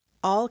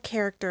All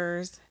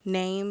characters,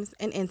 names,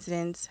 and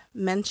incidents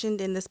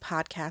mentioned in this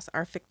podcast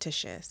are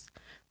fictitious.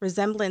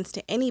 Resemblance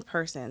to any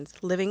persons,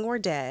 living or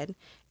dead,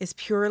 is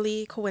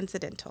purely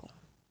coincidental.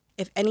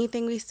 If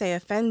anything we say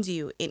offends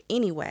you in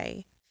any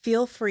way,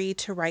 feel free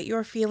to write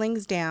your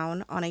feelings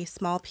down on a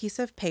small piece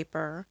of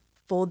paper,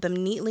 fold them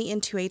neatly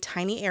into a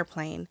tiny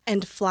airplane,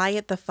 and fly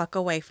it the fuck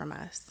away from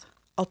us.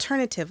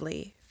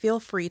 Alternatively, feel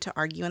free to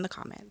argue in the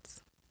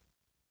comments.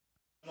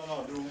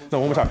 No,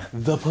 one more time.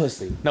 The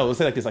pussy. No, let's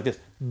say like this.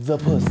 The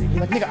pussy.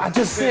 You're like, nigga, I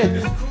just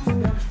said.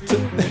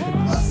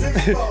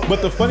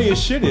 But the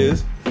funniest shit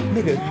is,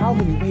 nigga, how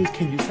many ways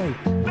can you say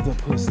the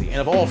pussy? And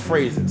of all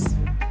phrases,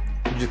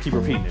 you just keep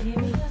repeating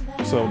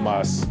it. So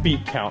my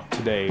speak count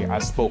today, I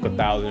spoke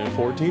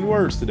 1,014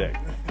 words today.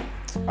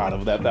 Out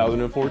of that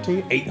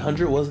 1,014,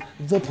 800 was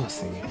the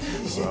pussy.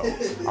 So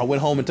I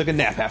went home and took a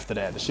nap after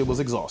that. The shit was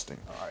exhausting.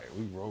 All right,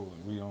 we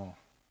rolling. We on.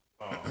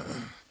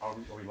 Are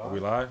we live? Are we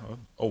live?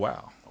 Oh,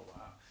 wow.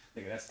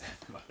 Nigga, that's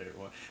my favorite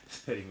one.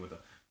 Sitting with the,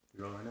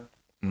 you rolling right now?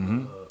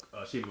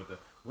 Mm-hmm. She with the,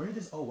 where did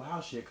this oh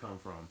wow shit come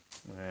from?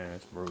 Man,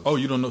 it's Bruce. Oh,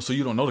 you don't know. So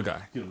you don't know the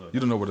guy. You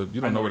don't know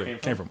where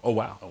it came from. Oh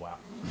wow. Oh wow.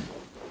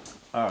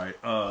 All right.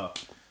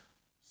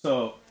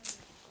 So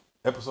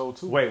episode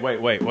 2. Wait. We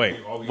ain't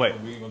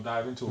gonna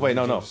dive into it. Wait,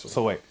 no.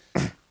 So wait.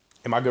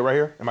 Am I good right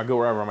here? Am I good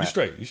wherever I'm at?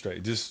 You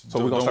straight. Just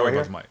so we're gonna start right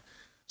here. Mic.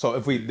 So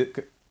if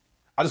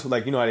I just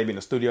like, you know how they be in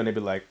the studio and they be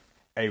like,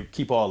 hey,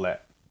 keep all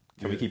that.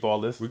 Can we keep all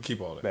this? We keep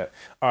all that.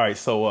 All right,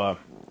 so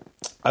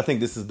I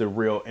think this is the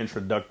real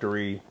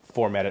introductory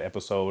formatted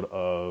episode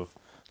of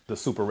the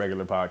Super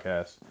Regular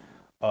Podcast.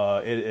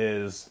 It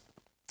is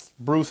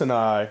Bruce and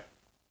I,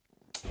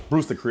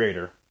 Bruce the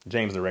creator,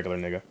 James the regular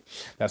nigga.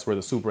 That's where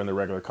the super and the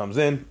regular comes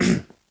in.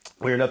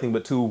 We are nothing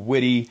but two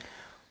witty,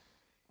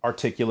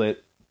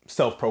 articulate,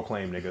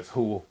 self-proclaimed niggas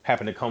who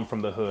happen to come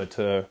from the hood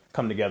to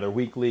come together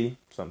weekly,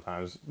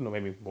 sometimes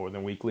maybe more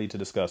than weekly, to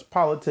discuss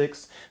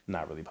politics.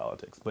 Not really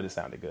politics, but it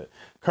sounded good.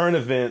 Current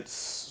events,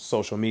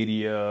 social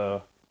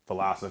media,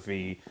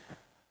 philosophy,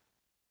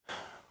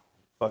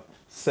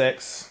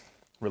 sex,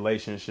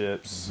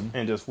 relationships,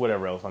 and just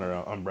whatever else under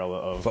the umbrella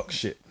of fuck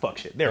shit.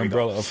 There we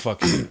go. Umbrella of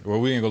fuck shit. Well,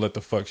 we ain't gonna let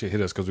the fuck shit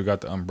hit us because we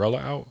got the umbrella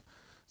out.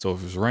 So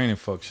if it's raining,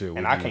 fuck shit.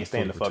 And I can't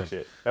stand the fuck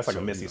shit. That's like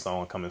a Missy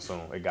song coming soon.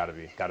 It gotta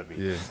be.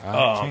 Yeah,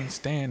 I can't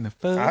stand the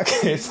fuck. I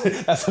can't.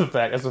 That's a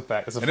fact.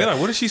 And they're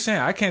like, what is she saying?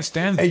 I can't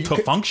stand to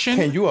function.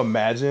 Can you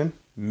imagine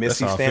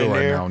Missy standing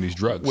there now on these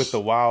drugs with the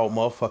wild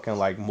motherfucking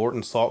like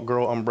Morton Salt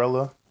Girl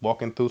umbrella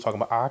walking through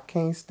talking about I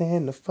can't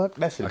stand the fuck?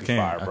 That shit is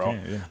fire, bro.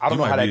 I don't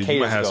know how that cadence go. You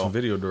might have some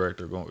video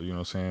director going. You know what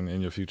I'm saying,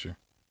 in your future.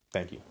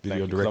 Thank you.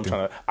 Video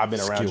director. I've been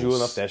around you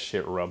enough. That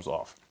shit rubs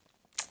off.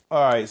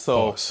 All right,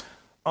 so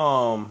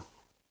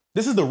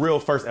this is the real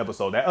first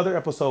episode. That other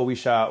episode we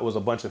shot was a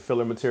bunch of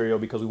filler material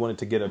because we wanted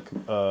to get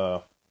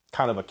a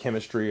kind of a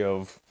chemistry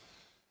of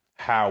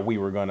how we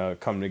were going to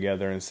come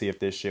together and see if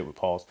this shit with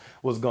Pauls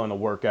was going to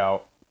work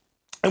out.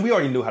 And we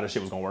already knew how the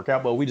shit was going to work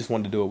out, but we just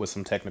wanted to do it with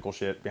some technical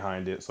shit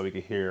behind it so we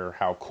could hear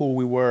how cool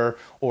we were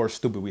or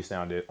stupid we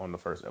sounded on the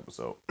first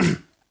episode.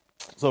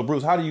 So,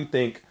 Bruce, how do you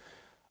think,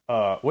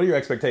 what are your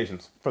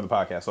expectations for the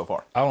podcast so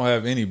far? I don't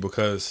have any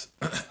because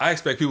I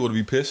expect people to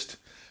be pissed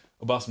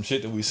about some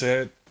shit that we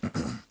said.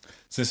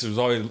 Since there was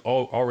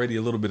already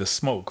a little bit of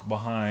smoke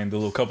behind the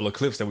little couple of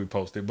clips that we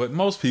posted. But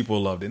most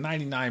people loved it.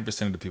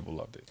 99% of the people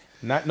loved it.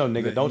 No,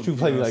 nigga, don't you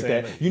play me like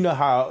that. You know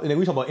how, and then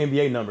we talk about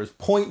NBA numbers,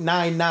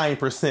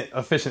 0.99%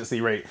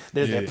 efficiency rate.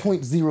 There's that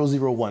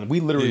 0.001. We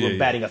literally were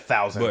batting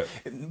 1,000.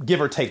 But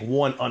give or take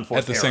one unforced error.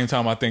 At the same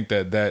time, I think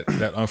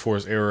that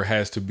unforced error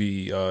has to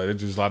be,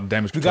 there's a lot of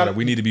damage control that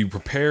we need to be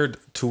prepared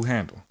to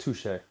handle.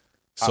 Touche.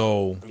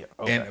 So,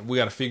 and we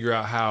got to figure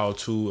out how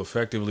to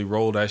effectively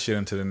roll that shit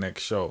into the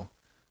next show.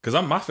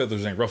 Because my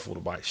feathers ain't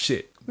ruffled by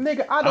shit.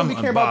 Nigga, I don't be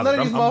caring about none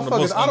of these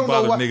motherfuckers. I don't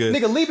know why.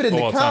 Nigga, leave it in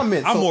the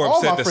comments. I'm more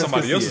upset that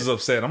somebody else is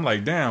upset. I'm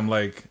like, damn,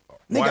 like,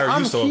 why are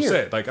you so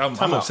upset? Like, I'm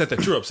upset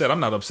that you're upset. I'm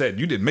not upset.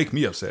 You didn't make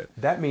me upset.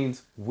 That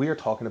means we're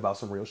talking about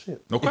some real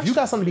shit. No question. If you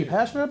got something to be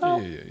passionate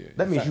about,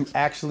 that means you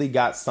actually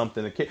got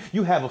something to care.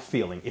 You have a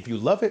feeling. If you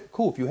love it,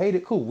 cool. If you hate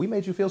it, cool. We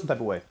made you feel some type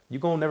of way.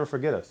 You're going to never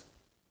forget us.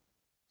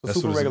 The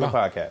Super Regular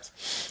Podcast.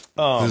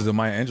 This is the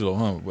Maya Angelou,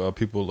 huh? Well,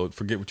 people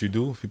forget what you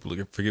do. People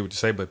forget what you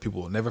say, but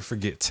people will never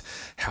forget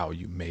how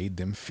you made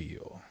them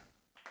feel.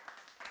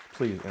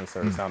 Please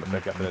insert a sound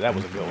effect after that. That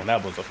was a good one.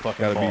 That was a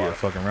fucking Gotta be a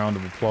fucking round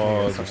of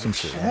applause or some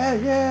shit.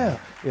 Yeah.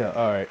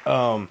 All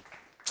right.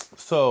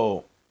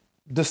 So,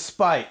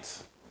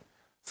 despite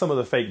some of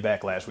the fake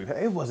backlash we've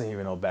had, it wasn't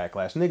even no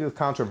backlash. Niggas,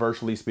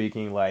 controversially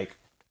speaking, like,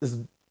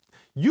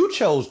 you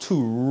chose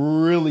two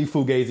really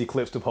fugazi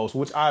clips to post,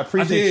 which I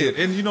appreciate. I did.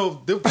 And you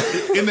know,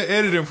 in the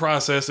editing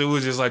process, it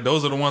was just like,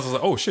 those are the ones I was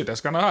like, oh shit,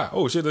 that's kind of hot.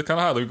 Oh shit, that's kind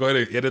of hot. Let me go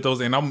ahead and edit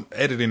those. And I'm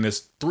editing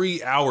this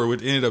 3 hour,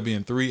 which ended up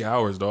being 3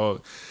 hours,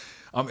 dog.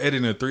 I'm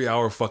editing a 3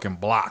 hour fucking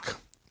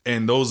block.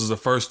 And those are the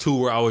first two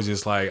where I was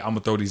just like, I'm gonna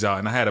throw these out.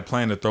 And I had a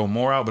plan to throw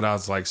more out, but I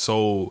was like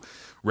so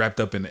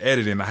wrapped up in the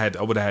editing, I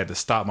would have had to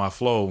stop my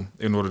flow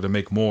in order to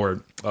make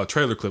more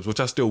trailer clips, which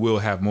I still will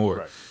have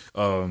more.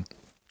 Right.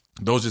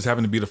 those just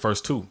happen to be the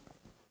first two.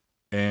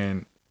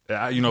 And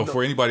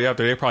for anybody out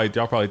there,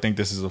 y'all probably think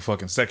this is a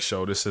fucking sex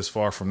show. This is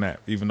far from that.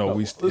 Even though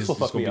it's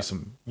gonna be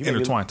some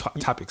intertwined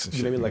topics and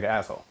shit. You made me like an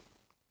asshole.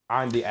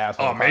 I'm the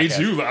asshole.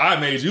 I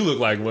made you look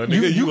like one.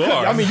 Nigga, you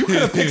are. I mean, you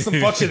could have picked some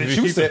fuck shit that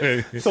you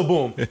said. So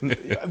boom,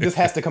 this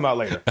has to come out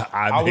later.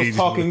 I was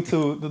talking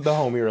to the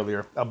homie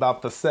earlier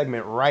about the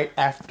segment right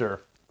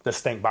after the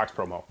Stank Box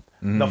promo.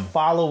 The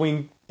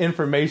following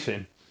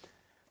information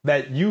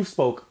that you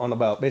spoke on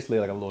about, basically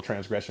like a little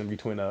transgression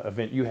between an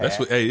event you had.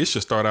 It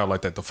should start out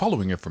like that. The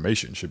following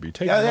information should be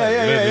taken.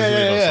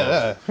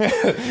 Yeah.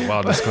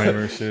 Wild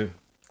disclaimer and shit.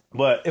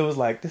 But it was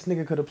like, this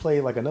nigga could have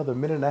played like another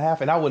minute and a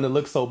half, and I wouldn't have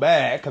looked so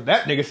bad, because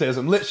that nigga said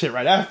some lit shit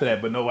right after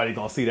that, but nobody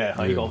gonna see that,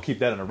 huh? You gonna keep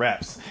that in the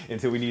wraps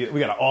until we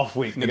got an off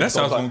week. And that's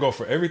how it's gonna go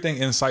for everything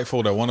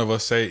insightful that one of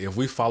us say. If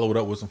we follow it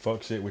up with some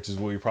fuck shit, which is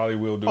what we probably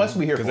will do, that's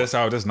what we here for. Because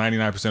that's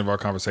 99% of our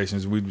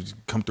conversations. We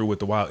come through with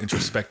the wild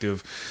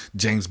introspective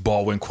James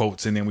Baldwin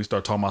quotes, and then we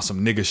start talking about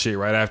some nigga shit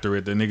right after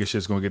it. The nigga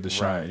shit's gonna get the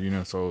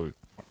shine, so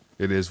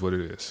it is what it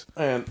is.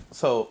 And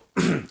so,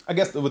 I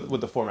guess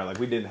with the format, like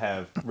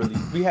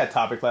we had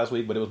topic last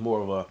week, but it was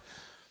more of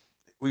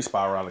we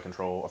spiraled out of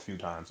control a few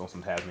times on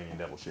some Tasmanian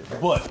devil shit.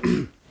 But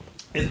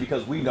it's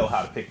because we know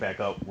how to pick back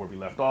up where we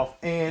left off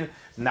and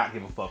not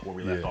give a fuck where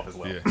we left off as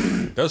well. Yeah.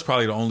 That was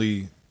probably the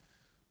only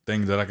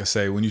thing that I could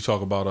say when you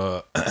talk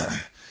about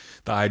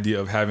the idea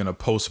of having a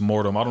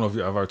post-mortem. I don't know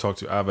if I've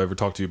ever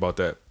talked to you about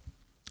that.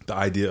 The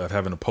idea of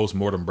having a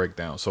post-mortem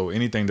breakdown. So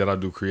anything that I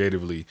do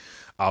creatively,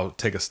 I'll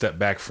take a step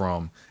back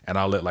from, and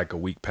I'll let like a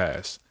week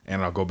pass,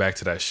 and I'll go back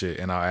to that shit,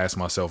 and I'll ask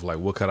myself like,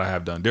 what could I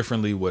have done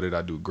differently? What did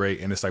I do great?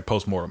 And it's like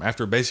post-mortem.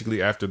 After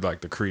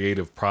like the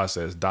creative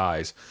process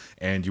dies,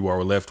 and you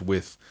are left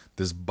with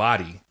this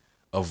body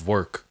of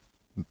work,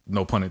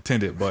 no pun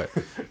intended, but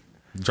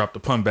drop the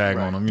pun bag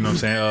on them. You know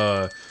what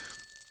I'm saying?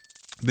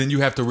 Then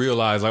you have to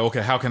realize like,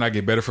 okay, how can I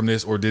get better from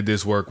this? Or did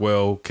this work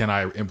well? Can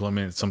I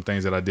implement some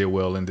things that I did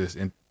well in this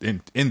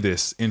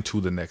into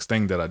the next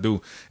thing that I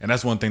do? And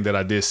that's one thing that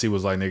I did see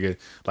was like, nigga,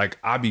 like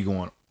I be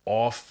going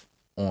off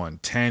on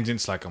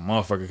tangents like a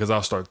motherfucker because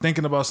I'll start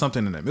thinking about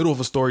something in the middle of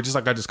a story, just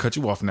like I just cut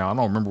you off now. I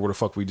don't remember where the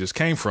fuck we just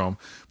came from,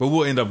 but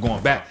we'll end up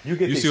going back.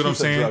 You see what I'm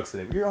saying?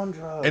 You're on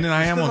drugs. And then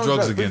I am on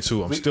drugs again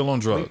too. I'm still on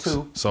drugs. Me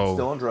too. So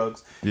still on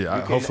drugs. Yeah,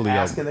 hopefully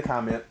ask in the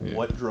comment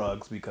what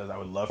drugs, because I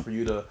would love for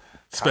you to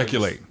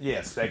speculate.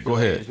 Speculate. Go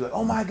ahead. Be like,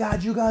 oh my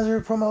God, you guys are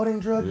promoting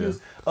drug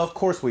use. Of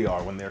course we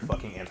are when they're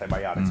fucking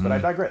antibiotics, but I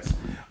digress.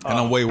 And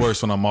I'm way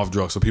worse when I'm off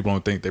drugs, so people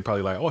don't think, they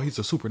probably like, oh, he's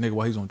a super nigga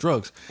while he's on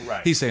drugs.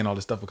 Right. He's saying all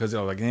this stuff because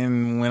they're like,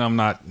 and when I'm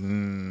not,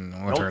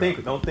 don't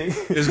think.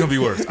 It's gonna be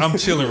worse. I'm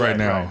chilling right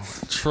now.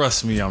 Right.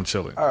 Trust me, I'm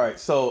chilling. All right,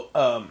 so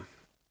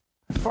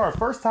for our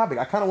first topic,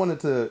 I kind of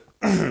wanted to.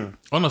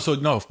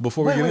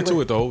 Before we get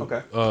into it though,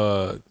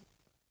 okay.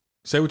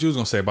 Say what you was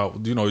gonna say about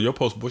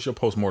what's your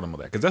post-mortem of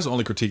that? Because that's the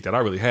only critique that I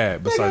really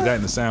had. Besides that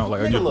and the sound,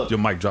 like your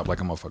mic dropped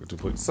like a motherfucker too.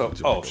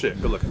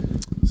 Shit, good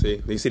looking.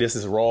 See, you see, this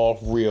is raw,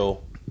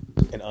 real,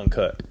 and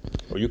uncut.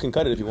 Or you can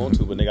cut it if you want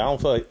to, but nigga,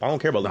 I don't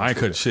care about. I ain't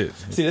cutting shit.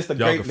 See, this the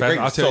great.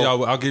 I'll tell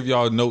y'all. I'll give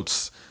y'all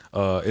notes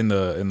in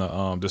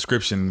the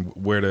description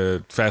where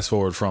to fast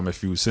forward from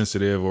if you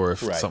sensitive or if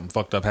something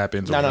fucked up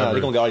happens. No,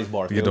 they're gonna get all these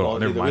bars.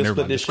 Never mind.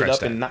 Split this shit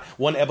up in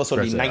one episode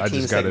will be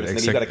 19 seconds, and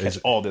then you gotta catch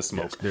all this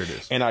smoke. Yes, there it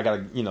is. And I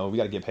gotta, we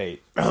gotta get paid.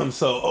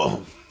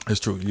 So it's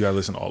true. You gotta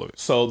listen to all of it.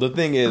 So the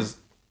thing is,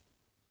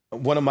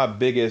 one of my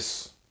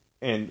biggest,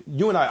 and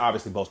you and I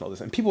obviously both know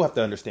this, and people have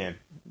to understand,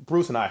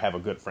 Bruce and I have a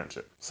good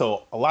friendship.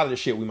 So a lot of the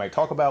shit we might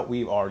talk about,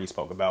 we've already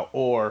spoke about,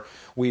 or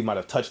we might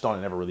have touched on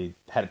and never really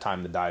had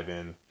time to dive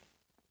in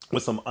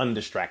with some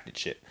undistracted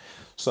shit.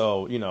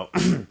 So,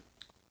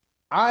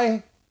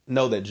 I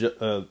know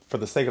that for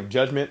the sake of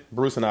judgment,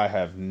 Bruce and I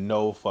have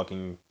no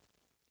fucking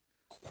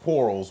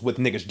quarrels with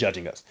niggas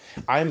judging us.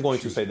 I am going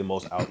to say the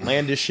most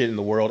outlandish shit in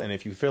the world, and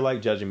if you feel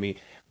like judging me,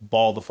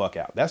 ball the fuck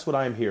out. That's what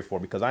I am here for,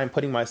 because I am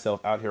putting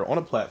myself out here on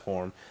a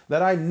platform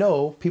that I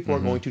know people are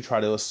going to try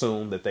to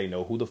assume that they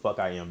know who the fuck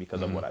I am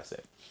because of what I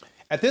said.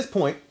 At this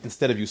point,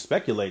 instead of you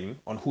speculating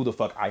on who the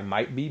fuck I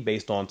might be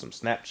based on some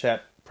Snapchat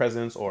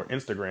presence or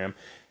Instagram,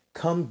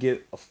 come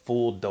get a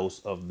full dose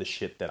of the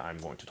shit that I'm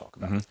going to talk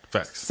about.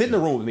 Facts. Sit in the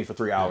room with me for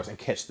 3 hours and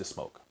catch the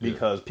smoke,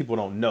 because people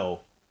don't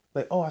know.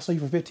 Like, oh, I saw you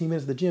for 15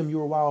 minutes at the gym. You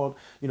were wild,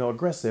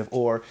 aggressive.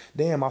 Or,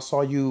 damn, I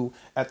saw you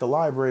at the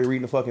library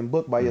reading a fucking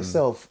book by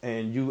yourself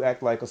and you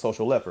act like a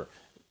social leper.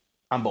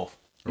 I'm both.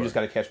 You just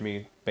got to catch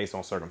me based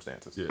on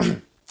circumstances. Yeah.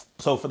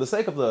 So for the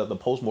sake of the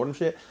post-mortem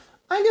shit,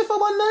 I ain't give a fuck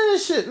about none of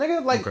this shit,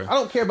 nigga. Like, I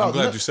don't care about... I'm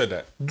glad you said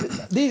that.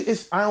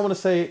 I don't want to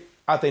say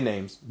out their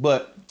names,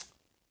 but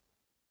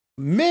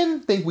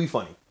men think we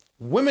funny.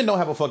 Women don't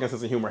have a fucking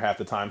sense of humor half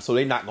the time, so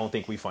they not gonna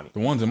think we funny. The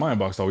ones in my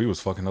inbox thought we was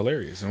fucking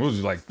hilarious, and it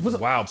was like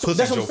wild pussy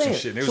That's what jokes I'm and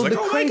saying. shit. And it was So like, the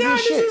oh my god,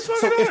 craziest this shit. is So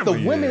fucking if the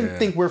hilarious. women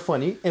think we're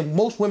funny, and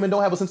most women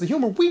don't have a sense of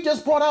humor, we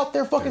just brought out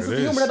their fucking sense of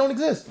humor that don't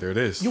exist. There it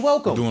is. You're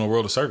welcome. We're doing a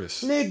world of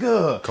service.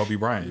 Nigga. Kobe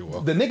Bryant, you're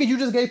welcome. The nigga you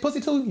just gave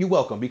pussy to, you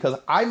welcome, because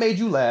I made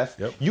you laugh.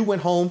 Yep. You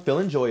went home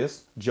feeling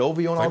joyous,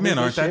 jovial, and all Like, this men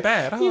good aren't that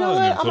shit. bad. You know Oh,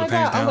 what? and Oh put my the god,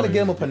 pants I'm gonna down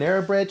get him a and-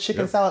 Panera Bread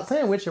chicken salad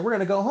sandwich, and we're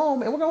gonna go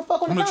home and we're gonna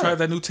fuck on I'm the gonna try couch.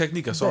 that new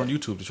technique I saw on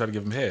YouTube to try to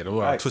give him head.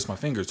 Or I Right. twist my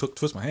fingers,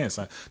 twist my hands.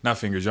 Not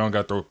fingers. Y'all don't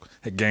got to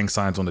throw gang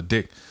signs on the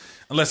dick,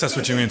 unless that's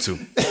what you're into.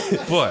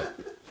 But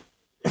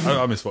I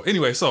misspoke.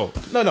 Anyway, so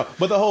No,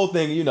 but the whole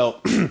thing, you know,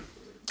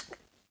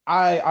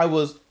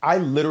 I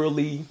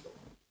literally,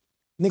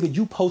 nigga,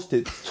 you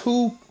posted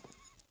 2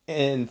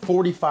 and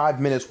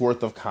 45 minutes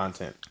worth of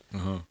content.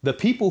 The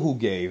people who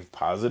gave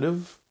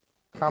positive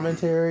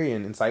commentary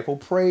and insightful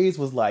praise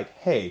was like,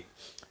 hey,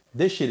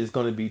 this shit is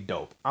gonna be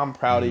dope. I'm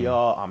proud of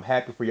y'all. I'm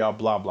happy for y'all.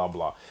 Blah blah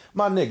blah.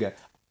 My nigga,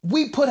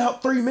 we put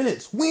out 3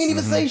 minutes. We ain't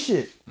even say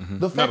shit.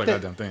 The fact Not a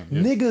that goddamn thing,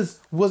 yeah. niggas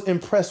was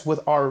impressed with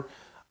our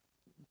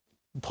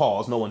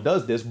pause. No one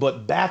does this,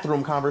 but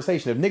bathroom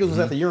conversation. If niggas was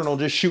at the urinal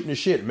just shooting the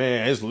shit,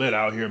 man, it's lit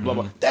out here. Blah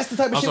blah. That's the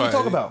type of I'm shit sorry, we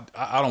talk about.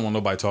 I don't want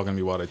nobody talking to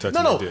me while they touch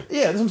No, me. Dick.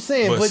 yeah, that's what I'm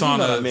saying. But But you know sauna,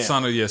 what I mean.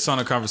 sauna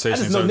I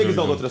conversations. just know are niggas really don't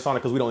go doing- to the sauna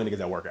because we don't need niggas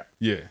that work out.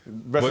 Yeah, Rest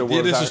but of the yeah,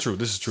 world this out- is true.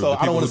 This is true. So The I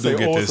don't people want who to say, do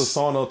get oh, this, it's a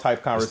sauna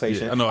type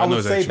conversation. Yeah, I know I would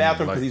exactly say what you mean,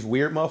 bathroom like- because these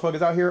weird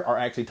motherfuckers out here are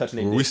actually touching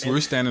their dicks. we're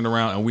standing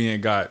around and we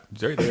ain't got.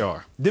 There they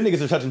are. Them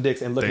niggas are touching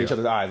dicks and looking They at each are.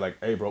 other's eyes like,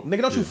 hey, bro,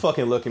 nigga, don't you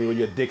fucking look at me with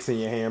your dicks in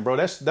your hand, bro.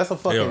 That's a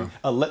fucking,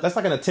 that's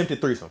like an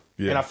attempted threesome.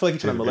 Yeah. And I feel like you're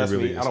trying to It molest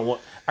really me. is. I don't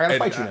want, I gotta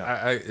fight you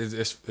now.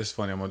 It's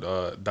funny. I'm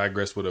gonna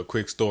digress with a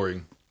quick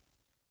story.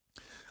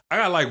 I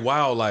got like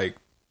wild like,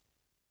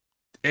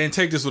 and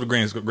take this with a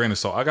grain of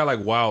salt. I got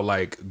like wild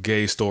like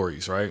gay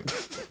stories, right?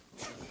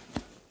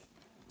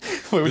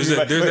 Wait, what do you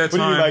mean by- wait, what do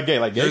you mean by gay?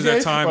 Like gay There's gay?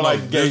 that time. Or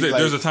like gay,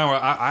 there's a time where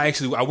I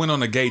actually I went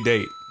on a gay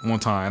date one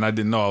time and I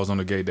didn't know I was on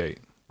a gay date.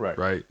 Right.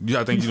 Right.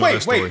 I think you know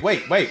that story.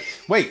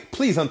 Wait.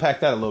 Please unpack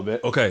that a little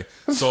bit. Okay,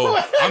 so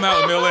I'm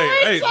out in LA.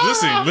 Hey,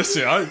 listen.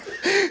 Yo,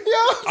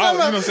 you know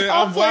what I'm saying?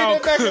 I'm I'm playing wild.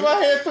 it back in my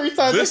head 3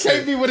 times. Listen, It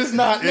can't be what it's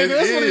not, nigga.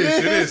 That's what it is.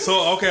 It is.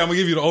 So, okay, I'm going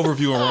to give you the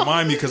overview and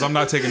remind me because I'm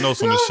not taking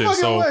notes on No this shit.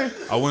 fucking So, way.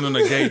 I went on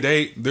a gay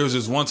date. There was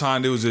this one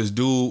time, there was this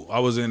dude. I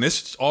was in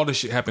this, all this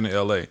shit happened in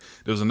LA. There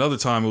was another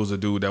time, it was a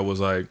dude that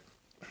was like,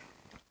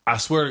 I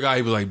swear to God,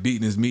 he was like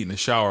beating his meat in the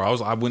shower.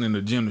 I went in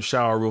the gym to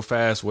shower real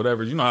fast,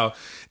 whatever. You know how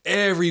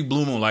every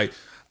blue moon, like,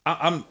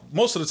 I'm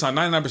most of the time,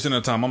 99% of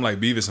the time, I'm like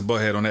Beavis and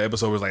Butthead on that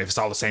episode. Was like, if it's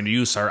all the same to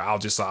you, sir, I'll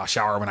just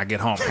shower when I get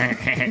home.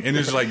 And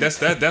it's like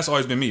that's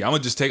always been me. I'm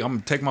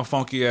gonna take my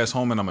funky ass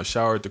home and I'm gonna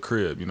shower at the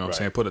crib. You know what I'm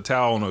saying? Put a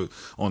towel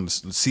on the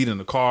seat in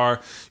the car.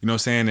 You know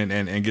what I'm saying?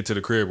 And get to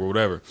the crib or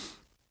whatever.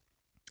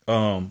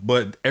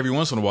 But every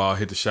once in a while, I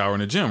hit the shower in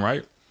the gym.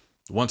 Right.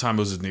 One time it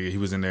was this nigga. He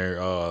was in there,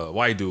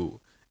 white dude,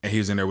 and he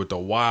was in there with the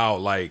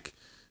wild like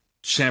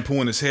shampoo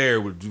in his hair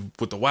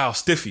with the wild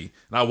stiffy.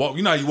 And I walk,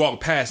 you know how you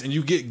walk past and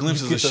you get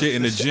glimpses of shit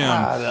in the gym.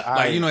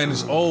 Like, you know, and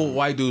this old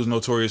white dude's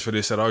notorious for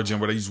this at our gym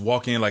where they just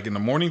walk in like in the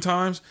morning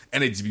times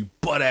and they just be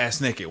butt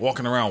ass naked,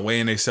 walking around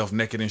weighing themselves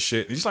naked and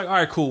shit. And it's like, all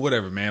right, cool,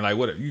 whatever, man. Like,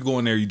 whatever. You go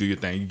in there, you do your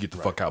thing, you get the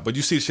fuck out. But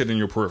you see shit in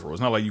your peripheral.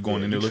 It's not like you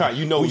going in there looking,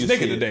 you know who's you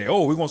naked see it. today?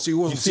 Oh, we're going to see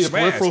who's You see the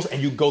peripherals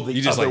and you go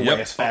the other way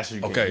as fast as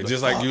you can. Okay, You're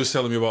just like, like you was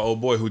telling me about old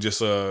boy who just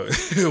free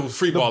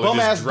the balling bum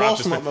just ass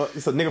dropped boss, his face.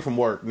 it's a nigga from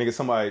work. Nigga,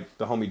 somebody,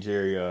 the homie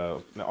Jerry,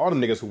 all them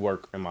niggas who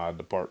work in my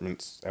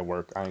departments at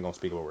work. I ain't gonna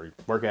speak about where he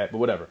work at, but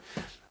whatever.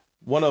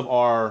 One of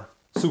our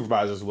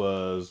supervisors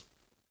was,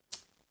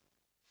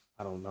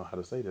 I don't know how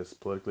to say this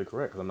politically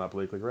correct because I'm not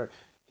politically correct.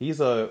 He's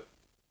a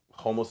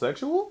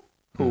homosexual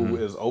who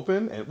is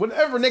open and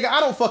whatever, nigga. I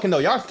don't fucking know.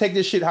 Y'all take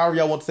this shit however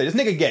y'all want to say. This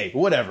nigga gay,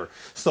 whatever.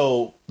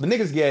 So the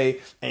nigga's gay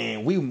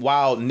and we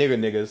wild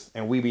niggas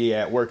and we be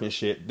at work and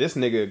shit. This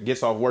nigga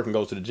gets off work and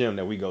goes to the gym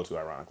that we go to,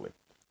 ironically.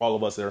 All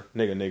of us are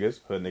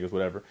niggas, hood niggas,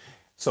 whatever.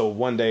 So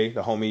one day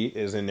the homie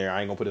is in there.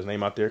 I ain't gonna put his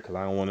name out there because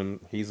I don't want him.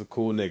 He's a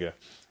cool nigga.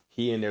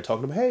 He in there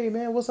talking to him. Hey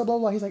man, what's up? Blah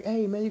blah. He's like,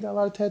 hey man, you got a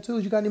lot of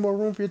tattoos. You got any more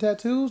room for your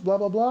tattoos? Blah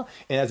blah blah.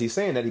 And as he's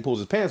saying that, he pulls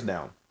his pants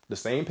down. The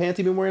same pants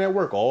he been wearing at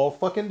work all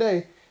fucking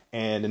day.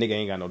 And the nigga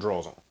ain't got no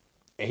drawers on.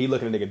 And he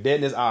looking at the nigga dead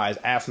in his eyes,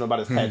 asking him about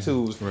his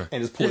tattoos,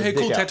 and just pulling his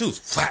dick cool out. tattoos.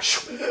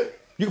 Flash.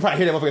 You can probably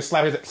hear that motherfucker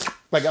slap his head.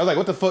 Like I was like,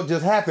 what the fuck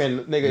just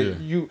happened, nigga?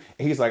 Yeah.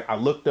 And he's like, I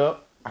looked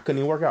up. I couldn't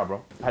even work out,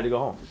 bro. I had to go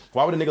home.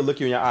 Why would a nigga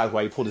look you in your eyes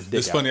while he pulled his dick out?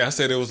 It's funny. I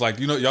said it was like,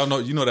 you know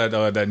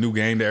that new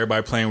game that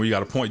everybody playing where you got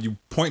to point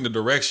in the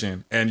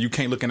direction and you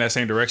can't look in that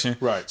same direction.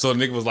 Right. So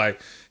the nigga was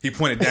like, he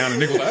pointed down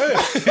and the nigga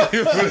was like, hey.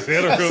 He put his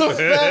head up real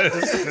fast.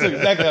 That's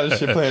exactly how this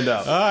shit planned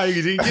out.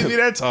 You didn't give me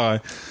that time.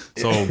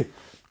 So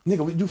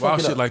Nigga, you fucked wild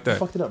it shit up. like that. You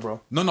fucked it up, bro.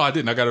 No, I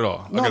didn't. I got it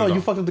all. No,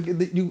 you fucked up.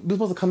 You were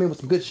supposed to come in with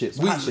some good shit.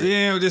 Some hot shit.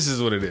 Yeah, this is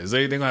what it is.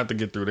 They gonna have to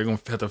get through. They're gonna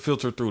have to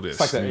filter through this.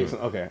 It's like that.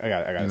 Okay, I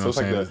got it. You know So it's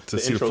what I'm like saying? the To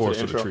see the intro forest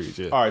to for the the intro. trees,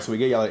 yeah. All right, so we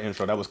gave y'all an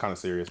intro. That was kind of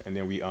serious, and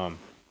then we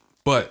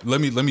But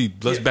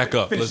let's back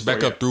up. finish Let's the back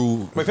story, up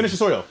through. Wait, finish the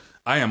story though.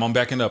 I am. I'm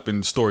backing up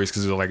in stories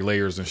because they're like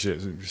layers and shit,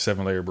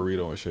 7-layer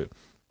burrito and shit.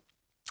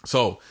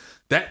 So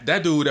that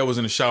dude that was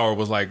in the shower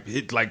was like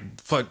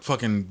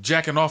fucking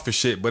jacking off and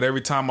shit. But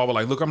every time I would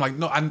like look, I'm like,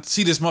 no, I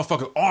see this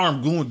motherfucking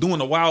arm doing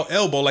the wild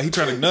elbow, like he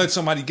trying to nudge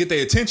somebody, get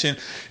their attention.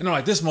 And I'm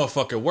like, this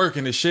motherfucker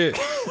working this shit.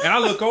 And I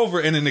look over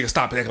and the nigga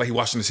stop and act like he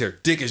washing his hair.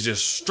 Dick is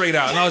just straight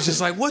out. And I was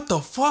just like, what the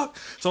fuck?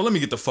 So let me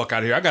get the fuck out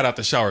of here. I got out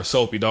the shower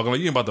soapy, dog. I'm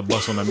like, you ain't about to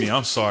bust on me.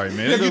 I'm sorry,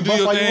 man. Nigga, you do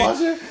your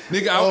thing.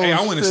 Nigga,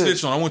 I went and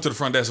snitched on. I went to the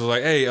front desk. I was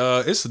like, hey,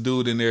 it's a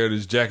dude in there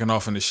that's jacking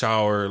off in the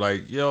shower.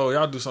 Like, yo,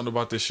 y'all do something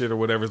about this shit or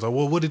whatever. It's like,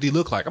 well, what did he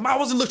look like? I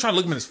wasn't trying to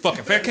look him in his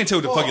fucking face. I can't tell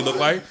what the fuck he looked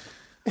like.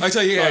 I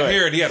tell you, he had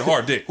hair and he had a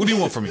hard dick. What do you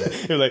want from me?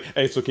 He was like,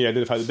 hey, so can you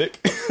identify the dick?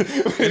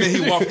 And then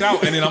he walked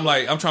out, and then I'm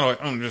trying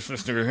to I'm just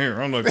this nigga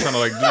here. I'm like trying to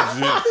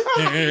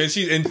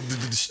and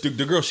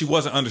the girl, she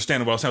wasn't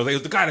understanding what I was saying. I was like, it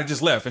was the guy that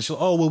just left, and she's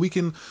like, oh well, we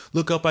can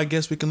look up. I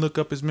guess we can look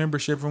up his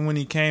membership from when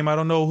he came. I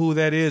don't know who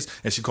that is.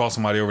 And she called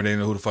somebody over there,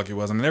 didn't know who the fuck he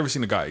was, and I never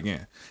seen the guy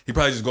again. He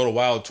probably just go to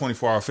Wild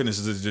 24-hour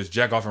Fitness and just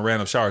jack off in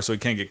random showers so he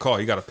can't get caught.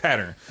 He got a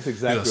pattern. That's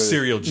exactly. He's a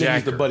serial jacker.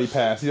 He's the buddy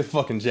pass. He's a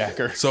fucking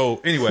jacker.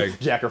 So anyway,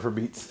 jacker for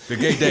beats. The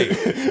gay date.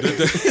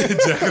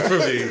 Jacker for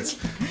beats.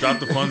 Drop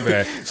the fun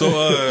bag.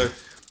 So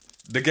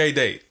the gay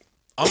date.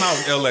 I'm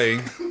out in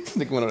LA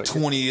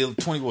 2011,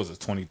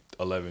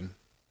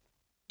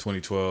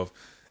 2012.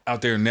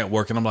 Out there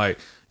networking. I'm like,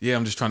 yeah,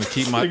 I'm just trying to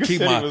keep my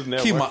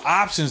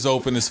options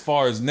open as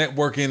far as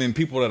networking and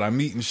people that I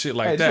meet and shit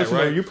like that,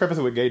 right? You preface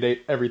it with gay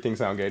date, everything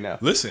sound gay now.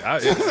 Listen, I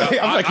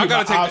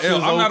gotta take the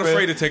L. I'm not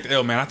afraid to take the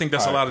L, man. I think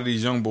that's a lot of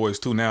these young boys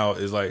too now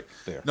is like,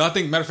 no, I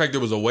think matter of fact, there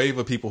was a wave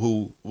of people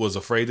who was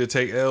afraid to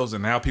take L's,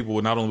 and now people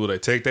will not only will they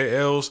take their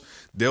L's,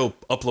 they'll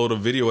upload a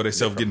video of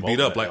themselves getting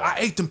beat up. Like, I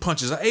ate them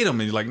punches, I ate them,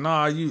 and you're like,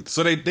 nah, you.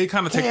 So they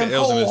kind of take the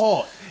L's in this.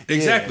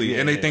 Exactly,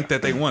 and they think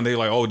that they won. They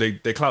like, oh,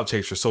 they clout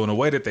chasers. So in a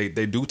way that they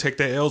do take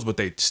their L's, but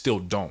they still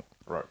don't.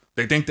 Right.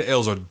 They think the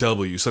L's are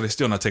W, so they're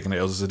still not taking the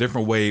L's. It's a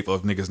different wave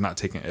of niggas not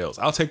taking L's.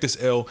 I'll take this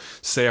L,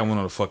 say I went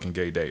on a fucking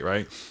gay date,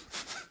 right?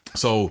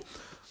 So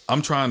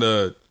I'm trying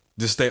to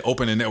just stay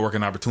open to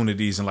networking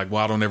opportunities and like,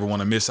 well, I don't ever want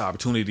to miss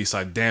opportunities. So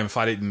like, damn, if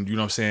I didn't, you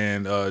know what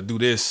I'm saying, do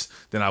this,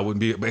 then I wouldn't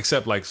be,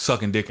 except like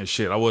sucking dick and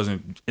shit. I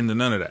wasn't into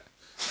none of that.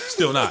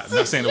 Still not. I'm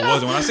not saying it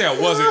wasn't. When I say I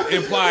wasn't, it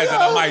implies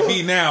that I might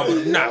be now, but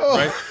I'm not,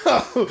 right?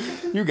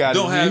 You got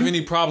Don't have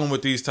any problem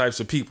with these types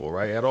of people,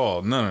 right? At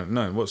all.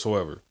 None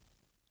whatsoever.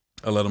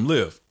 I let them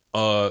live.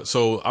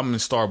 So I'm in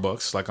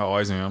Starbucks, like I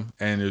always am,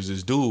 and there's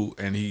this dude,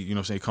 and he, you know what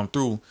I'm saying, come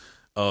through,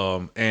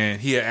 and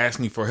he had asked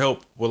me for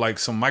help with like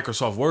some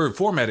Microsoft Word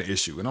formatting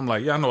issue. And I'm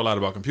like, yeah, I know a lot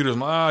about computers.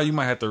 I'm like, you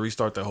might have to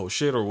restart that whole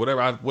shit or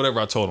whatever.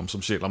 I told him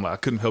some shit. I'm like, I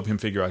couldn't help him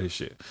figure out his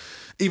shit.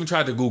 Even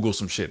tried to Google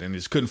some shit and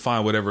just couldn't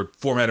find whatever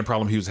formatting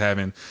problem he was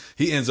having.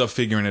 He ends up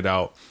figuring it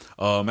out.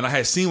 And I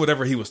had seen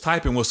whatever he was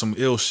typing was some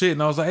ill shit.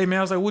 And I was like, hey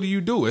man, what do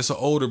you do? It's an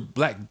older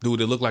black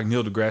dude that looked like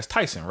Neil deGrasse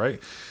Tyson, right?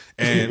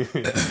 And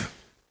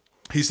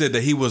he said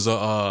that he was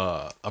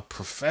a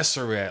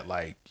professor at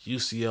like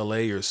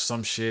UCLA or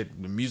some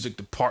shit, the music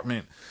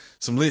department,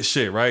 some lit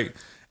shit, right?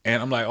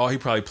 And I'm like, oh, he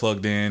probably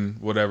plugged in,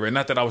 whatever. And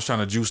not that I was trying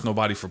to juice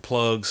nobody for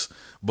plugs,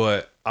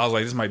 but I was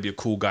like, this might be a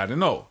cool guy to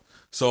know.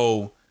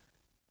 So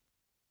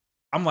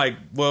I'm like,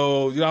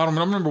 well, you know, I don't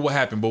remember what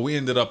happened, but we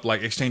ended up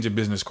like exchanging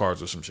business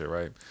cards or some shit,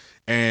 right?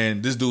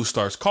 And this dude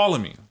starts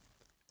calling me.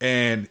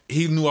 And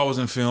he knew I was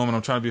in film and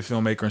I'm trying to be a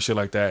filmmaker and shit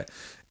like that.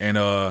 And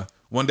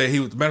one day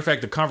matter of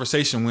fact, the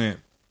conversation went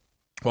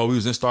while we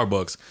was in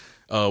Starbucks.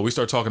 We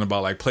started talking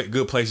about like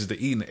good places to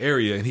eat in the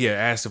area, and he had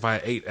asked if I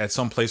ate at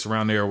some place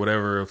around there or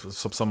whatever,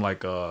 some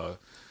like I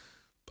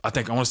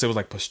think I want to say it was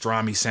like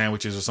pastrami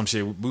sandwiches or some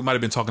shit. We might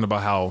have been talking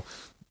about how.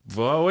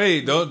 Well,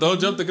 wait,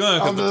 don't jump the gun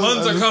because the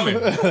puns are coming.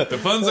 The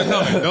puns are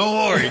coming. Don't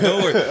worry.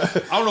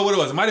 I don't know what it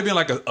was. It might have been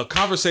like a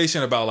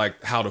conversation about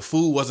like how the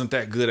food wasn't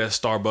that good at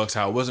Starbucks,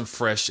 how it wasn't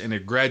fresh, and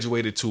it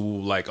graduated to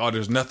like, oh,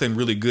 there's nothing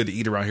really good to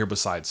eat around here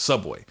besides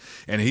Subway.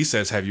 And he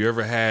says, have you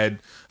ever had,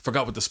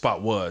 forgot what the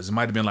spot was. It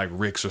might have been like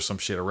Rick's or some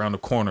shit around the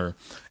corner.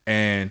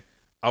 And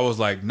I was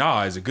like,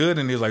 nah, is it good?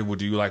 And he was like, well,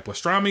 do you like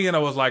pastrami? And I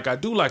was like, I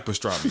do like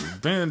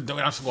pastrami. Ben, I'm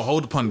just going to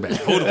hold the pun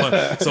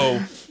back. So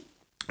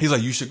he's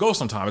like, you should go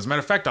sometime. As a matter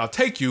of fact, I'll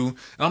take you. And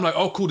I'm like,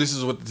 oh, cool. This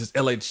is what this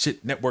LA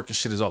shit network and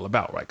shit is all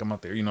about, right? I'm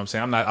out there, you know what I'm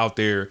saying? I'm not out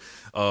there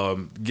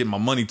getting my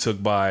money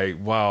took by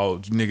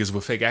wild niggas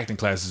with fake acting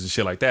classes and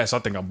shit like that. So I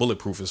think I'm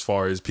bulletproof as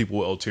far as people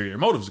with ulterior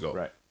motives go.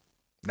 Right.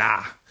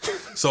 Nah.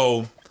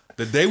 So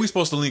the day we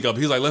supposed to link up,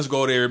 he's like, let's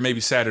go there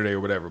maybe Saturday or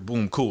whatever.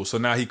 Boom, cool. So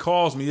now he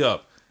calls me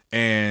up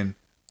and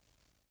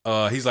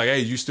he's like, hey,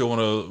 you still want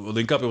to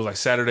link up? It was like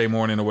Saturday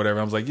morning or whatever.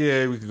 I was like,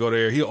 yeah, we could go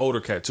there. He an older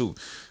cat too.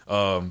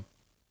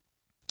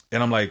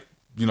 And I'm like,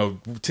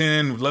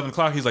 10, 11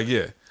 o'clock. He's like,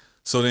 yeah.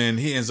 So then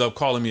he ends up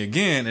calling me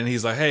again, and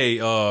he's like, hey,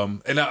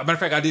 and matter of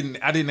fact, I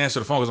didn't answer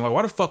the phone because I'm like,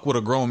 why the fuck would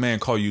a grown man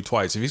call you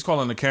twice? If he's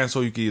calling to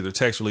cancel, you can either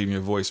text or leave me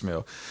a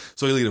voicemail.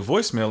 So he leave a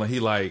voicemail, and he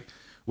like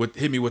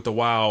hit me with the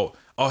wild,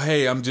 oh,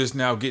 hey, I'm just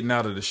now getting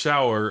out of the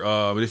shower.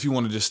 But if you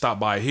want to just stop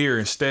by here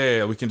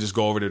instead, we can just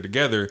go over there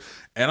together.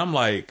 And I'm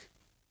like,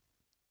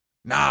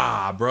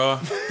 Nah, bruh,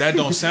 that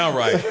don't sound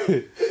right.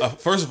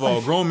 First of all,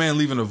 a grown man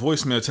leaving a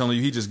voicemail telling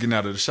you he just getting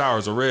out of the shower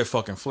is a red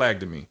fucking flag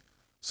to me.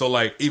 So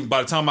like, even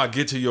by the time I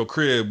get to your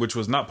crib, which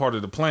was not part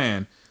of the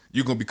plan,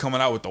 you're gonna be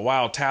coming out with the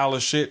wild towel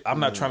and shit. I'm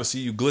not trying to see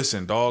you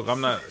glisten, dog.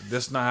 I'm not.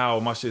 That's not how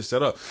my shit's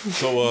set up.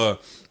 So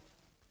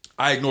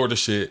I ignored the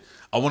shit.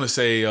 I want to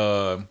say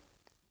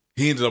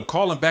he ended up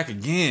calling back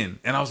again,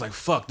 and I was like,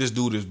 "Fuck, this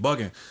dude is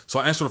bugging." So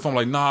I answered the phone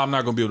like, "Nah, I'm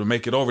not gonna be able to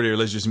make it over there.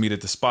 Let's just meet at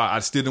the spot." I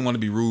still didn't want to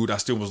be rude. I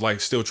still was like,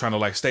 still trying to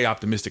like stay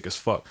optimistic as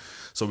fuck.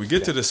 So we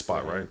get to this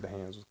spot, right? The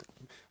hands.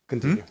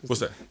 Continue.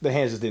 What's that? The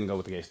hands just didn't go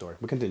with the gay story.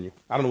 But continue.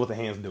 I don't know what the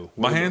hands do.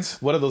 My hands?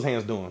 What are those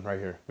hands doing right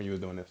here when you was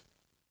doing this?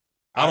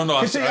 I don't know.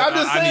 I'm just saying, that's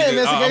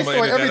a gay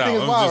story. Everything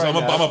is wild right now.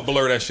 I'm gonna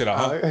blur that shit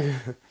out.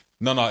 Huh?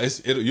 No,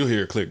 you'll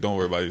hear it click. Don't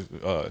worry about it.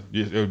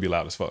 It would be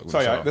loud as fuck.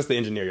 Sorry, y'all. That's the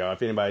engineer, y'all.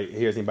 If anybody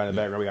hears anybody in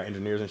the background, we got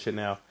engineers and shit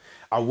now.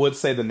 I would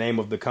say the name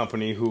of the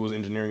company who was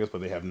engineering us,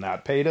 but they have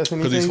not paid us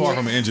anything. Because he's far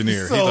from an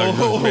engineer. So, he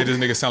like made this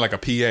nigga sound like a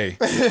PA.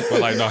 But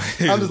like, no.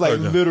 I'm just like,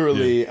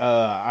 literally,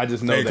 I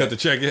just know they that cut the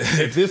check.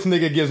 If this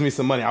nigga gives me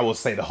some money, I will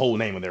say the whole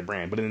name of their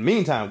brand. But in the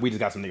meantime, we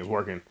just got some niggas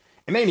working,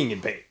 and they ain't even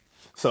getting paid.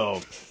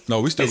 So no,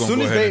 we still gonna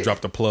go ahead and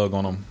drop the plug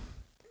on them.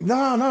 No.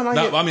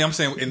 I mean, I'm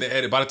saying in the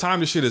edit. By the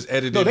time this shit is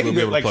edited, no, they we'll can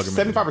be able like to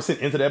plug them 75%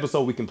 into the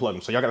episode. We can plug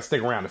them. So y'all got to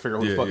stick around to figure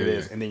out who the fuck it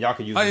is, and then y'all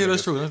can use. Oh yeah,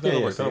 that's true.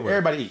 That'll work. So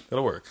everybody eat.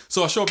 That'll work.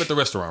 So I show up at the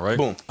restaurant, right?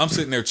 Boom. I'm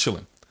sitting there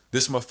chilling.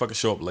 This motherfucker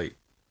show up late,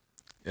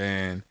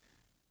 and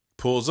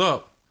pulls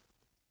up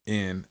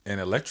in an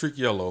electric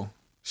yellow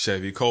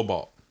Chevy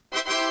Cobalt.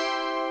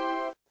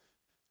 I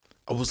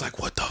was like,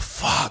 what the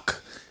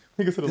fuck?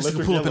 Niggas said This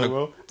electric pull up in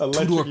yellow, a bro.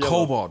 two-door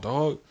Cobalt,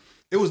 dog.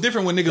 It was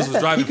different when niggas was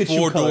driving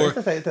four-door.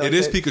 It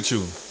is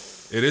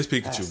Pikachu. It is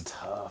Pikachu. That's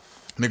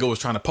tough. Nigga was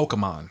trying to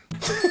Pokemon.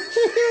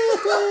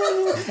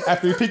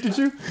 After he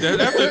Pikachu?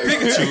 After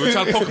Pikachu, we're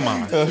trying to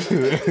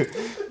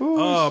Pokemon.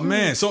 Oh,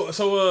 man. So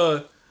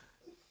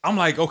I'm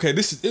like, okay,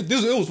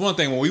 it was one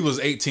thing when we was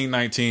 18,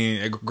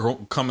 19,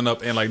 coming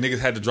up, and like niggas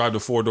had to drive the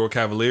 4-door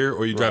Cavalier,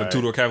 or you drive a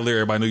 2-door Cavalier.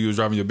 Everybody knew you was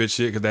driving your bitch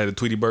shit because they had the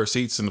Tweety Bird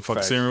seats and the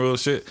fucking steering wheel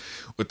shit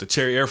with the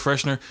cherry air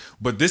freshener.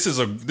 But this is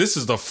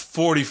the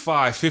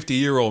 45,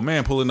 50-year-old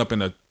man pulling up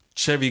in a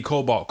Chevy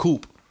Cobalt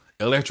coupe,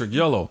 electric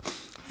yellow.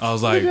 I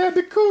was like,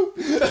 the coupe.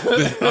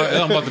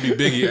 I'm about to be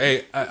Biggie.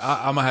 Hey,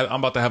 I'm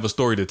about to have a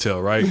story to tell,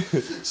 right?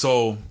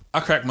 So I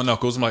cracked my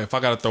knuckles. I'm like, if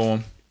I gotta throw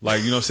him.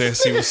 Like, you know what I'm saying?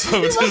 See what's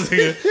up with this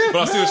nigga.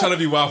 But I'm still trying to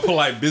be wild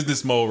polite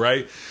business mode,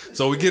 right?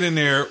 So we get in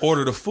there,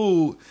 order the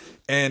food,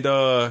 and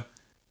I'm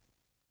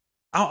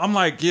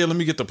like, yeah, let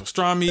me get the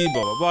pastrami,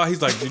 blah, blah, blah.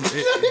 He's like, let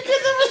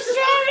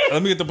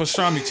me get the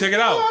pastrami. Check it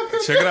out.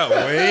 Check it out.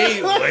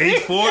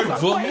 Wait for it.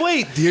 But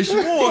wait, there's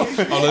more.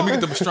 Oh, let me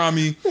get the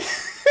pastrami.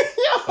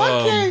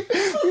 Okay,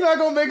 you're not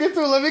gonna make it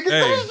through. Let me get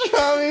the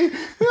pastrami.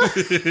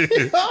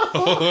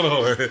 Hold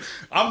on.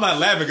 I'm not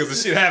laughing because the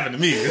shit happened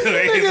to me.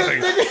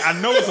 I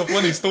know it's a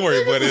funny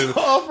story, but it's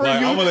like,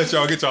 I'm gonna let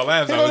y'all get y'all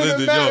laughs out.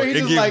 He's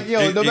just like,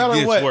 yo, no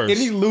matter what, worse.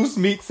 Any loose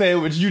meat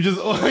sandwich, you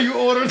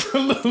ordered the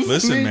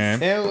loose meat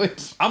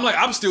sandwich. I'm like,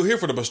 I'm still here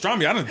for the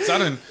pastrami. I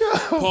didn't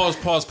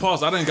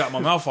pause. I didn't got my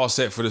mouth all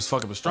set for this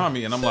fucking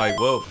pastrami, and I'm like,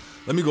 well,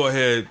 let me go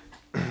ahead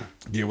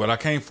get what I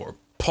came for.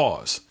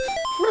 Pause.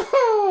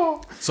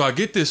 So I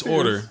get this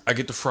order. I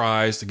get the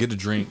fries, I get the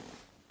drink,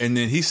 and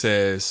then he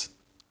says,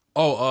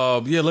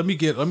 "Oh, yeah, let me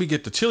get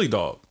the chili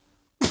dog."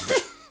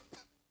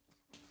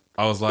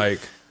 I was like,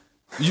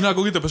 "You not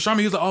gonna get the pastrami?"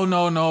 He's like, "Oh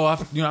no,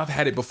 I've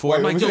had it before."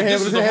 I'm like, "Yo,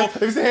 this is the whole."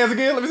 Let me see the hands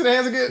again.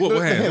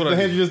 What hands? The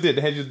hands you just did.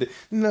 The hands you just did.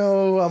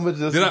 No, I'm gonna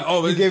just. Did I?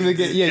 Oh, you gave me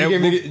the. Yeah, you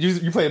gave me.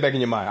 You play it back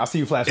in your mind. I see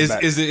you flashing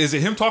back. Is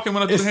it him talking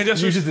when I do the hand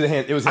gesture? You just did the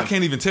hand. It was him. I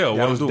can't even tell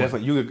what I'm doing.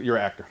 Definitely, you're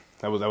an actor.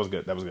 That was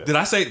good. That was good. Did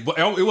I say it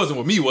wasn't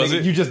with me? Was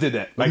it? You just did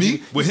that. Like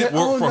me? With him?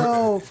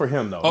 For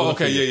him though. Oh,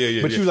 okay,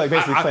 yeah. But you like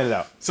basically playing it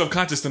out.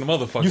 Subconscious in the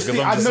motherfucker. You see,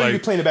 I know you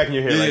playing it back in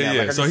your head right now.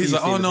 Yeah. So he's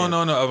like, oh no.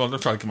 I'm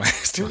trying to get my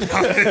ass to it.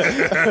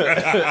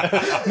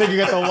 Nigga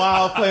got the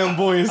wild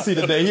flamboyancy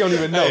today. He don't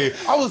even know. Hey.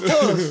 I was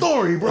telling a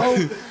story,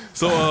 bro.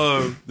 So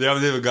I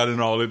never got in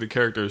all into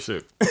character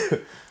shit.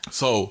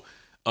 So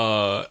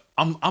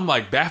I'm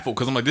like baffled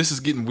because I'm like, this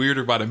is getting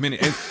weirder by the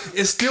minute, and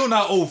it's still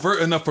not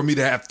overt enough for me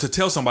to have to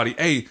tell somebody,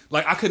 hey,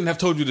 like I couldn't have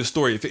told you this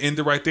story if it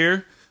ended right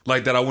there,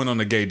 like that I went on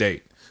a gay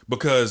date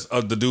because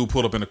of the dude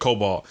pulled up in a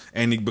Cobalt,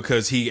 and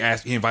because he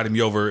invited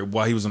me over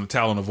while he was on the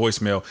towel on a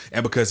voicemail,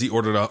 and because he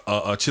ordered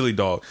a chili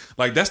dog.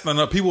 Like that's not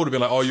enough. People would have been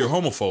like, oh, you're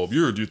homophobe.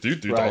 You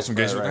thought some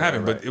gay shit was gonna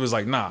happen, but it was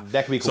like, nah,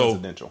 that could be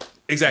coincidental.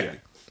 Exactly.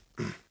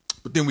 Yeah.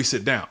 But then we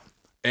sit down.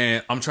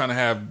 And I'm trying to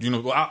have,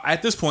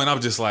 at this point, I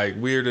was just like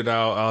weirded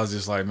out. I was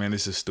just like, man,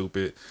 this is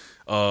stupid.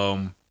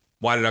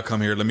 Why did I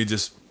come here? Let me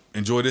just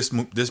enjoy this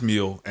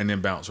meal and then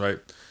bounce, right?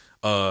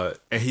 And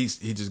he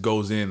just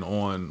goes in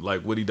on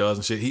like what he does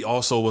and shit. He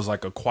also was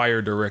like a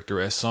choir director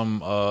at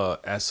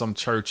some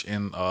church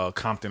in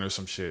Compton or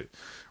some shit,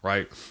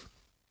 right?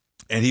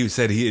 And he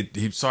said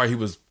he sorry he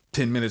was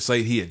 10 minutes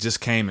late. He had just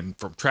came in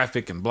from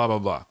traffic and blah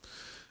blah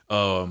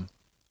blah.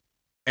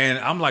 And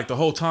I'm like the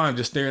whole time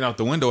just staring out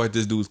the window at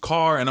this dude's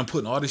car, and I'm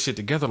putting all this shit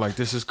together like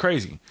this is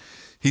crazy.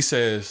 he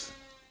says,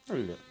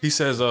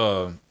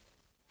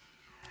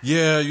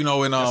 yeah, you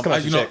know, and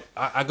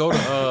I go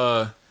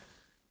to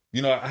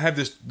I have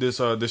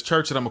this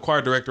church that I'm a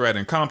choir director at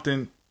in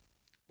Compton.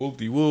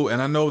 Whoop-de-woo.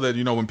 And I know that,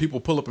 you know, when people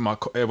pull up in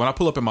when I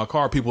pull up in my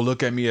car, people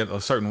look at me a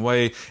certain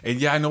way.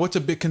 And yeah, I know it's a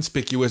bit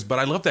conspicuous, but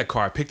I love that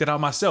car. I picked it out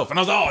myself. And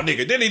I was like, oh,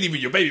 nigga, that ain't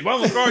even your baby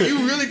mama's car. You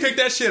really picked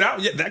that shit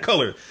out? Yeah, that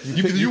color.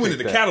 You went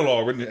to the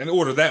catalog and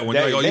ordered that one.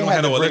 They, like, oh, you don't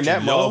have no electric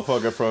that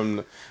motherfucker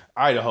from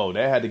Idaho.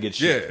 They had to get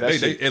shit. Yeah,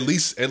 they at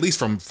least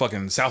from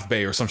fucking South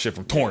Bay or some shit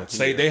from Torrance.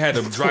 They had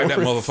to drive that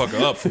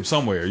motherfucker up from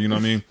somewhere, you know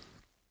what I mean?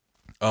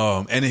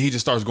 And then he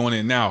just starts going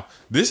in. Now,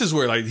 this is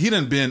where, like, he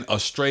done been a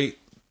straight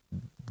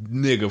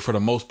nigga for the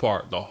most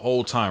part the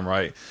whole time,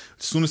 right?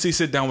 As soon as he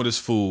sit down with his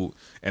food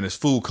and his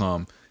food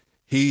come,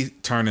 he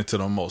turned into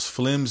the most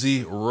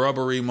flimsy,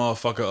 rubbery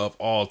motherfucker of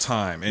all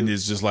time. And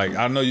it's just like,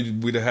 I know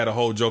we'd have had a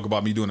whole joke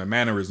about me doing the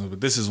mannerisms,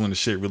 but this is when the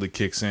shit really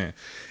kicks in.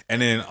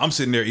 And then I'm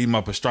sitting there eating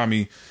my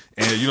pastrami,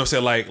 and you know what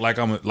I'm saying, like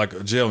I'm like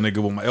a jail nigga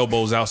with my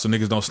elbows out so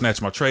niggas don't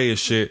snatch my tray and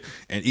shit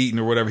and eating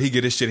or whatever. He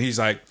get his shit and he's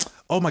like,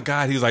 oh my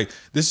God, he's like,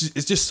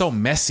 it's just so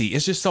messy.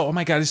 It's just so, oh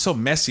my God, it's so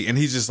messy. And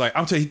he's just like,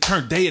 I'm telling you, he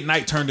turned day and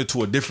night, turned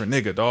into a different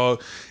nigga,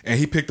 dog. And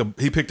he picked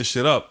the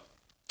shit up.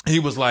 He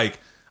was like,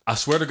 I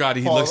swear to God,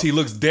 he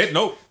looks dead.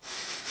 Nope.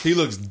 He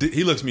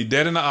looks me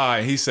dead in the eye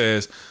and he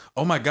says,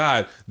 oh my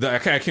God, I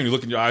can't even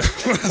look in your eyes.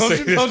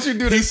 Don't you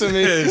do this to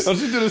me. Don't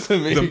you do this to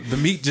me. The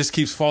meat just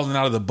keeps falling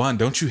out of the bun.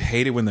 Don't you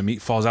hate it when the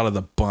meat falls out of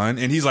the bun?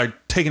 And he's like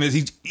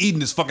he's eating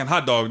this fucking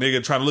hot dog,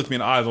 nigga, trying to look me in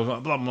the eyes.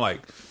 I'm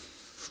like,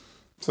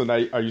 so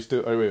now, are you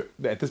still,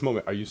 at this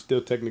moment, are you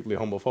still technically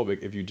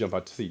homophobic if you jump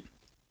out the seat?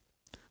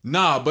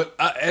 Nah, but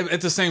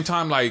at the same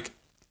time, like,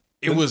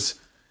 it was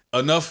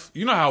enough.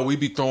 You know how we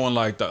be throwing,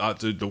 like,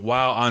 the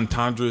wild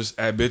entendres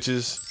at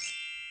bitches?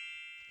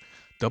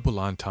 Double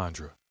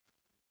entendre.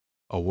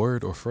 A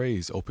word or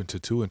phrase open to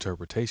two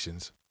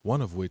interpretations,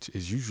 one of which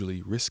is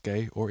usually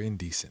risque or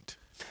indecent.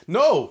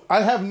 No,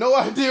 I have no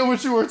idea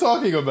what you were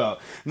talking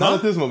about. Not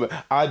at this moment.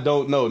 I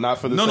don't know. Not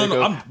for the sake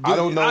of... I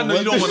don't know. I know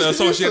you don't want to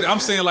associate it. I'm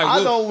saying,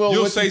 like,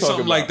 you'll say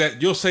something like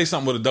that. You'll say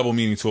something with a double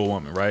meaning to a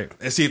woman, right?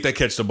 And see if they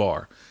catch the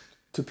bar.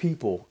 To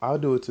people. I'll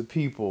do it to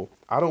people.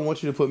 I don't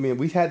want you to put me in.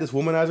 We had this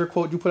womanizer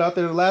quote you put out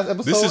there in the last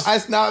episode.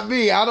 It's not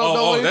me. I don't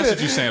know what it is. That's what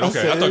you're saying.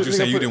 Okay. I thought you were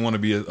saying you didn't want to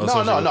be a... No.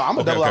 I'm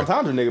a double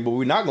entendre nigga, but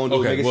we're not going to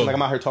do it. Niggas like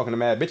I'm out here talking to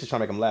mad bitches trying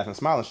to make them laugh and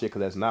smile and shit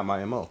because that's not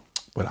my MO.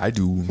 But I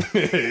do.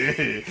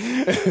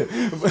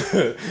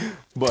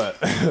 But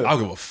I'll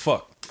give a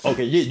fuck.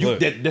 Okay,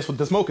 yeah, that's what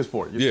the smoke is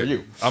for. For you.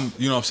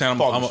 You know what I'm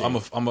saying?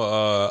 I'm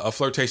a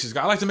flirtatious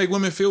guy. I like to make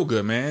women feel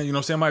good, man. You know what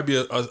I'm saying? I might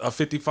be a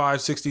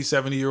 55, 60,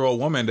 70-year-old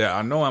woman that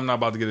I know I'm not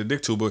about to get a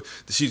dick to, but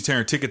she's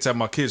tearing tickets at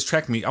my kids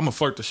track meet. I'm a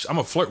flirt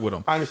with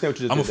them. I understand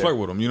what you just I'm a flirt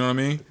with them. You know what I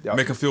mean? Yep.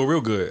 Make them feel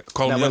real good.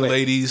 Call them young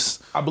ladies.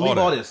 I believe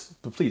all this,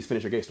 but please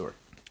finish your gay story.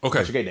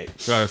 Okay. Finish your gay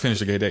date. Gotta finish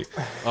the gay date.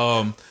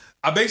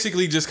 I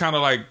basically just kind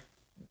of like,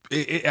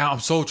 I'm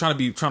so trying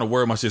to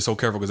word my shit so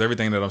careful because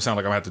everything that I'm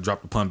sounding like I'm gonna have to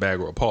drop the pun bag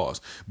or a pause.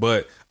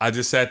 But I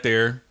just sat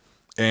there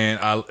and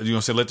I,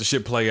 said let the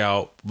shit play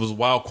out. Was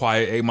wild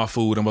quiet, ate my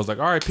food, and was like,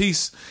 all right,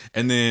 peace.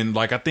 And then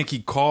like I think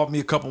he called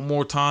me a couple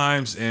more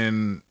times,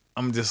 and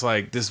I'm just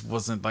like, this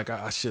wasn't like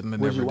I shouldn't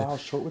have. Was you wild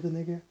short with the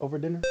nigga over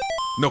dinner?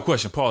 No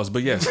question. Pause.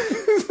 But yes.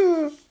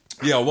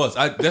 Yeah, I was.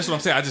 That's what I'm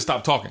saying. I just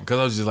stopped talking because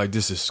I was just like,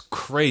 this is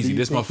crazy.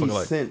 This motherfucker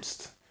like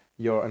sensed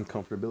your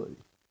uncomfortability.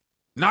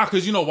 Nah,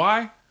 because you know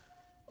why?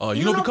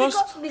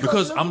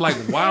 Because I'm like,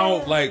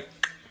 wow, like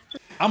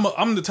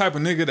I'm the type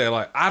of nigga that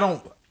like I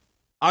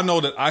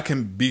know that I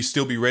can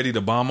still be ready to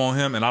bomb on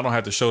him and I don't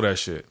have to show that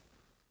shit.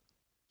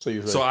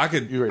 I'm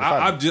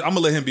gonna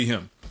let him be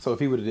him. So if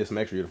he would have did some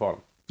extra, you'd have fought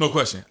him. No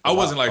question. I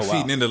wasn't I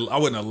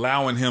wasn't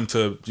allowing him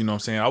to, you know what I'm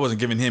saying? I wasn't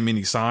giving him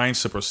any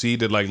signs to proceed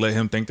to like let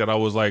him think that I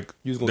was like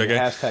you was gonna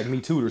hashtag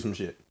me too or some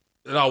shit.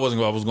 No, I wasn't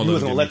going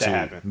to let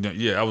that happen.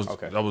 Yeah, I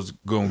was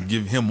going to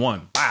give him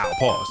one. Bow,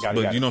 pause.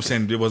 But you know what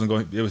I'm saying? It wasn't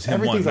going. It was him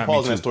Everything's one. a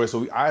pause in that story,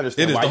 so I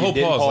understand. It is why the whole you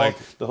didn't pause. Like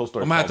the whole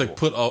story. I'm gonna have to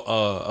put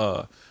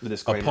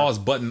a pause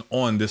button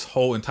on this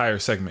whole entire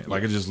segment.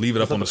 Like, I just leave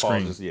it up on the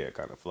screen.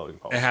 Kind of floating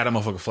pause. And had a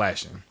motherfucker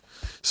flashing.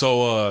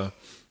 So,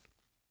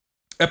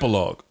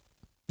 epilogue.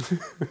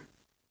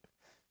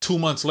 2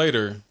 months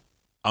later,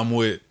 I'm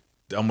with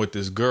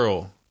this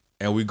girl,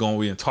 and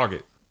we in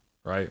Target,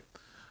 right?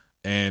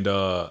 And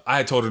I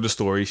had told her the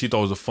story. She thought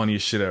it was the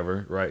funniest shit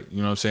ever, right?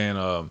 You know what I'm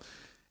saying?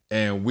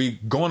 And we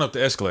going up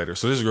the escalator.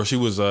 So this girl, she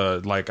was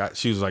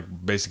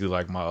basically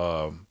like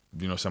my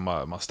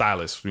my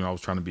stylist. You know, I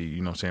was trying to be,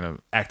 you know what I'm saying,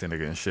 an acting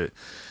nigga and shit.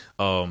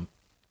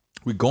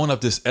 We going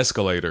up this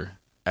escalator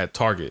at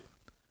Target,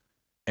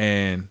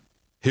 and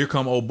here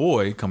come old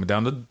boy coming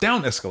down the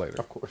down escalator.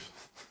 Of course,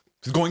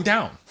 he's going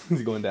down.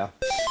 He's going down.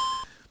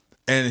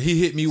 And he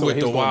hit me with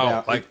the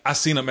wild. Like I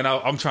seen him, and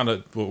I'm trying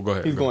to. Well, go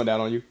ahead. He's going down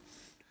on you.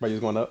 But he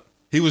was going up.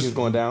 He was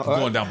going down.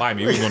 Going down by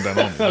me. He was going down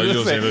on me. I was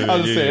just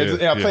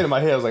saying. I played in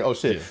my head. I was like, oh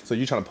shit. Yeah. So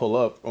you trying to pull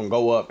up and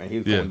go up, and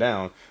he's going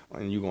down,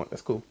 and you going.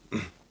 That's cool.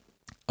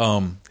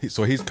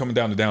 So he's coming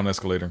down the down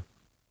escalator,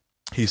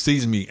 He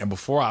sees me, and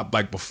before he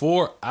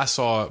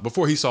saw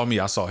me,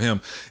 I saw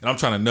him, and I'm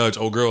trying to nudge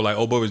old girl like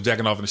old boy was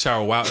jacking off in the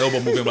shower, wild elbow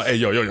moving, like, hey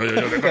yo, gay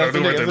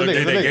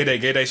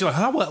day. She's like,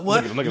 huh,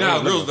 what?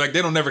 Now girls like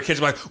they don't never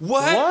catch like,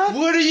 what?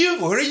 What are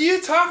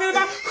you talking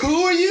about?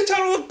 Who are you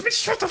talking about? Bitch,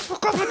 shut the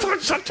fuck up! I'll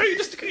tell you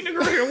this gay nigga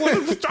right here.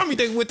 What Tommy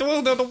date with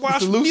the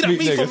wash meet up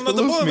me from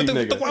another boy with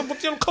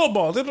the cold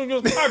balls.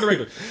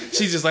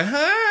 She's just like,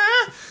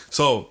 huh?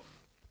 So.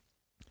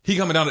 He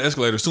coming down the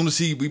escalator. As soon as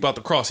we about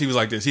to cross, he was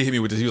like this. He hit me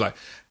with this. He was like,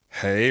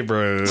 "Hey,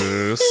 Bruce."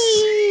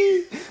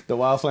 The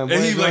wild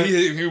flamboyant. And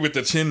he hit me with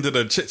the chin to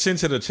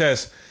the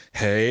chest.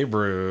 Hey,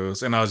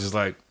 Bruce. And I was just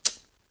like,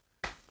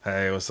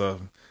 "Hey, what's up?"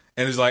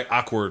 And it's like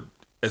awkward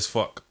as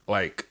fuck.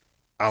 Like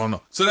I don't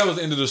know. So that was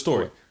the end of the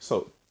story.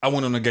 So I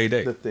went on a gay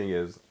date. The thing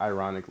is,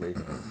 ironically,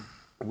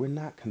 we're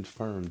not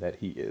confirmed that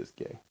he is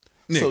gay.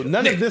 So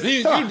none of this.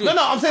 No, I'm saying.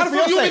 How the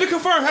fuck you want me to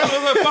confirm? How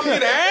fuck me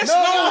to ask?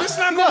 No, that's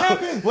not gonna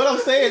happen. What I'm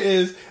saying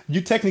is,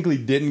 you technically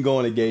didn't go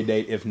on a gay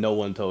date if no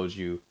one told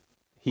you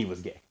he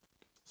was gay.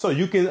 So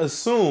you can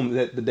assume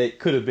that the date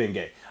could have been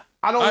gay.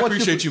 I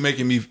appreciate you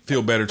making me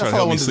feel better, trying to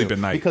help me sleep at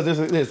night. Because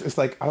it's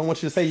like I don't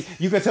want you to say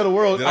you can tell the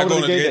world. Did I go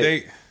on a gay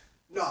date?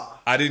 No.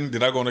 I didn't.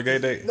 Did I go on a gay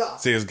date? No.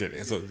 See, it's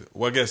good. So,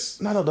 well, I guess.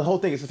 No. The whole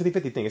thing is a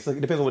 50-50 thing. It's like, it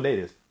depends on what date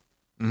it is.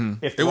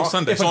 Mm-hmm. It was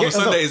Sunday. So on a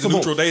Sunday is the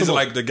neutral days,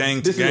 like the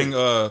gang.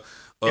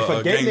 If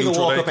a gay nigga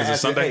walk up and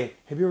ask you, hey,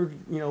 have you ever,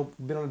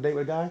 been on a date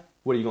with a guy?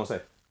 What are you going to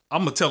say?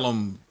 I'm going to tell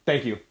him.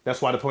 Thank you.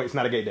 That's why the point, it's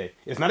not a gay date.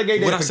 It's not a gay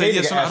date. Would I say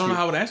yes or no? I don't know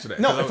how I would answer that.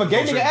 No, if a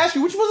gay nigga asks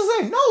you, what you supposed to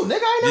say? No,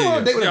 nigga, I ain't never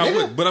on a date with a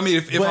nigga. But I mean,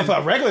 if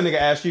a regular nigga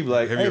asks you,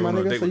 like, hey, my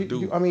nigga, so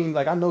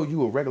I know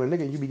you a regular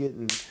nigga and you be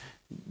getting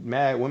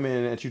mad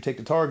women that you take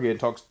to Target and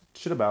talk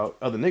shit about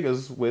other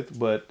niggas with,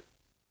 but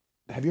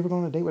have you ever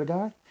gone on a date with a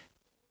guy?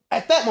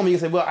 At that moment, you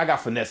can say, well, I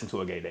got finessed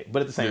into a gay date.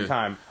 But at the same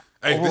time,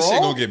 hey, overall, this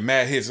shit gonna get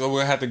mad hits. So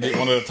we'll have to get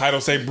one of the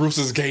titles say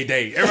Bruce's gay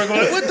date. Everyone's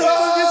like, what the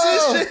fuck is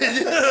this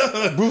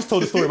shit? Bruce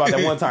told the story about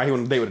that one time he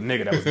went on a date with a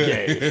nigga that was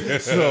gay.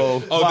 So,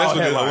 that's what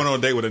it is. I went on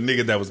a date with a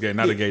nigga that was gay,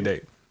 not a gay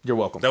date. You're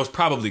welcome. That was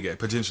probably gay,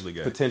 potentially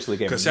gay.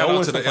 Because shout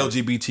out to the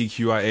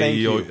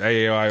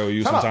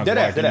LGBTQIA sometimes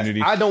black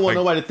community. I don't want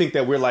nobody to think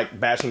that we're like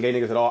bashing gay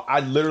niggas at all. I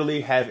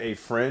literally have a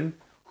friend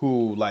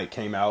who like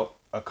came out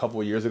a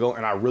couple of years ago,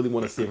 and I really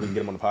want to see if we can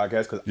get him on the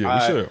podcast because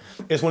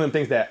it's one of the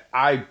things that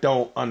I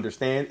don't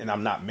understand and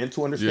I'm not meant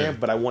to understand,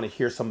 but I want to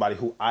hear somebody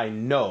who I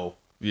know.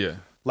 Yeah.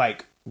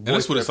 Like, and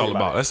that's what it's all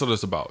about. That's what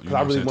it's about. You know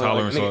I really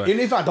want to, and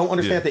if I don't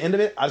understand at the end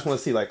of it, I just want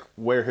to see like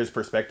where his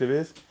perspective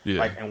is,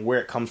 like, and where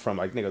it comes from.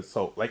 Like, nigga,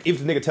 so like if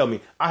the nigga tell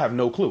me I have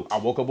no clue, I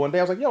woke up one day,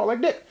 I was like, yo, I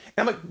like dick,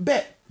 and I'm like,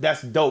 bet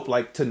that's dope.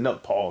 Like to know,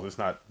 pause. It's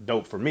not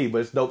dope for me,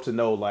 but it's dope to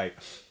know like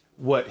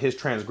what his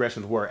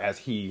transgressions were as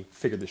he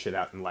figured this shit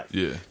out in life.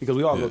 Yeah, because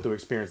we all go through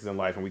experiences in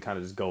life, and we kind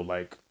of just go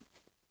like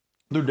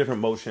through different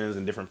motions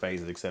and different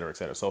phases, et cetera, et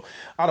cetera. So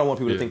I don't want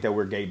people to think that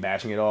we're gay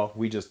bashing at all.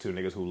 We just two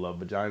niggas who love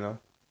vagina.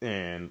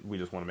 And we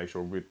just want to make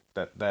sure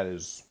that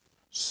is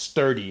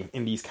sturdy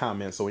in these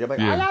comments. So you're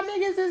like, all y'all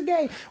niggas is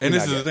gay. And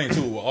this is the thing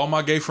too. All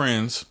my gay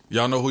friends,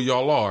 y'all know who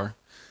y'all are.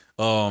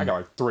 I got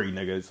like 3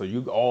 niggas. So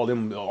you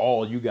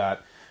all you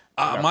got.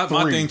 My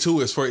thing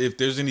too is for if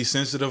there's any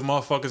sensitive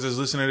motherfuckers that's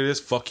listening to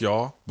this, fuck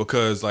y'all,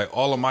 because like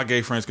all of my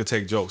gay friends could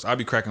take jokes. I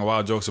be cracking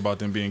wild jokes about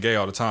them being gay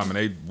all the time,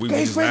 and we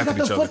just laugh at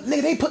each other.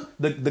 Nigga, they put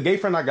the gay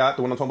friend I got,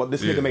 the one I'm talking about.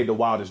 This nigga made the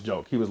wildest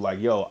joke. He was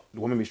like, "Yo,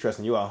 women be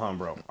stressing you out, huh,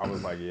 bro?" I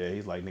was like, "Yeah."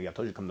 He's like, "Nigga, I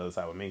told you to come to the other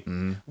side with me."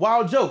 Mm-hmm.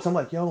 Wild jokes. I'm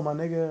like, "Yo, my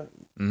nigga,"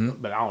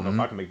 but I don't know if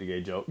I can make the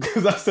gay joke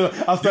because I still.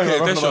 If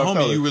that's your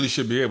homie, you really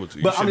should be able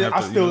to. But I mean,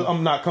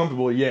 I'm not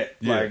comfortable yet.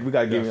 Like, we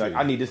gotta give me like,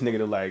 I need this nigga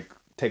to like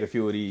take a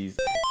few of these.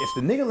 If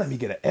the nigga let me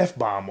get an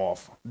F-bomb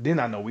off, then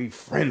I know we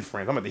friends.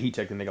 I'm about to heat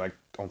check the nigga like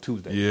on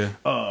Tuesday. Yeah.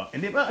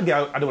 And then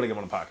again, I don't want to get him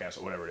on the podcast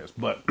or whatever it is.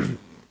 But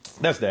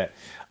that's that.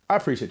 I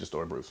appreciate your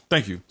story, Bruce.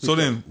 Thank you. So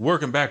then,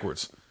 working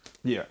backwards.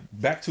 Yeah.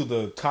 Back to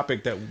the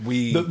topic that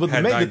we the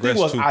thing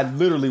was, I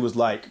literally was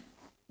like,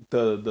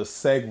 the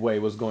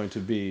segue was going to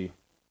be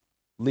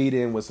lead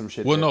in with some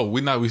shit. Well, no,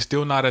 we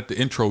still not at the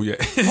intro yet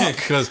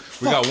because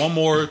we got one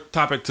more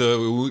topic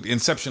to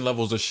inception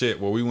levels of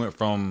shit where we went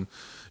from.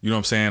 You know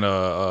what I'm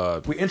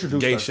saying? We introduced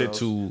gay ourselves, shit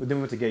to. But then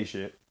we went to gay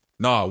shit.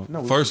 No,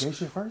 first. We went to gay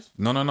shit first?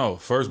 No.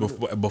 First,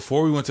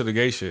 before we went to the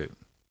gay shit,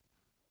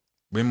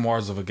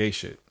 memoirs of a gay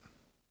shit.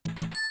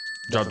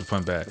 Drop the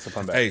fun bag.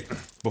 Hey,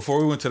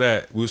 before we went to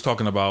that, we was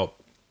talking about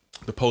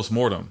the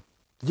post-mortem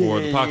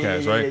for the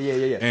podcast, right?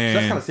 Yeah.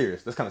 And so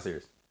that's kind of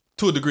serious.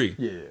 To a degree.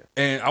 Yeah.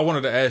 And I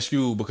wanted to ask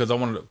you because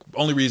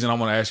only reason I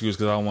want to ask you is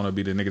because I don't want to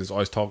be the nigga that's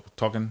always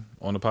talking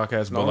on the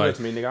podcast. No, but like,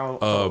 to me,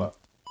 nigga, I don't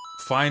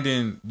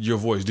finding your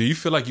voice. Do you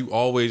feel like you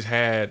always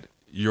had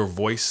your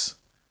voice?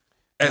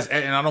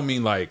 And I don't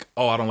mean like,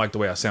 oh, I don't like the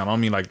way I sound. I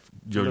don't mean like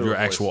your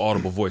actual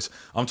audible voice.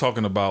 I'm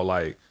talking about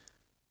like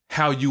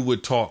how you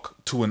would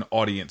talk to an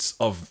audience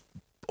of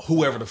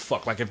whoever the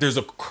fuck. Like if there's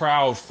a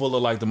crowd full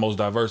of like the most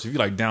diverse, if you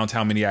like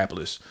downtown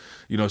Minneapolis,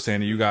 you know what I'm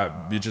saying? And you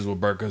got bitches with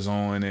burkas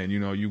on, and you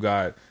know you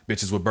got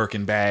bitches with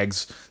Birkin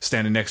bags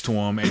standing next to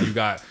them, and you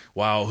got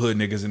wild hood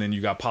niggas, and then you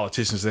got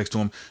politicians next to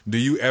them.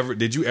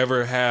 Did you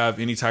ever have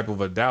any type of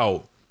a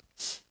doubt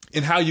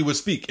in how you would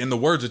speak, in the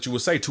words that you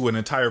would say to an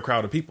entire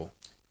crowd of people?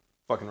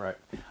 Fucking right.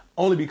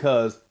 Only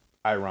because,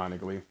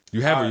 ironically,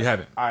 you have or you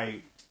haven't.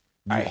 I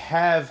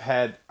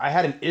had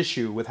an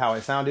issue with how I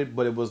sounded,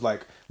 but it was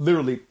like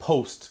literally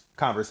post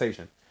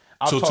conversation.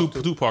 So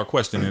two-part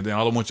question, and then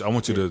I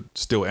want you to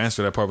still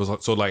answer that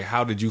part. So like,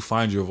 how did you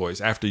find your voice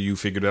after you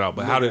figured it out?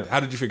 But how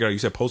did you figure it out? You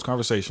said post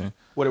conversation.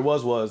 What it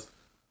was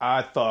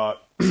I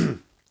thought.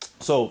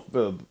 So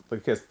I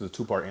guess the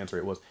 2-part answer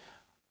it was,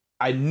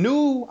 I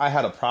knew I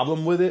had a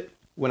problem with it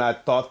when I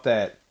thought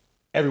that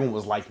everyone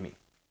was like me,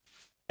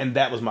 and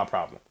that was my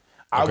problem.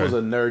 I was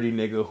a nerdy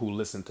nigga who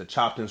listened to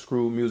chopped and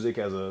screwed music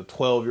as a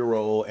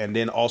 12-year-old, and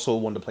then also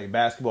wanted to play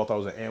basketball. I thought I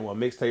was an N1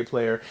 mixtape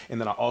player, and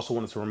then I also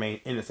wanted to remain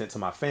innocent to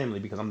my family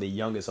because I'm the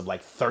youngest of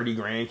like 30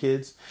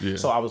 grandkids. Yeah.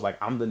 So I was like,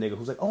 I'm the nigga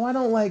who's like, oh, I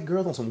don't like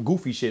girls on some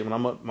goofy shit.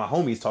 When my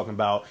homies talking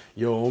about,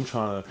 yo, I'm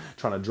trying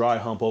to dry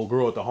hump old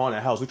girl at the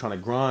haunted house. We trying to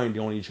grind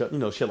on each other, you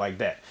know, shit like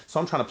that. So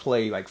I'm trying to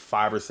play like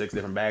 5 or 6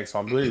 different bags. So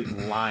I'm really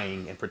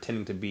lying and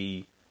pretending to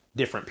be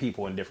different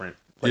people in different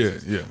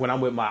places. Yeah. When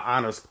I'm with my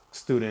honors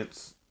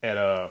students in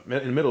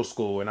middle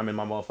school and I'm in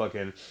my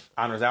motherfucking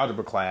honors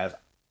algebra class,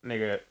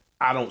 nigga,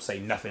 I don't say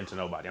nothing to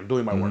nobody. I'm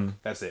doing my work.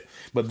 That's it.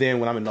 But then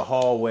when I'm in the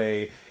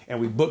hallway and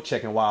we book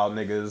checking wild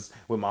niggas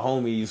with my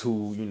homies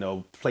who, you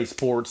know, play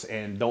sports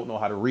and don't know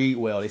how to read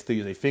well, they still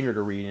use their finger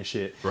to read and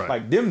shit. Right.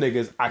 Like them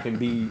niggas, I can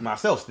be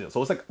myself still.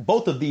 So it's like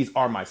both of these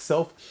are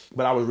myself,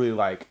 but I was really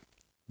like,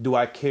 do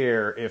I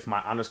care if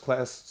my honors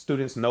class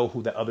students know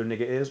who that other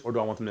nigga is, or do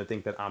I want them to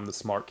think that I'm the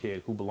smart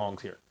kid who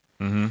belongs here?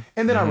 And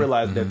then I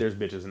realized that there's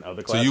bitches in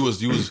other classes.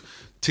 So you was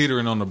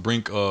teetering on the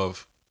brink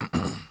of.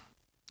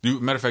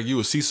 Matter of fact, you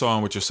was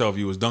seesawing with yourself.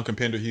 You was Duncan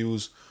Pender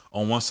Hughes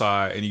on one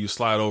side, and you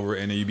slide over,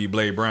 and then you be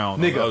Blade Brown.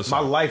 Nigga, on the other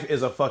side. My life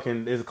is a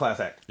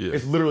class act. Yeah.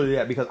 It's literally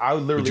that because I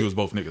literally. But you was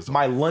both niggas. Though.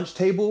 My lunch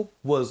table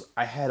was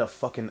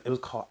it was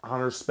called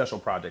Honors Special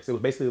Projects. It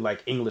was basically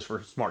like English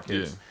for smart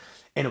kids,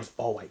 and it was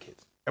all white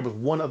kids. There was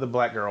one other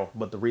black girl,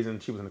 but the reason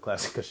she was in the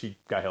class is because she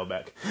got held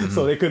back.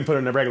 So they couldn't put her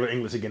in the regular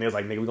English again. It was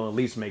like, nigga, we're going to at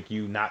least make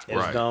you not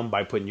as dumb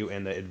by putting you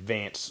in the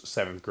advanced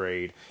 7th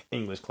grade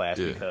English class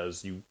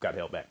because you got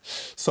held back.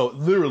 So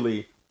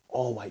literally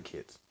all white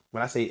kids.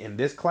 When I say in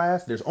this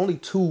class, there's only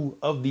 2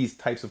 of these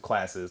types of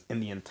classes in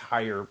the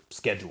entire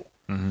schedule.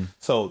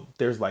 So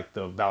there's like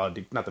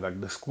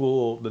the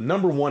school, the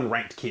number 1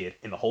 ranked kid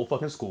in the whole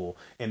fucking school,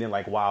 and then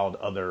like wild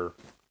other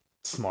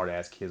smart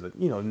ass kids,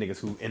 you know, niggas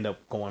who end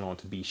up going on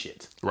to be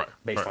shit,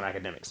 based on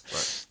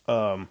academics.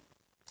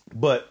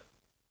 But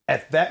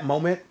at that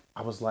moment,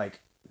 I was like,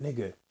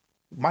 nigga,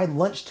 my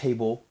lunch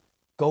table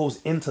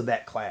goes into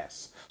that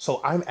class. So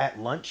I'm at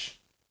lunch,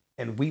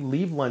 and we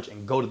leave lunch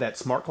and go to that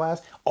smart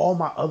class. All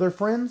my other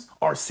friends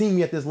are seeing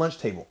me at this lunch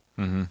table.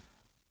 I'm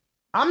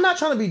not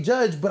trying to be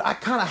judged, but I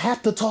kind of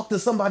have to talk to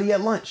somebody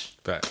at lunch.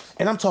 Facts.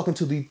 And I'm talking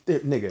to the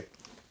nigga.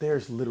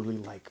 There's literally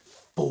like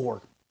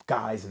 4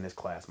 guys in this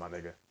class, my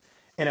nigga.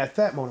 And at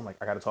that moment, I'm like,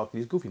 I got to talk to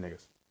these goofy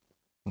niggas.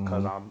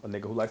 Because I'm a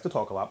nigga who likes to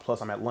talk a lot.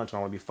 Plus, I'm at lunch and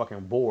I want to be fucking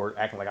bored,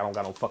 acting like I don't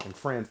got no fucking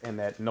friends and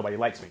that nobody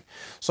likes me.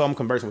 So I'm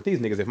conversing with these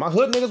niggas. If my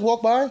hood niggas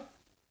walk by,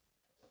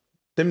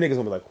 them niggas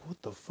gonna be like,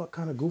 what the fuck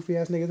kind of goofy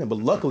ass niggas? But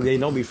luckily, they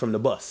know me from the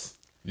bus.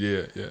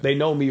 Yeah. They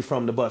know me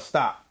from the bus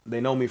stop.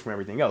 They know me from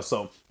everything else.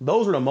 So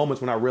those are the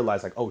moments when I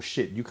realized, like, oh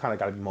shit, you kind of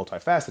got to be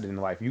multifaceted in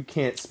life. You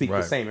can't speak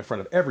the same in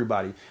front of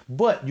everybody,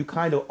 but you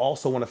kind of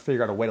also want to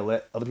figure out a way to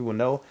let other people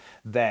know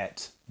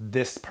that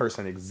this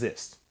person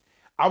exists.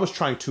 I was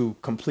trying to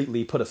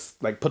completely put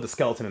the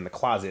skeleton in the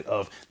closet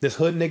of this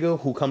hood nigga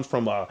who comes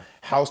from a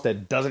house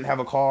that doesn't have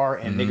a car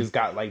and niggas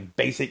got like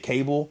basic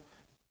cable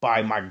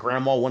by my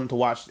grandma wanting to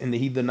watch In the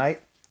Heat of the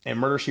Night and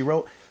Murder, She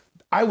Wrote.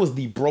 I was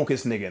the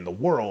brokest nigga in the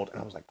world,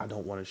 and I was like, I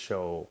don't want to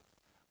show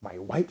my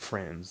white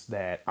friends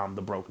that I'm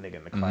the broke nigga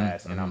in the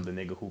class and I'm the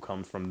nigga who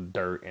comes from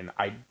dirt and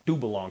I do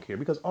belong here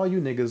because all you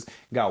niggas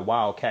got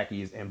wild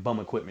khakis and bum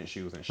equipment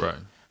shoes and shit.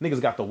 Niggas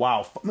got the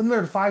wild,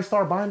 remember the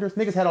 5-star binders?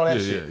 Niggas had all that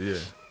shit.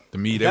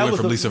 They went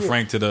from Lisa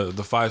Frank to the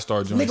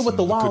 5-star joints. Nigga with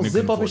the wild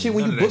zip up and shit.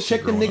 When you book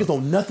check them niggas,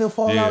 don't nothing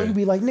fall out. You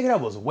be like, nigga,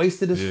 that was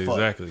wasted as fuck.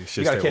 Exactly.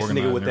 You gotta catch the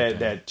nigga with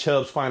that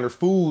Chubb's Finer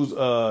Foods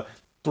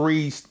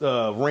 3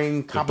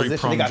 ring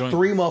composition. They got joint.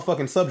 3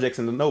 motherfucking subjects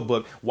in the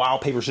notebook.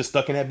 Wild papers just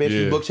stuck in that bitch.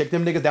 You book check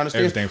them niggas down the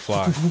stairs. Everything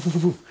fly.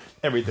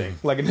 Everything.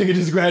 Like a nigga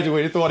just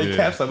graduated, threw all these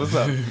caps up and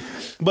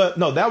stuff. But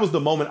no, that was the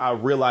moment I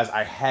realized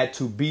I had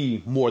to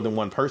be more than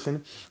one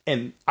person.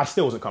 And I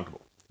still wasn't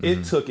comfortable.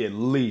 It took at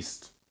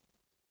least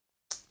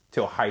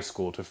till high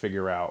school to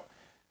figure out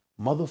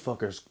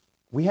motherfuckers.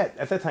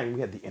 At that time we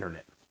had the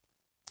internet.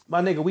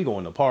 My nigga, we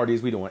going to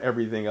parties, we doing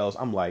everything else.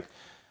 I'm like,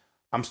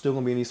 I'm still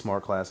gonna be in these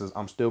smart classes.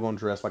 I'm still gonna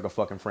dress like a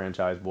fucking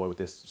franchise boy with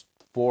this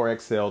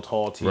 4XL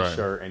tall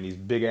t-shirt and these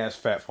big ass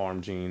Fat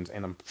Farm jeans.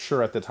 And I'm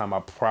sure at the time I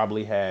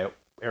probably had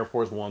Air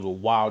Force Ones with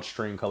wild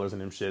string colors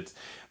and them shits.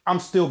 I'm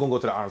still gonna go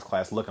to the honors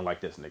class looking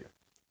like this nigga.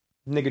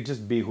 Nigga,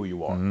 just be who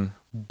you are.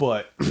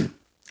 But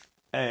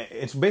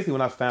it's basically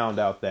when I found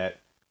out that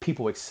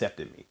people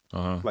accepted me.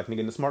 Like, nigga,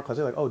 in the smart class,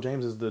 they're like, oh,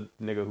 James is the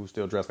nigga who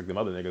still dressed like them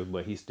other niggas,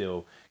 but he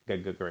still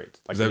got good grades.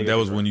 Like, that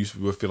was when you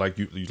would feel like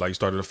you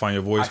started to find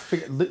your voice? I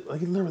figured,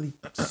 like, literally,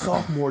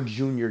 sophomore,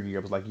 junior year,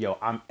 I was like, yo,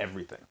 I'm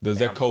everything. Does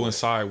that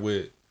coincide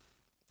with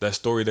that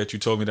story that you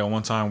told me that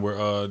one time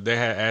where they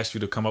had asked you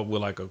to come up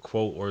with like a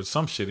quote or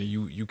some shit, and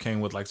you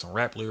came with like some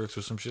rap lyrics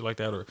or some shit like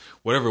that, or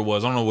whatever it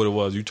was? I don't know what it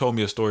was. You told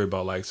me a story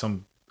about like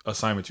some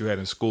assignment you had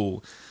in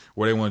school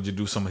where they wanted you to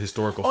do some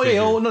historical figure.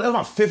 Yeah, no, that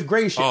was my 5th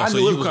grade shit. I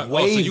knew it was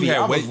wavy.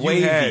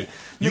 So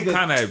you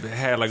kind of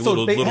had like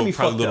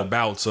little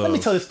bouts of... Let me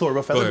tell this story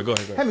real fast. Go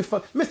ahead.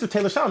 Mr.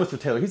 Taylor, shout out Mr.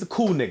 Taylor. He's a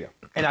cool nigga.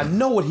 And I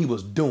know what he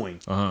was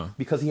doing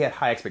because he had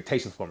high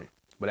expectations for me.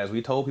 But as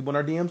we told people in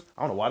our DMs,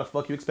 I don't know why the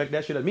fuck you expect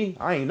that shit of me.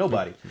 I ain't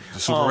nobody.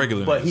 Super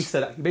regular. But he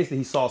said, basically,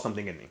 he saw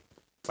something in me.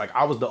 It's like,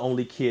 I was the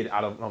only kid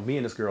out of me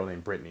and this girl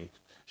named Brittany.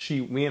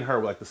 Me and her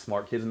were like the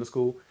smart kids in the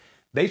school.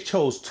 They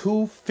chose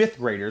 2 5th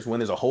graders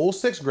when there's a whole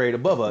 6th grade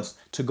above us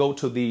to go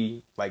to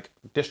the like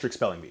district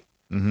spelling bee.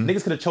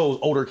 Niggas could have chose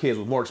older kids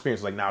with more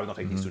experience. Like, nah, we're gonna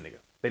take these 2 niggas.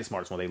 They the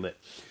smartest one they lit.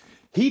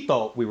 He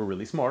thought we were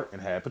really smart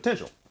and had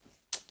potential.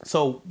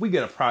 So we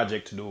get a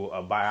project to do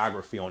a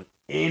biography on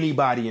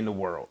anybody in the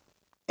world.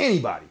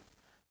 Anybody.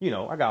 You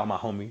know, I got all my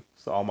homies,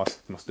 so all my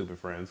stupid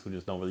friends who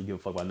just don't really give a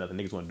fuck about nothing.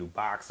 Niggas want to do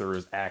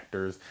boxers,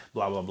 actors,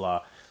 blah, blah,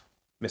 blah.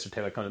 Mr.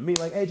 Taylor comes to me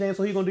like, hey, James,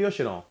 so who you gonna do your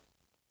shit on?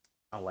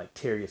 I'm like,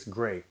 Terrius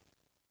Gray.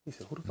 He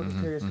said, who the fuck is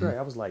Terrius Gray?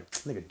 I was like,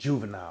 nigga,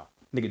 Juvenile.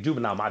 Nigga,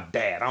 Juvenile, my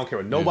dad. I don't care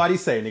what nobody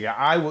say,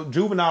 nigga.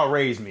 Juvenile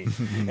raised me.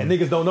 And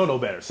niggas don't know no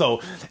better. So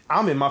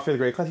I'm in my 5th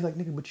grade class. He's like,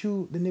 nigga, but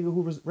you, the nigga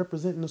who was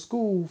representing the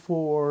school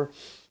for,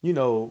 you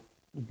know,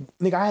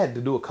 nigga, I had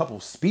to do a couple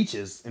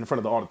speeches in front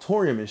of the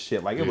auditorium and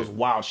shit. Like, it was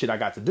wild shit I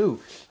got to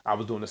do. I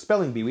was doing the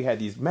spelling bee. We had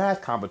these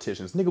math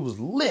competitions. Nigga was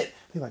lit.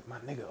 He's like, my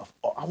nigga,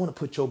 I want to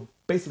put your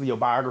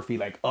biography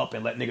like up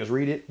and let niggas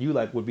read it. You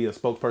like would be a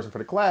spokesperson for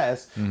the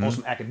class on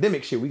some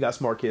academic shit. We got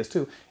smart kids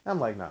too. And I'm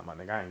like, nah, my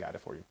nigga, I ain't got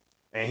it for you.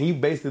 And he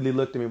basically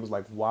looked at me and was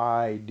like,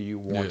 why do you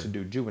want to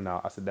do Juvenile?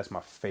 I said, that's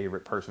my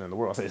favorite person in the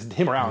world. I said, it's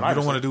him or Allen Iverson. You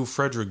don't want to do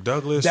Frederick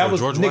Douglass or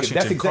George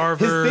Washington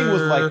Carver? His thing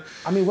was like,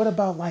 I mean, what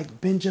about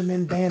like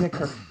Benjamin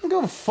Banneker? I don't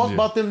give a fuck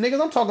about them niggas.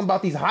 I'm talking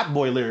about these hot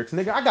boy lyrics,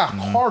 nigga. I got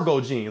cargo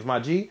jeans,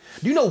 my G.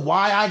 Do you know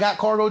why I got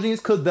cargo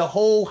jeans? Because the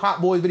whole Hot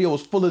Boys video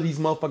was full of these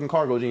motherfucking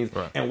cargo jeans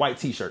and white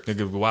t-shirts.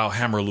 Nigga, wild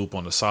hammer loop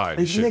on the side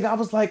and shit. Nigga, I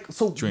was like,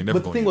 so,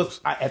 but the thing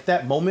was, at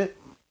that moment,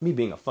 me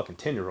being a fucking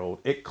 10-year-old,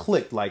 it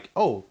clicked like,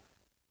 oh,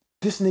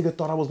 this nigga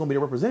thought I was gonna be the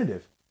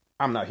representative.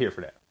 I'm not here for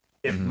that.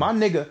 If my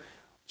nigga,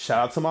 shout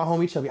out to my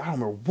homie Chubby, I don't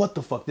remember what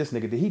the fuck this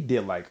nigga did. He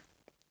did like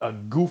a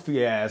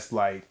goofy ass,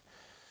 like,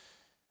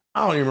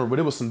 I don't even remember, but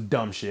it was some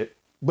dumb shit.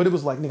 But it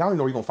was like, nigga, I don't even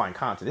know where you're gonna find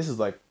content. This is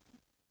like,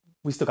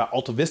 we still got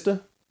Alta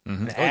Vista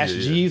and Ask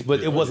G's,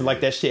 but it wasn't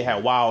like that shit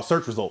had wild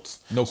search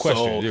results. No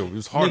question. So, it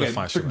was hard to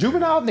find shit.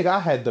 Juvenile, nigga, I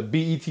had the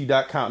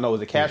BET.com, no, it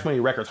was the Cash Money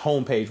Records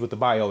homepage with the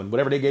bio and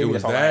whatever they gave me. It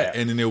was that,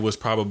 and then it was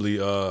probably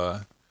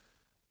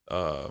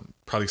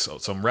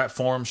some rap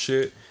forum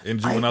shit in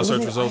Juvenile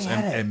search results,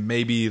 and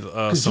maybe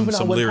some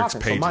lyrics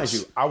pages. So mind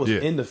you, I was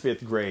in the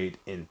 5th grade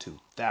in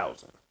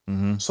 2000.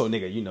 So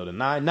nigga, you know,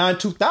 the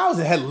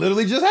 2000 had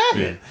literally just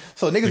happened.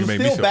 So niggas was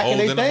still backing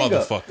their thing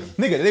up.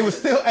 Nigga, they was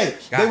still,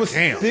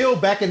 still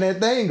backing that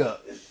thing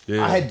up.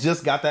 I had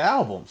just got the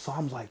album, so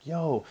I'm like,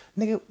 yo,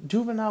 nigga,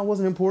 Juvenile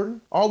wasn't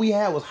important. All we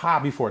had was High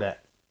before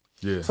that.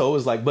 Yeah. So it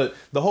was like, but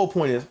the whole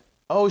point is,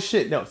 oh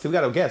shit, no, so we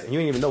got a guest, and you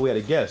didn't even know we had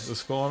a guest.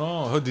 What's going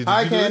on?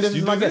 Hi, Candace,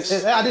 this is my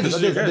guest. I did.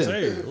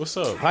 Hey, what's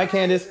up? Hi,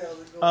 Candace.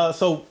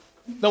 So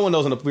no one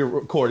knows we're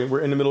recording.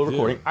 We're in the middle of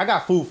recording. I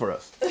got food for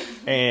us,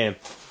 and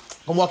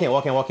come walk in.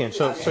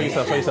 Show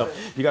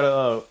yourself. You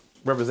gotta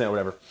represent or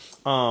whatever.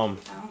 I don't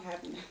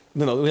have to.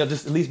 No, we'll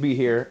just at least be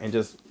here and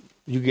just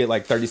you get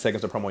like 30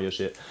 seconds to promo your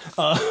shit.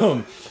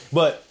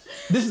 But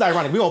this is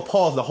ironic. We're gonna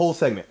pause the whole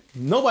segment.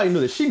 Nobody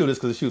knew this. She knew this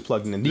because she was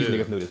plugged in, and these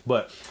niggas knew this.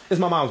 But it's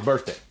my mom's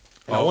birthday.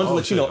 And I wanted to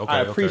let you know,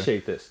 I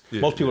appreciate this.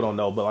 Most people don't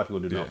know, but a lot of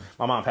people do know.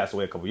 My mom passed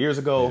away a couple years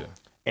ago,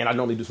 and I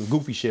normally do some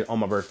goofy shit on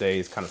my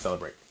birthdays, kind of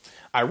celebrate.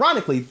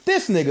 Ironically,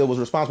 this nigga was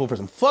responsible for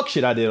some fuck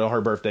shit I did on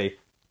her birthday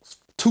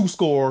 2 years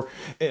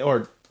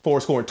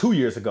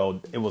ago.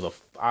 It was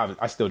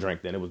I still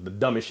drank then. It was the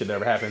dumbest shit that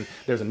ever happened.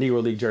 There's a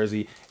Negro League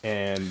jersey,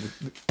 and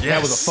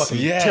that was a fucking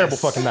terrible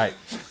fucking night.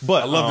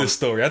 But I love this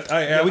story.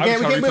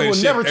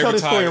 We'll never tell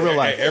this story in real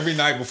life. Every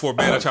night before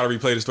bed, I try to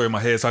replay the story in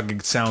my head so I can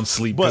sound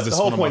sleep because it's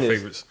one of my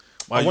favorites.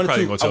 I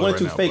wanted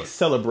to fake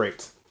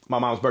celebrate my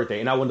mom's birthday,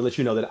 and I wanted to let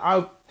you know that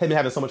I had been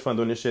having so much fun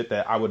doing this shit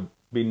that I would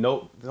be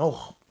no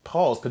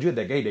pause because you had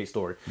that gay date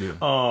story.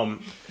 Yeah.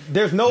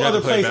 There's no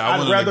other place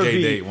I'd rather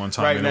be date one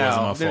time right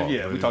now. My fault,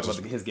 we talked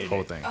about his gay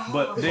date thing,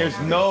 but there's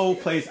no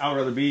place I would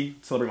rather be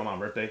celebrate my mom's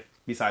birthday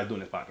besides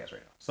doing this podcast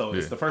right now. So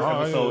it's the first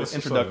episode. It's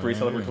introductory,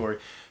 celebratory.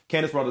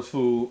 Candace brought us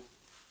food.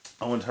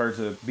 I wanted her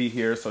to be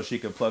here so she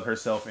could plug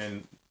herself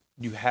in.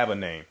 You have a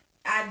name.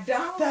 I I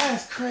don't.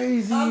 That's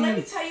crazy. Let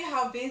me tell you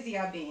how busy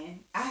I've been.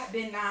 I have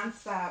been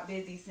nonstop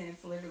busy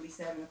since literally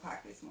 7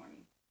 o'clock this morning.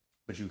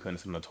 But you couldn't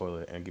sit on the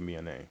toilet and give me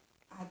a name.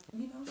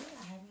 You know what?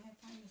 I haven't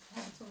had time to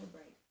have a toilet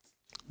break.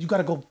 You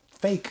gotta go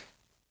fake.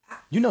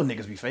 You know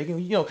niggas be faking.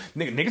 You know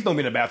niggas don't be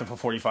in the bathroom for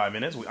 45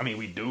 minutes. I mean,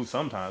 we do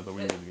sometimes, but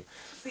we really.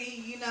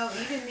 See, you know,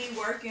 even me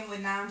working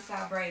with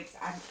nonstop breaks,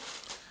 I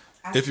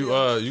if you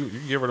you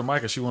can give her the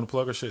mic if she want to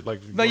plug her shit.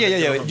 Like, no,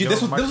 yeah.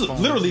 This was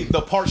literally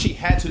the part she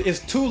had to. It's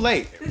too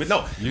late, but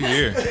no. You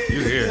here?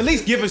 At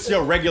least give us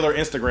your regular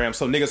Instagram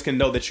so niggas can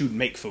know that you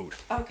make food.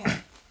 Okay.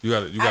 You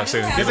got to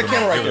say this. There's a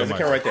camera right there. There's a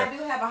camera right there. I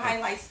do have a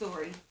highlight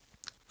story.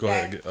 Go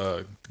ahead.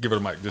 Give her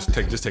the mic. Just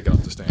take it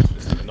off the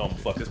stand. No, I'm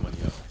gonna fuck this money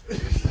up.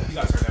 You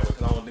gotta turn that way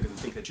because I don't want niggas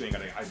to think that you ain't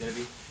got an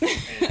identity.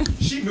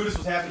 And she knew this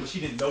was happening, but she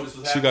didn't know this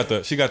was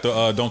happening. She got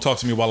the don't talk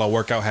to me while I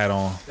work out hat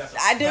on.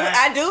 I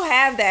do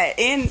have that.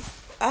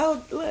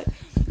 Look.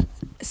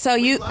 So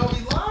you. Are we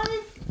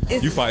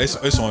live? You fine?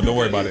 It's on. Don't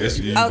worry about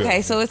it.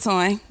 Okay, so it's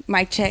on.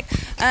 Mic check.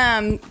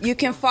 You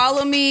can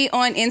follow me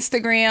on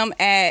Instagram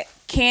at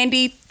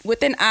Candy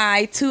with an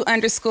I 2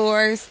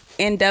 underscores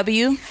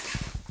NW.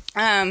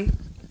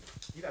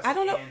 I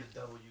don't know.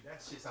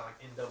 That shit sound like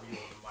NW on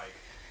the mic.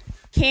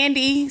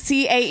 Candy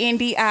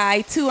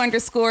CANDI 2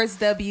 underscores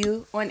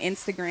W on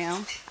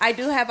Instagram. I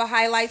do have a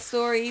highlight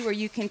story where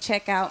you can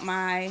check out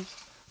my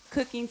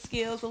cooking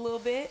skills a little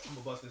bit. I'm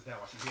gonna bust this down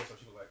while she's here so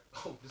she was like,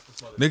 oh, this is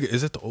the mother. Nigga,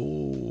 is it the You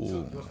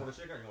want the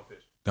chicken or you want fish?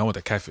 I want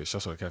the catfish.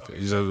 That's what the catfish.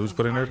 You just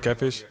put in there the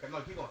catfish. No,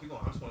 keep going.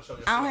 I just want to show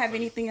you. I don't have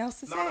anything else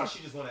to say. No,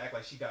 she just want to act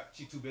like she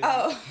too busy.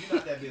 Oh. You're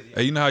not that busy.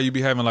 Hey, you know how you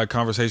be having like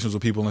conversations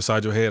with people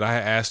inside your head? I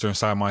had asked her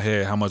inside my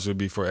head how much it would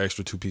be for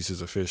extra 2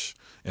 pieces of fish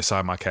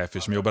inside my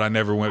catfish meal, but I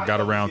never got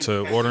around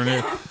to ordering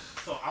it.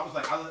 So I was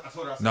like, I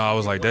told her. No, I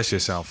was like, that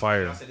shit sound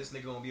fire. I said, this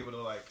nigga gonna be able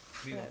to like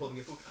be able to pull and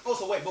get food. Oh,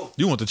 so wait, boom.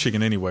 You want the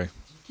chicken anyway.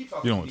 Keep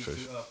talking. You don't want the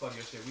fish. Fuck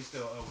your shit. We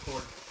still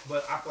recording,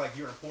 but I feel like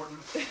you're important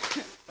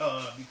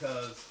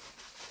because.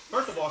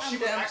 First of all, she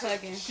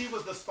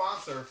was the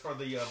sponsor for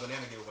the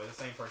banana giveaway. The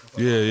same person.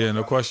 Yeah,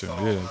 no question. Yeah.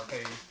 On our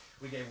page,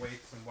 we gave away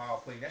some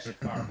wild pudding. That shit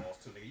fireballs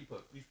too, nigga.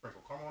 You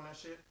sprinkle caramel on that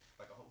shit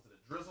like a whole to the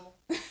drizzle.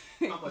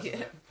 How much is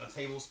that? A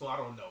tablespoon? I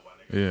don't know, my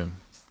nigga. Yeah.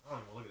 I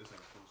don't even look at this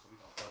nigga food, so we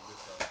gonna fuck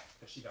this up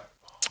because she got.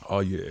 Oh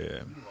yeah. You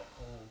a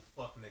whole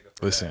fuck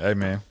nigga. Listen, hey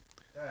man.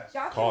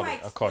 Y'all Called can,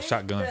 it. I called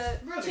shotgun.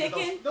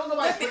 Chicken. Don't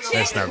nobody bring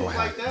That's not gonna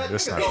happen.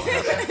 That's not gonna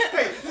happen.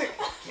 Hey,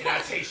 can I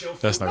taste your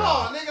food? That's not no,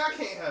 gonna nigga, I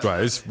can't have Right,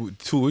 that.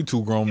 it's we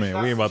two grown men.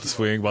 We ain't about to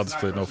split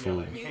no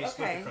food. You can't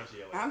split Okay. the crunchy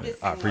yellow. I'm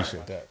just. I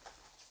appreciate that.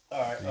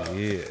 All right.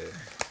 Yeah.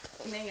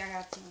 And then I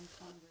got some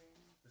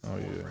cornbread. Oh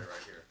yeah. Right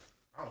here.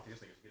 I don't think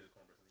this nigga should get his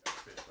cornbread because he got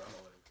fish, but I'm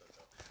gonna let him cook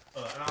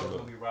though. And I'm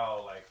gonna be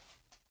raw like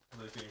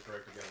politically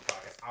incorrect again on the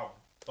podcast. I'm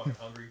fucking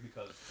hungry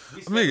because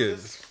we Nigga,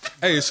 this.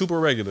 hey, it's super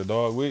regular,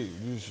 dog. You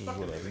should Fuck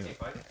whatever. it, we can't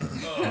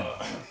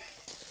fight.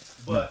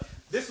 But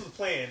this was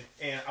planned,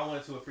 and I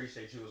wanted to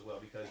appreciate you as well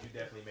because you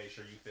definitely made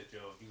sure you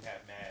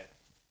have mad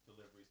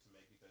deliveries to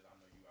make because I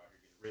know you out here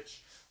getting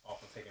rich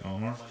off of taking all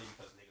our money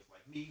because niggas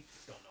like me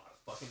don't know how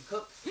to fucking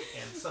cook,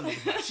 and some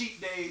niggas got cheat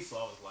days, so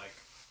I was like,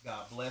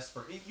 God bless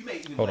for you. May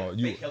even Hold like on,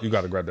 fake you healthy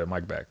got to shit. grab that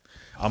mic back.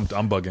 I'm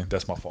bugging.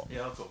 That's my fault.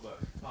 Yeah, I'm so but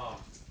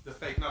the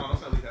fake. No,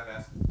 don't leave that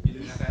fast. You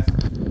didn't that fast.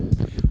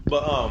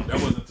 But That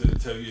wasn't to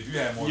tell you if you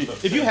had more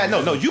stuff. if you had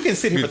no, you can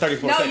sit here for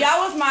 34 No, seconds. y'all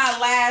was my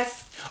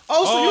last.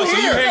 Oh, so Oh, you so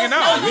you here? hanging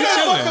out? You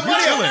chilling? You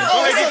chilling?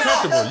 Go ahead, get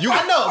comfortable. You.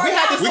 I know. We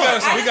had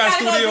this. We got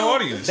studio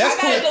audience. That's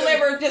I gotta cool.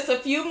 deliver just a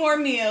few more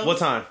meals. What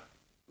time?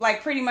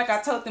 Like pretty much,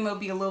 I told them it'll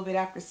be a little bit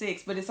after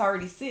 6, but it's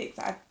already 6.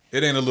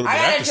 It ain't a little bit I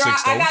gotta after drop.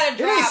 6 though. I gotta It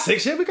drop. ain't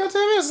 6 yet. We got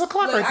 10 minutes. It's a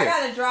clock Look, right I there.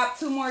 gotta drop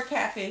 2 more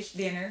catfish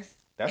dinners.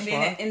 That's and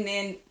then, fine. And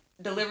then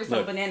deliver some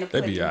Look, banana That'd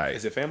pudding. be alright.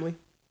 Is it family?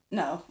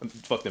 No.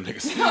 Fuck them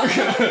niggas.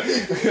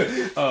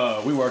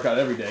 We work out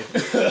every day. You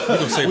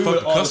gonna say We fuck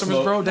would the all customers,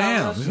 smoke. bro?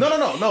 Damn.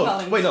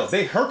 No. Wait, no.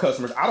 They her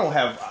customers. I don't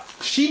have.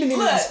 She didn't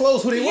even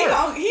disclose who they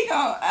were. He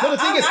gon' No, the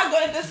thing I'm is- not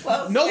gonna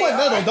disclose. No who one,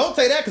 they are. don't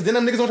say that because then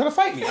them niggas gonna try to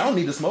fight me. I don't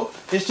need to smoke.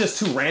 It's just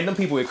 2 random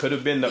people. It could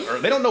have been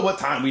they don't know what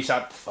time we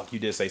shot. Fuck, you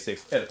did say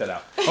 6. Edit that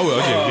out. Oh, well,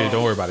 okay,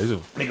 don't worry about it.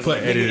 Niggas Put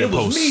like, edit nigga, in it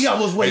was post. me. I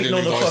was waiting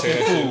on the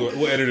fucking food.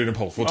 We'll edit it in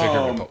post. We'll take care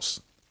of it in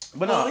post.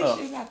 But Well, no, at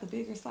least you got the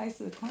bigger slice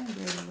of the cornbread.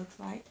 It looks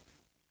like.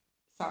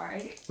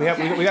 Sorry. we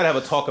Okay. gotta have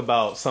a talk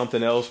about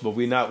something else, but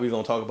we're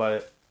gonna talk about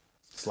it.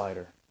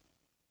 Slider.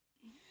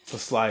 It's a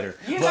slider.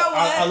 You But know what?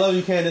 I love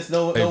you, Candace.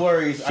 No Hey,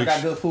 worries. I fix-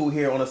 got good food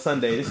here on a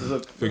Sunday. This is we're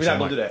Fix not your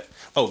gonna do mic. that.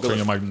 Oh, Turn good.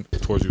 your mic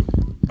towards you.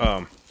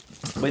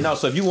 But no,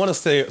 so if you want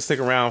to stick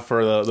around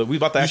for the we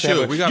about to You actually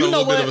should. have We got a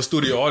little bit of a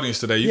studio audience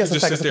today. You Yes, can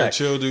it's just a sit there and fact.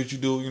 chill, do what you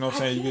do. You know what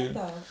I'm I saying? You can't,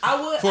 get though.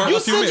 I would. for You a few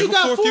said minutes. you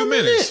got For a 4 few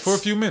minutes. minutes. For a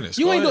few minutes.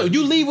 You Go ain't ahead. go,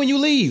 you leave when you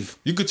leave.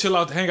 You could chill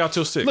out, hang out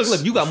till 6.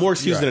 Look, you got more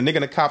excuses You than a nigga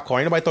in a cop car.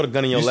 Ain't nobody throw a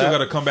gun in your You still lap.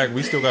 got to come back.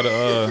 We still got to.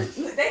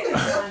 They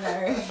just on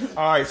there. All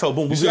All right, so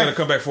boom. You still gotta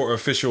come back for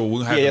official.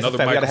 We'll have it's another a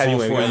fact. We gotta microphone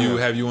have you in. for you.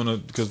 Have you on a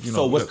because you know.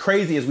 So what's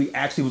crazy is we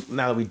actually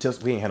now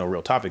that we ain't had no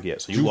real topic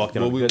yet. So you walked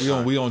in.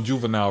 Well, we on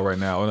juvenile right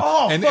now.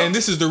 Oh, and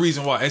this is the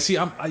reason why. And see,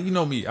 you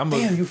know me. I'm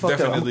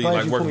definitely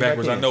like work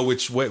backwards. I know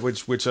which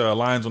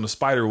lines on the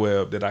spider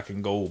web that I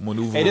can go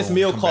maneuver. Hey, this on,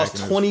 meal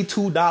costs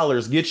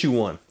 $22. Get you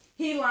one.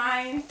 He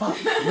lying.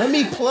 Let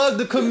me plug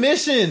the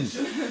commission.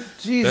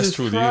 Jesus That's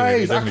true.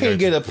 Christ. Yeah, I can't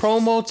get a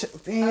promo.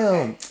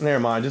 Damn. Never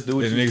mind. Just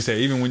do it. And the nigga said,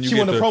 even when you she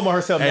want to promo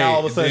herself now,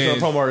 all of a sudden she want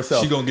to promo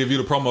herself. She gonna give you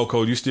the promo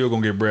code. You still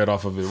gonna get bread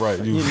off of it, right?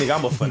 You nigga,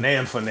 I'm a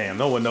fanam.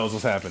 No one knows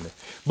what's happening.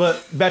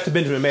 But back to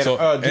Benjamin, man. So,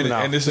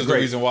 and this is the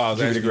reason why I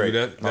was asking you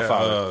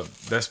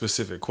that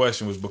specific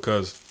question was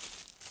because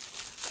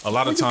a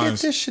lot of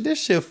times this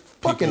shit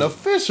fucking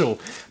official.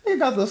 They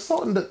got the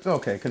salt and the.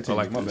 Okay, continue.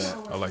 I like My this.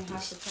 bad. I like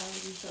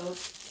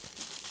this.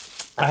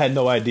 I had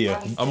no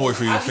idea. I'm waiting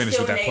for you to finish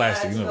with that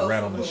plastic. You know,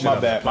 rat on the shit. My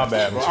bad,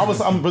 bro.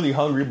 I'm really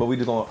hungry, but we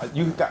just gonna. I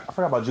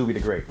forgot about Juvie the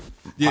Great.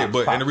 Yeah,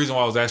 and the reason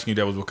why I was asking you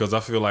that was because I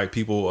feel like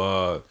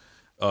people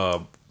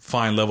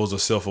find levels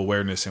of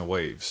self-awareness in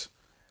waves,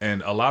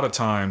 and a lot of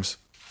times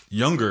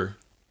younger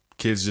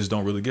kids just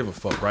don't really give a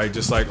fuck, right?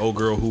 Just like old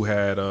girl who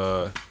had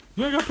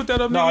you ain't gotta put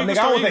that up. No, nigga,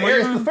 I want the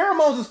air. The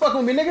pheromones is fucking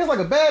with me, nigga. It's like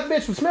a bad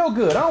bitch who smell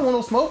good. I don't want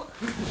no smoke.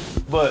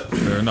 But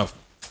fair enough.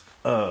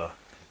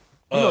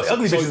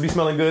 Ugly bitches be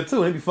smelling good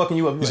too. They be fucking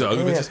you up. You like,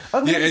 ugly bitches?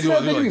 Ugly bitches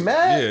smell good. You be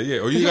mad. Yeah.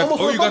 Or you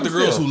got the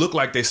girls who look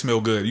like they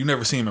smell good. You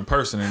never see them in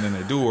person, and then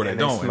they do or they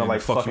don't, and they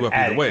fuck you up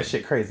either way.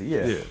 Shit crazy.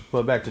 Yeah.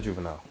 But back to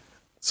juvenile.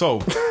 So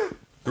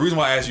the reason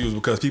why I asked you is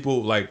because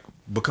people like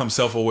become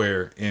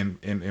self-aware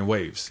in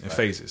waves and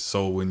phases.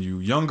 So when you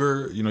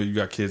younger, you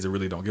got kids that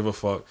really don't give a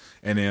fuck,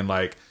 and then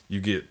like you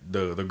get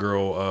the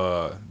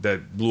girl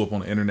that blew up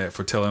on the internet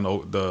for telling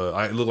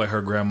it looked like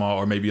her grandma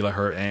or maybe like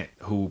her aunt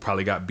who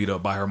probably got beat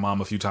up by her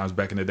mom a few times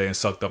back in the day and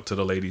sucked up to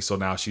the lady. So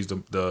now she's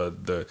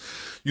the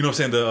you know what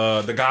I'm saying,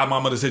 the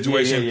godmama of the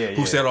situation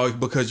who said, "Oh,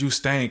 because you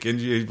stank,"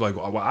 and you're like,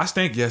 "Well, I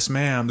stank, yes,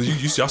 ma'am."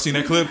 Y'all seen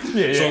that clip?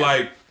 So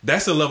like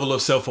that's a level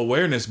of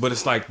self-awareness, but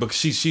it's like, but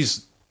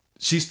she's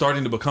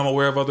starting to become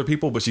aware of other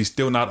people, but she's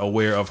still not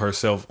aware of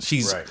herself.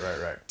 She's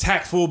right.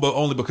 tactful, but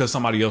only because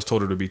somebody else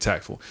told her to be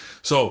tactful.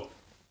 So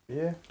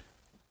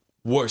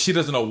she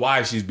doesn't know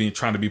why she's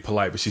trying to be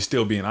polite, but she's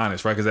still being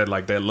honest, right? Because that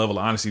level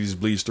of honesty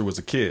just bleeds through as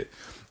a kid.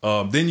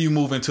 Then you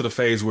move into the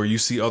phase where you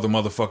see other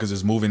motherfuckers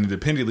is moving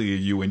independently of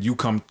you, and you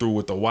come through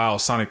with the wild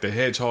Sonic the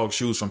Hedgehog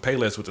shoes from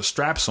Payless with the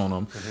straps on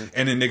them,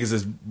 and then niggas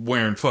is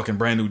wearing fucking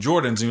brand new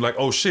Jordans, and you're like,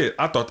 oh shit,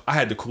 I thought I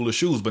had the coolest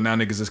shoes, but now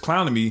niggas is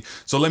clowning me,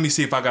 so let me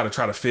see if I gotta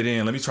try to fit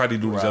in, let me try to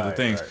do these other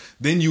things.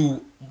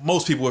 Then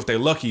most people, if they're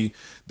lucky,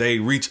 they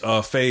reach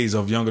a phase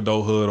of young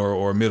adulthood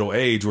or middle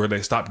age where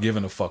they stop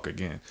giving a fuck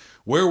again.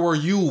 Where were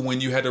you when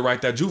you had to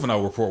write that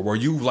juvenile report? Were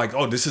you like,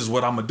 oh, this is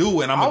what I'm gonna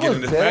do, and I'm gonna get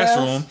in this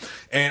classroom,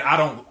 and I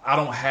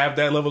don't have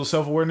that level of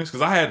self awareness?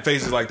 Because I had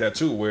phases like that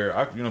too, where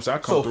I come through.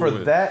 So for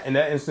that, in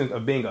that instance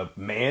of being a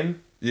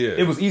man,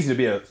 it was easy to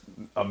be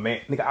a man.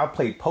 Nigga, I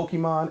played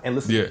Pokemon and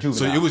listened to Juvenile.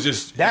 So it was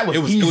just that was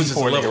easy just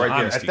for a nigga right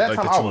honesty, there. At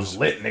that time, I was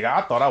lit, nigga.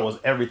 I thought I was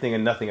everything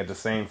and nothing at the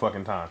same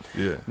fucking time.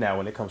 Yeah. Now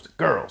when it comes to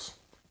girls.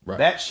 Right.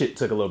 That shit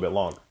took a little bit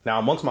longer. Now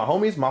amongst my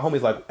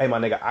homies like, hey my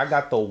nigga, I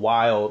got the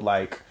wild,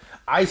 like,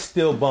 I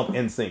still bump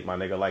NSYNC, my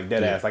nigga, like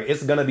dead ass. Like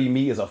It's Gonna Be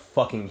Me is a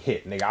fucking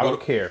hit, nigga. I don't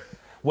care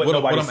what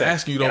nobody says. I'm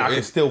asking you though, and I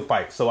can still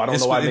fight. So I don't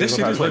know why this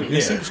shit is like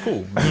NSYNC is cool.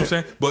 You know what I'm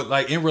saying? But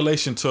like in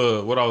relation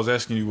to what I was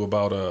asking you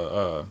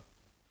about,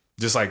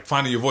 just like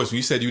finding your voice. When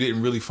you said you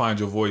didn't really find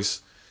your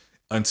voice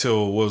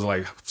until what was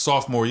like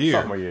sophomore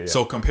year.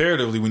 So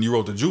comparatively, when you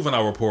wrote the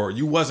juvenile report,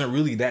 you wasn't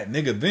really that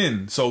nigga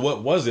then. So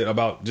what was it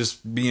about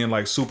just being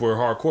like super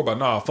hardcore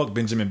about fuck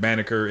Benjamin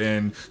Banneker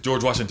and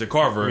George Washington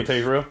Carver? Let me tell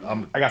you for real.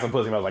 I got some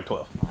pussy when I was like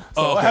 12.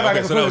 So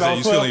okay, so that was it.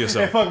 You feeling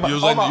yourself. You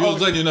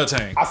was letting your nuts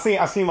hang. I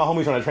seen my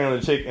homies trying to train on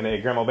the chick in the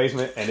grandma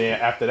basement, and then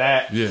after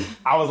that,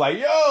 I was like,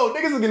 yo,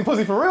 niggas is getting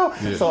pussy for real.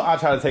 Yeah. So I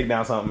tried to take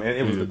down something, and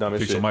it was the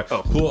dumbest shit.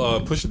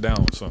 Push it down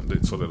or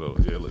something so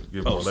that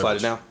give more slide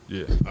it down.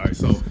 Yeah. All right.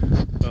 So.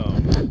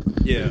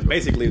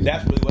 Basically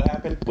that's really what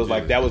happened. Was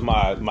like that was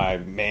my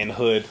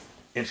manhood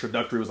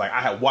introductory. Was like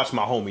I had watched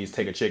my homies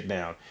take a chick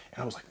down,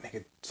 and I was like,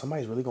 nigga,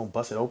 somebody's really gonna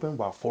bust it open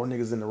while 4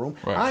 niggas in the room.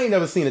 Right. I ain't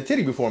never seen a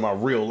titty before in my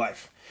real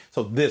life.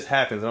 So this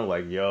happens, and I'm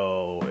like,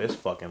 yo, it's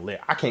fucking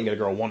lit. I can't get a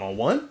girl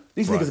 1-on-1.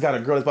 These niggas got a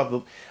girl that's about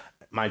to.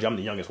 Mind you, I'm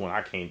the youngest one.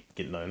 I can't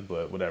get none,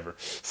 but whatever.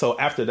 So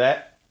after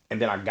that.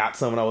 And then I got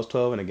some when I was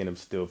 12, and again, I'm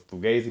still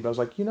fugazi. But I was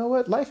like, you know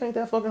what? Life ain't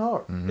that fucking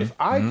hard. If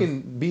I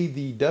can be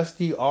the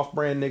dusty,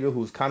 off-brand nigga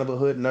who's kind of a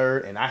hood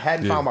nerd, and I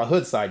hadn't found my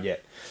hood side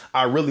yet,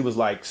 I really was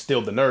like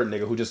still the nerd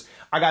nigga who just,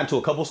 I got into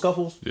a couple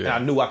scuffles, and I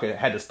knew I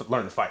had to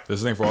learn to fight.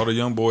 This thing for all the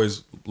young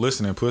boys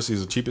listening, pussy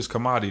is the cheapest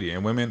commodity,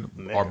 and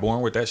women are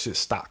born with that shit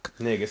stock.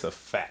 Nigga, it's a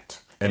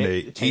fact. And they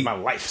it changed my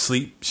life.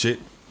 Sleep,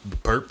 shit,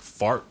 burp,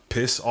 fart,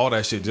 piss, all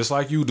that shit, just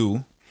like you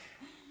do.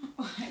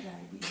 Oh my God.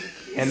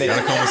 And they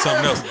gotta come with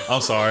something else.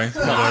 I'm sorry.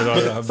 So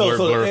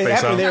it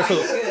happened there.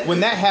 So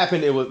when that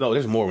happened, it was no.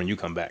 There's more when you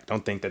come back.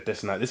 Don't think that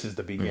this is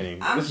the beginning.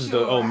 This is the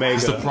Omega.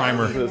 It's the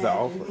primer. This is the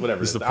alpha,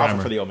 whatever. It's the the primer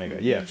alpha for the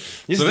Omega. Yeah.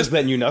 This So is just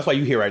letting you know. That's why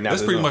you here right now.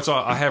 That's pretty much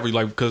all I have.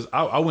 Like, because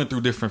I went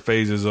through different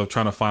phases of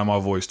trying to find my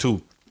voice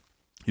too.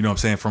 You know what I'm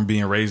saying? From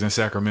being raised in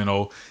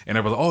Sacramento, and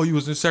everybody like, oh, you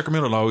was in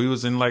Sacramento? No, he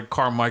was in like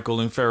Carmichael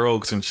and Fair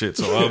Oaks and shit.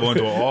 So I went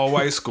to an all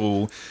white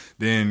school,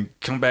 then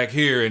come back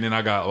here, and then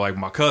I got like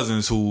my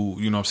cousins who,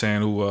 you know what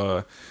I'm saying,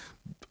 who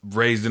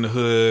raised in the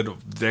hood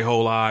their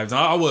whole lives. And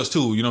I was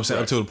too, you know what I'm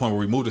saying, up to the point where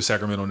we moved to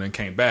Sacramento and then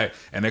came back,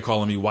 and they're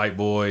calling me white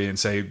boy and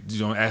say, you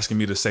know, asking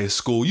me to say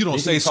school. You don't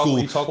say school.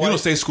 You don't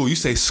say school. You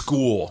say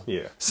school.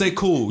 Yeah. Say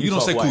cool. You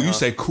don't say cool. White, you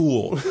say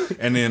cool.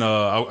 And then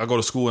I go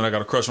to school and I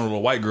got a crush on a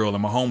little white girl,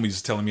 and my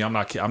homies telling me I'm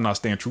not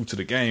staying true to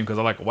the game because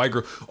I like a white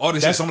girl. All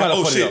this shit. So I'm like,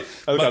 oh shit.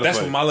 But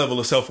that's when my level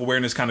of self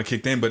awareness kind of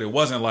kicked in. But it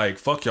wasn't like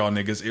fuck y'all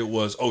niggas. It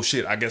was, oh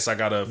shit, I guess I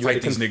gotta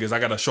fight these niggas. I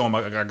gotta show them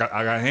I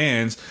got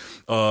hands.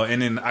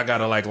 And then I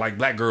gotta like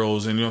black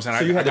girls, and you know what I'm saying.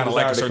 So you had I gotta to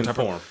like a desire certain to type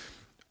conform. of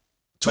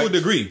to a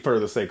degree for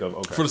the sake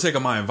of for the sake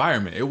of my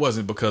environment. It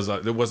wasn't because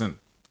there wasn't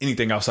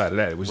anything outside of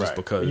that. It was just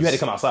because you had to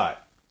come outside.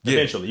 Yeah.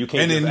 Eventually, you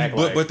can't. And then, just act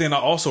like, but then I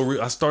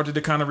also I started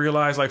to kind of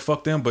realize like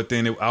fuck them. But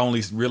then I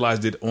only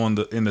realized it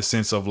in the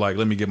sense of like,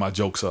 let me get my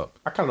jokes up.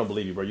 I kind of don't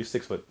believe you, bro. You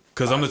 6 foot.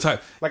 Because I'm the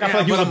type. Like, I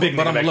feel like you was a big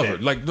but nigga I'm a back lover.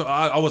 then. Like, no,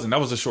 I wasn't. I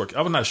was a short.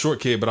 I was not a short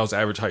kid, but I was an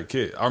average height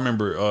kid. I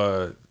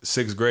remember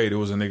 6th grade. It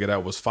was a nigga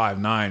that was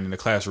 5'9" in the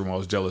classroom. I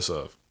was jealous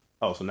of.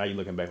 Oh, so now you're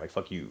looking back like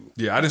fuck you.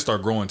 Yeah, I didn't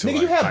start growing till Nigga,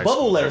 like you had high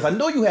bubble school. letters. I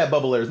know you had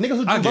bubble letters. Niggas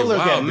who do I bubble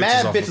letters wild get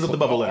mad off bitches with the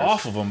bubble letters.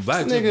 off of them.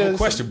 That, Nigga, no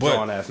question. But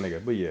drawn ass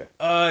nigga. But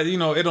yeah. you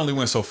know, it only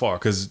went so far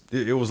because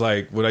it was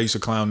like what I used to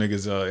clown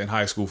niggas in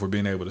high school for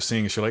being able to sing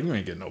and shit. Like, you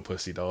ain't getting no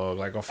pussy, dog.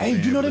 Like, off Hey,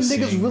 you know them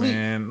niggas sing, really?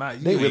 Man. Nah,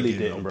 They really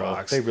didn't, no bro.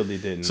 box. They really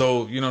didn't.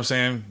 So you know what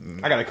I'm saying?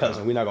 I got a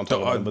cousin. We're not gonna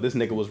talk about him, but this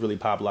nigga was really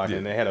pop locking. Yeah.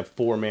 And they had a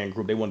 4-man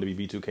group. They wanted to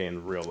be V2K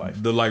in real life.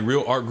 The like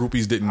real art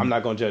groupies didn't. I'm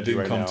not gonna judge you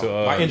right come now.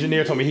 to, My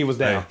engineer told me he was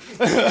down.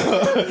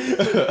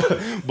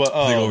 But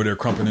nigga over there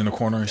crumping in the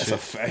corner and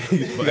shit.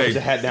 you got your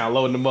hat down,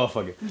 loading the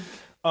motherfucker.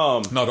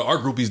 No, the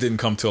art groupies didn't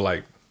come till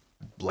like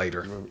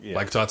later. Yeah.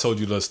 Like, I told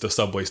you the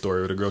Subway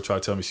story where the girl tried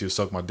to tell me she would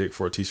suck my dick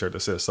for a t-shirt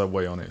that said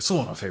Subway on it. It's one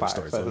of my favorite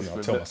stories. So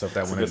I'll tell myself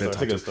that when it's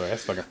it's a good story.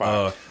 That's fucking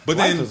fire. But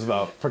Life then is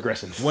about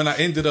progressions. when I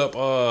ended up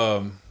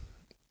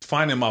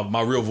finding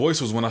my real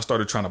voice was when I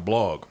started trying to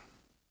blog.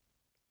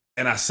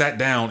 And I sat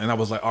down and I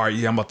was like, all right,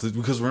 yeah, I'm about to,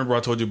 because remember I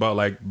told you about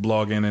like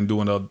blogging and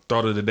doing the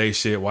thought of the day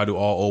shit. Why do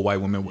all old white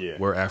women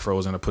wear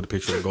afros? And I put a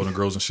picture of Golden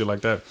Girls and shit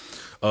like that.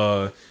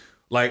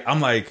 Like, I'm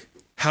like,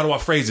 how do I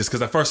phrase this?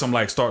 Because at first I'm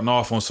like starting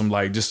off on some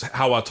like just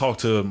how I talk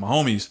to my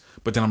homies.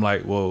 But then I'm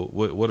like, well,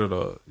 what are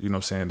the, you know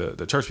what I'm saying,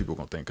 the church people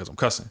gonna think because I'm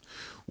cussing?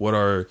 What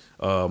are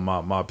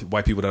my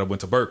white people that I went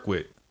to Burke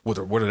with? What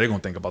are they gonna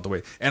think about the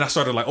way? And I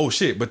started like, oh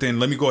shit, but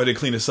then let me go ahead and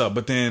clean this up.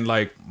 But then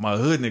like my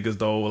hood niggas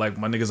though, like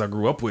my niggas I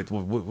grew up with,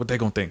 what they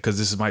gonna think? Because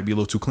this might be a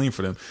little too clean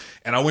for them.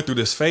 And I went through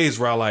this phase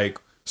where I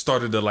like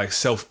started to like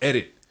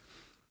self-edit.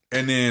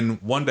 And then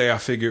one day I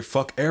figured,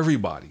 fuck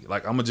everybody.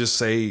 Like, I'm gonna just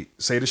say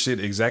the shit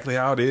exactly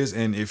how it is.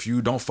 And if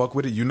you don't fuck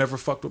with it, you never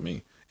fucked with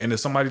me. And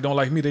if somebody don't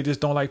like me, they just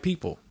don't like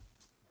people.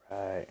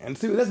 Right. And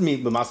see, that's me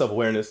with my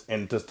self-awareness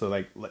and just to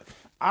like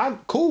I'm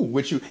cool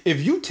with you.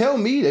 If you tell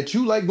me that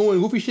you like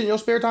going goofy shit in your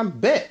spare time,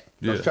 bet.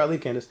 Yeah. Let's try to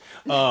leave, Candace.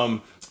 You do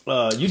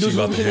She's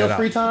about goofy to shit in head your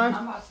free out. time?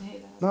 I'm about to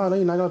head out. No,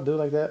 you're not gonna do it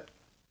like that.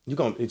 You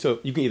can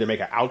either make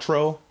an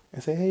outro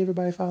and say, "Hey,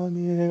 everybody, follow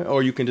me," in,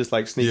 or you can just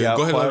like sneak out.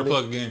 Go ahead and let her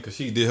quietly. plug again because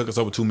she did hook us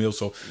up with 2 meals.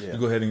 So Yeah. you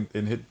go ahead and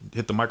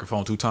hit the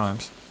microphone 2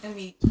 times. Let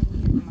me hit the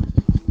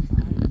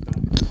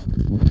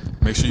microphone.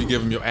 Make sure you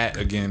give them your @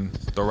 again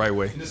the right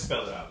way. Just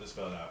spell it out.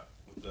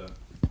 You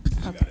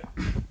got it.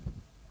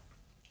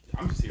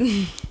 I'm just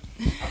here.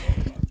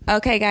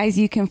 Okay, guys,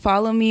 you can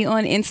follow me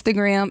on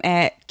Instagram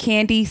at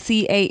Candy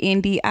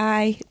CANDI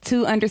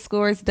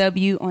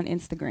 2_W on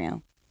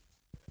Instagram.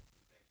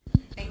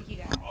 Thank you,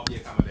 guys. All the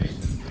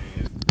accommodations,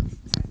 man.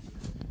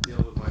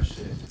 Dealing with my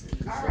shit.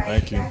 All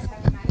right, Thank you. guys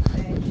have a nice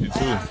day. You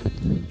too.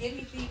 Give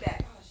me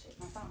feedback. Oh shit,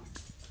 my phone.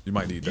 You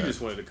might need You that. just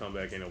wanted to come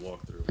back in and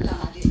walk through. No,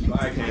 I didn't.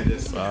 Bye,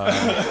 Candace.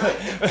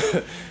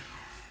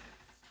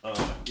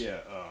 Yeah.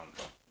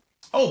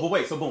 Oh, but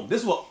wait. So boom.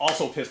 This will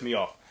also piss me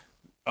off.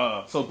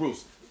 So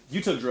Bruce,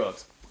 you took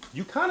drugs.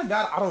 You kind of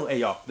got. I don't know. Hey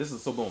y'all. This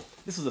is so boom.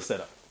 This is a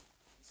setup.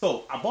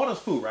 So I bought us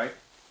food, right?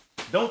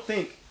 Don't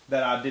think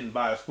that I didn't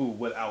buy us food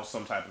without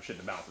some type of shit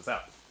to balance this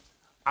out.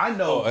 I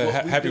know.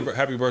 what we do.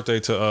 Happy birthday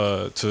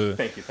to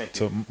Thank you.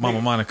 to Mama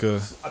Nigga,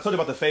 Monica. I told you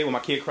about the fade when my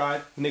kid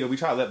cried. Nigga, we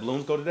tried to let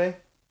balloons go today.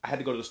 I had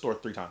to go to the store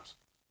 3 times.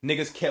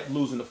 Niggas kept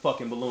losing the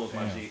fucking balloons,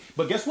 my G.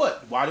 But guess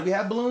what? Why do we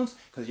have balloons?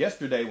 Because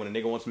yesterday, when a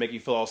nigga wants to make you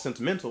feel all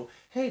sentimental,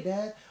 hey,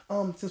 Dad,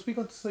 since we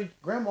going to see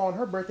Grandma on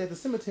her birthday at the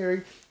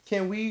cemetery,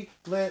 can we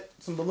let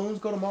some balloons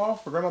go tomorrow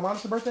for Grandma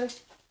Monica's birthday?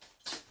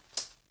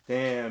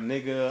 Damn,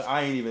 nigga,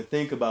 I ain't even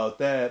think about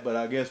that, but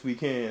I guess we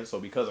can. So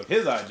because of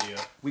his idea,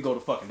 we go to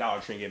fucking Dollar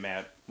Tree and get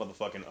mad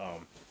motherfucking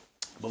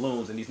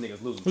balloons, and these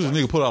niggas losing. Who's this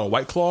nigga put out a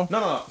White Claw?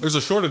 No. There's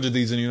a shortage of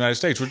these in the United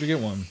States. Where'd you get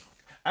one?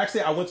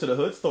 Actually, I went to the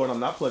hood store, and I'm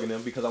not plugging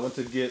them because I went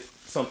to get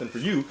something for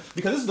you.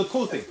 Because this is the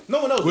cool thing.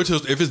 No one knows. Which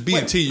is, if it's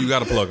B&T, you got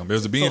to plug them.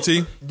 There's a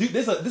B&T. So, dude,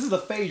 this is a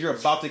phase you're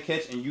about to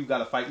catch, and you got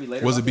to fight me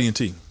later. Was it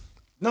B&T?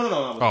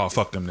 No. Oh,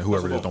 fuck them.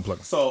 Whoever it is, don't plug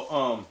them.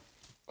 So,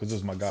 because this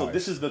is my guy. So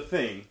this is the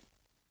thing.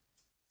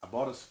 I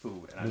bought us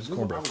food, and I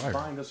knew I was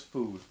buying us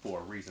food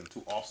for a reason, to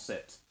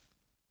offset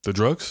the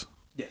drugs.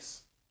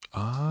 Yes.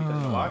 Ah. Because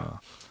you know why?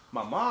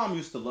 My mom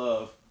used to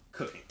love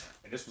cooking,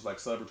 and this was like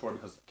celebratory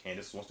because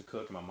Candace wants to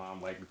cook, and my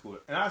mom liked me food.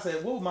 And I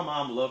said, what would my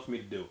mom love for me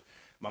to do?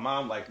 My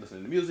mom liked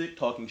listening to music,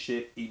 talking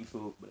shit, eating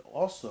food, but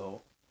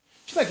also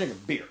she liked drinking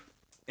beer.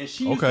 And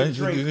she used to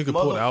drink you can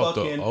pull out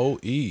the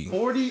motherfucking OE.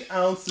 40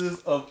 ounces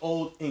of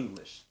Old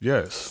English.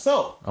 Yes.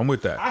 So I'm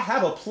with that. I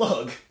have a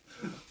plug.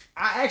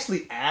 I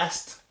actually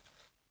asked.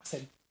 I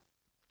said,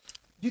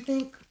 "Do you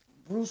think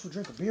Bruce would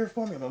drink a beer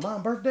for me on my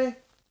mom's birthday?"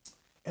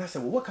 And I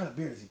said, "Well, what kind of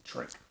beer does he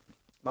drink?"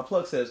 My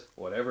plug says,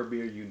 "Whatever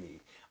beer you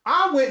need."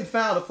 I went and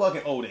found a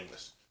fucking Old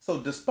English. So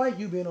despite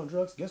you being on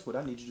drugs, guess what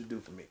I need you to do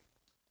for me?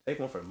 Take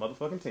one for the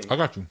motherfucking team. I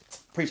got you.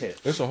 Appreciate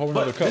it. It's a whole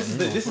But other cup.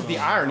 this is the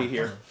irony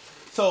here.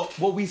 So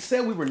what we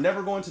said we were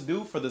never going to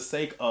do for the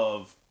sake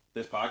of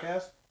this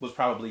podcast was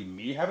probably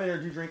me have an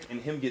energy drink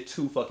and him get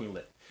too fucking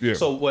lit. Yeah.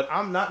 So what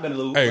I'm not going to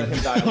do is let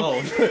him die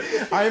alone.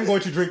 I am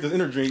going to drink this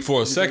energy drink.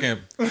 For a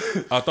second,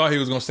 I thought he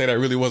was going to say that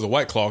really was a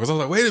White Claw. Because I was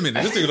like, wait a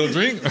minute, this nigga don't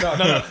drink?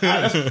 No.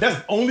 That's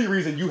the only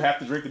reason you have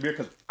to drink the beer,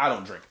 because I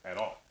don't drink at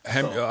all.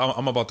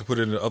 I'm about to put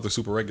it in the other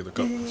super regular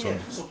cup. Yeah.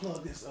 So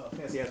plug this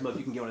fancy ass mug.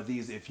 You can get one of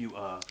these if you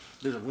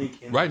there's a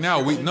link in Right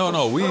now, we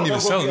ain't even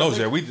selling those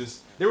yet. We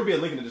just there will be a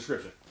link in the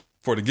description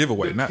for the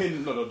giveaway.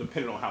 Depending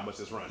on how much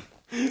this run.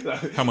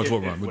 How much will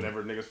run?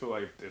 Whatever niggas feel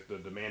like, if the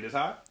demand is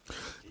high,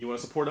 you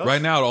want to support us.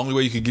 Right now, the only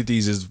way you can get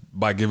these is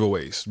by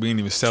giveaways. We ain't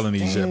even selling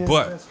these yet.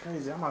 But that's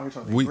crazy. I'm out here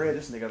trying to be bread.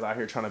 This nigga's out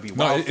here trying to be.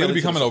 No, it'll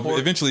be coming up.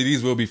 Eventually,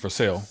 these will be for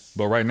sale.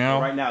 But right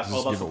now, it's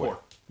all about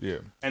support. Yeah.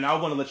 And I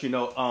want to let you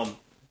know,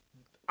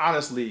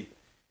 honestly,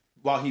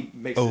 while he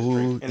makes this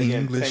drink, and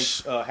again,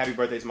 thanks, happy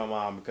birthday to my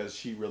mom, because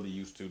she really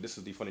used to. This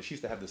is the funny. She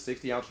used to have the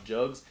 60-ounce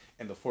jugs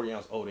and the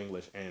 40-ounce Old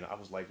English, and I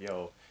was like,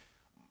 yo,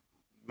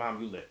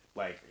 Mom, you lit.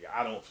 Like,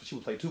 I don't. She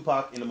would play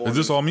Tupac in the morning. Is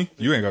this all me?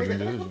 You ain't got to drink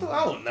this.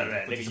 I don't none of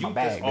that, nigga. You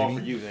bag, all for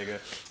you, nigga.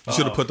 You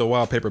should have put the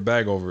wild paper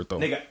bag over it, though.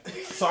 Nigga,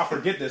 so I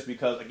forget this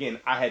because, again,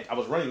 I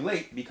was running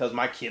late because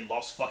my kid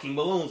lost fucking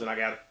balloons and I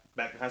got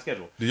back behind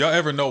schedule. Do y'all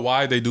ever know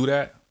why they do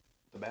that?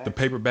 The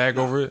paper bag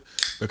over it?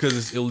 Because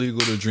it's illegal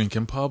to drink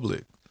in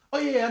public. Oh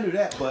yeah, I knew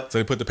that, but so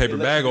they put the paper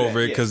bag over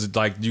it because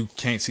like you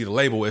can't see the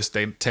label. It's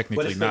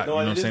technically not. You know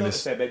what I'm saying?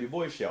 It's that baby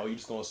boy shit. Oh, you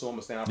just gonna assume I'm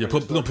gonna stand out? Yeah,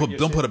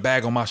 don't put a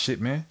bag on my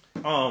shit, man.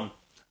 All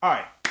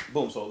right,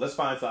 boom. So let's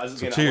find some.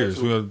 So cheers.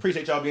 We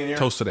appreciate y'all being here.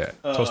 Toast to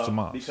that. Toast to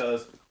mom.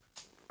 Because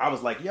I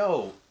was like,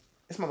 yo,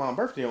 it's my mom's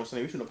birthday on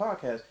Sunday. We shooting a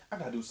podcast. I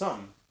gotta do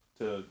something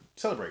to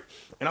celebrate.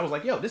 And I was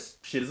like, yo, this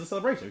shit is a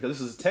celebration because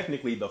this is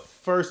technically the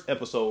first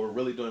episode we're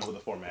really doing with a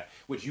format,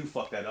 which you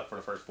fucked that up for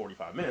the first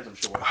 45 minutes, I'm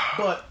sure.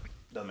 But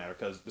doesn't matter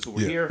because this is what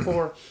we're here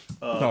for.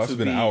 No, it's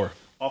been an hour.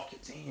 Off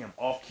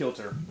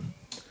kilter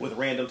with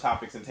random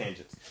topics and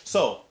tangents.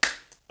 So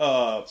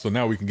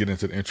now we can get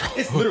into the intro.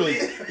 It's literally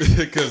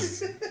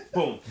because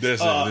boom. I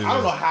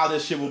don't know how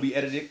this shit will be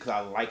edited because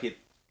I like it.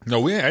 No,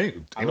 we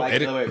ain't no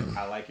edit.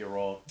 I like it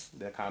raw.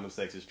 That condom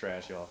sex is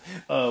trash,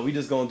 y'all. We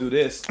just gonna do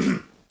this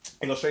and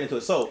go straight into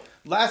it. So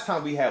last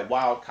time we had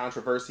wild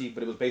controversy,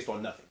 but it was based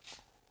on nothing.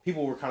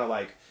 People were kind of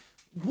like,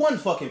 one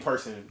fucking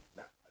person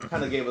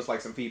kind of gave us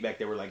like some feedback.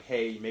 They were like,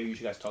 hey, maybe you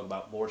should guys talk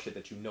about more shit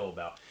that you know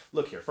about.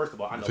 Look here, first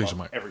of all, I know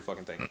about every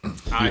fucking thing.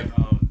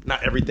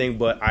 Not everything,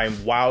 but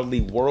I'm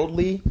wildly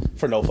worldly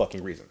for no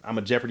fucking reason. I'm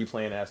a Jeopardy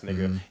playing ass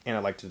nigga, and I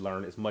like to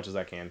learn as much as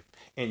I can.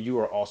 And you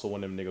are also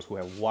one of them niggas who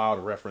have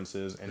wild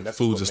references, and that's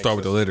foods that start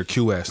with the letter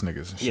Q ass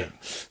niggas and shit. Yeah.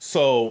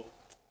 So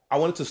I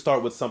wanted to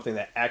start with something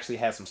that actually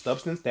has some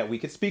substance that we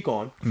could speak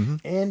on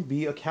and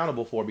be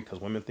accountable for, because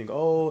women think,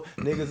 oh,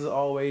 niggas is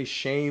always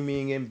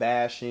shaming and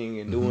bashing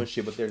and doing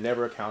shit, but they're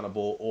never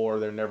accountable or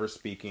they're never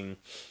speaking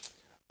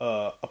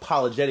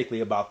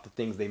apologetically about the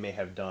things they may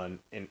have done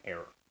in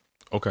error.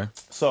 Okay.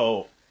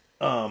 So,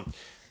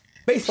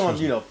 based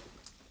on,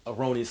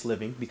 erroneous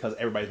living, because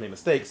everybody's made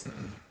mistakes,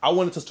 I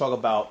wanted to talk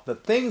about the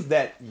things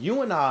that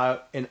you and I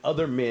and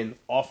other men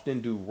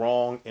often do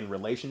wrong in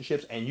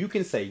relationships, and you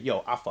can say,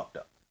 yo, I fucked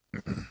up.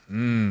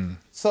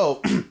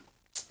 So,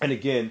 and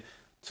again,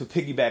 to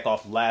piggyback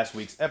off last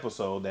week's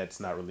episode, that's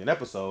not really an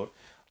episode,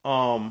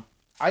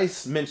 I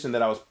mentioned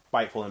that I was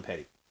spiteful and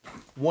petty.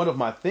 One of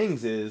my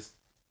things is,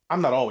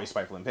 I'm not always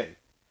spiteful and petty.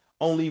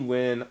 Only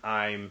when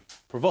I'm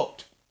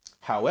provoked.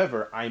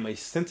 However, I'm a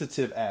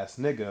sensitive ass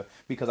nigga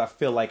because I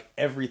feel like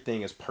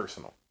everything is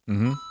personal.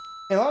 And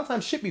a lot of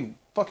times shit be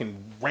fucking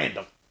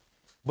random.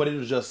 But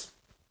it'll just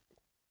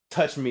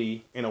touch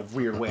me in a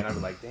weird way. And I'll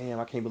be like, damn,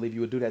 I can't believe you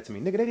would do that to me.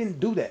 Nigga, they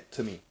didn't do that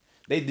to me.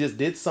 They just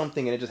did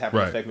something and it just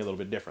happened to affect me a little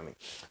bit differently.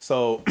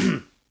 So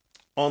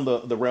on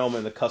the realm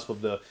and the cusp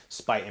of the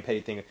spite and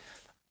petty thing,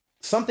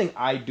 something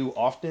I do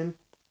often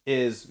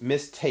is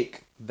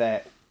mistake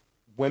that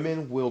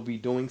women will be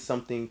doing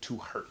something to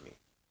hurt me.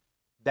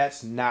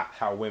 that's not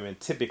how women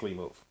typically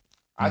move.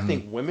 I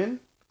think women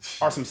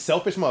are some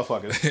selfish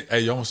motherfuckers.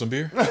 Hey, y'all want some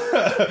beer?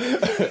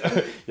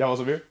 Y'all want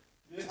some beer?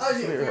 Oh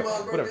yeah,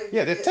 Whatever.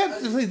 Yeah,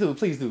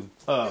 please do.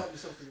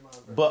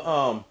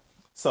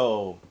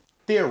 So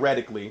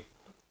theoretically,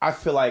 I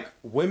feel like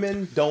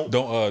women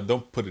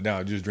Don't put it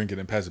down. Just drink it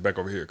and pass it back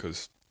over here,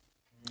 because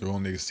you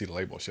don't niggas see the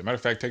label and shit. Matter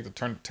of fact,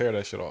 tear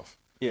that shit off.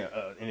 Yeah,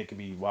 and it could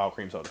be wild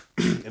cream soda.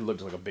 It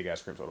looks like a big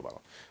ass cream soda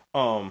bottle.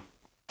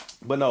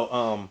 But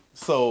no.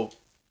 So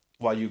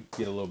while you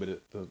get a little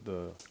bit of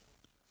the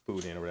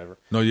food in or whatever.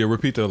 No, yeah.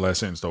 Repeat the last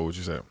sentence though. What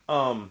you said.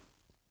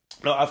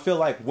 No, I feel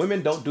like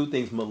women don't do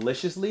things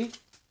maliciously.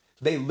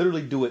 They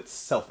literally do it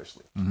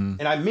selfishly.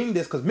 And I mean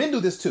this because men do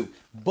this too.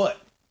 But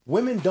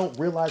women don't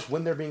realize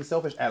when they're being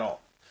selfish at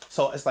all.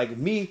 So it's like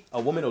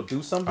a woman will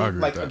do something.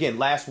 Like, again,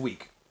 last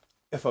week,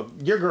 if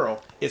your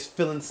girl is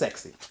feeling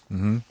sexy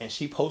and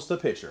she posts a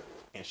picture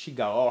and she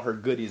got all her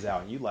goodies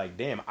out and you like,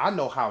 damn, I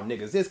know how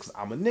niggas is because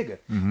I'm a nigga.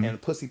 And the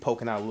pussy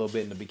poking out a little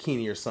bit in the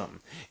bikini or something.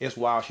 It's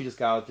wild. She just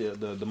got out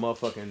the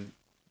motherfucking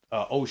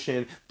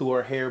ocean, threw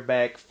her hair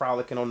back,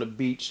 frolicking on the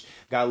beach,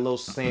 got a little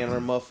sand on her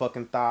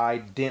motherfucking thigh,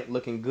 dent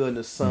looking good in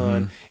the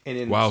sun, and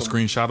then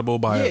screenshotable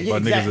by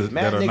exactly. niggas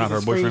that are not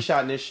her boyfriend.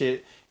 Screenshotting this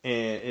shit,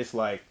 and it's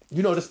like,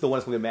 this is the one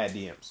that's gonna get mad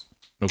DMs.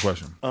 No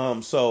question.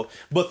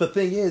 But the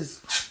thing is,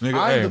 Nigga,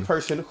 I'm the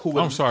person who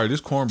would, I'm sorry, this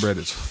cornbread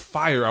is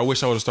fire. I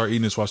wish I would have started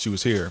eating this while she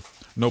was here.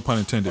 No pun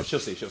intended. She'll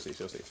see.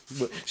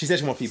 But she said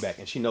she want feedback,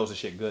 and she knows the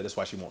shit good. That's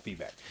why she want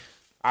feedback.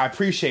 I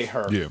appreciate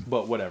her,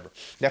 but whatever.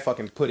 That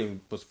fucking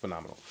pudding was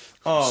phenomenal.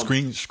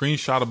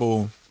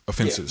 Screenshotable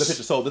offenses. Yeah, the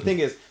picture. So the thing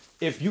is,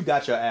 if you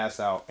got your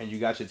ass out and you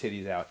got your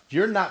titties out,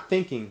 you're not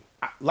thinking.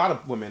 A lot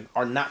of women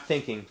are not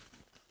thinking,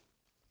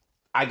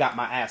 I got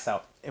my ass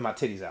out and my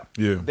titties out.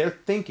 Yeah, they're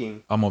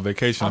thinking, I'm on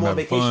vacation. I'm on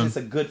having vacation. Fun. It's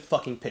a good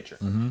fucking picture.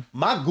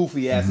 My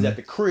goofy ass is at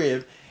the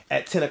crib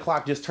at 10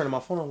 o'clock just turning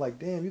my phone on like,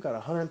 damn, you got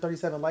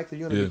 137 likes of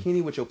you in a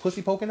bikini with your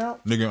pussy poking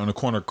out? Nigga on the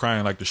corner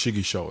crying like the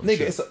Shiggy show.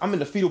 Nigga, I'm in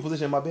the fetal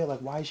position in my bed like,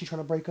 why is she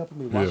trying to break up with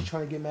me? Why is she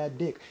trying to get mad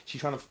dick? She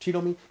trying to cheat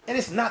on me? And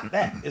it's not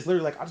that. It's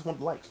literally like, I just want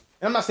the likes.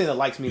 And I'm not saying that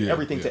likes mean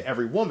everything to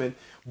every woman,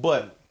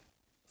 but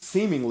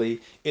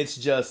seemingly it's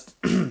just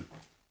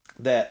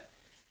that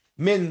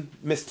men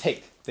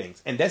mistake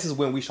things. And this is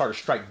when we start to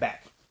strike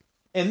back.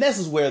 And this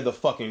is where the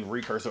fucking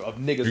recursor of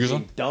niggas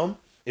being dumb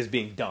is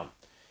being dumb.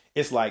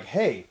 It's like,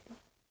 hey,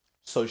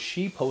 so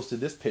she posted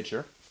this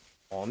picture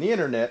on the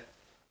internet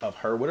of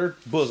her with her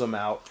bosom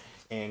out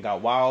and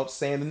got wild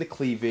sand in the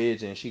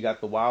cleavage and she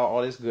got the wild,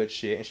 all this good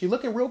shit. And she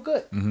looking real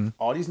good.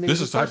 All these niggas.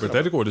 This is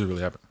hypothetical or does it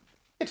really happen?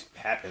 It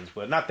happens,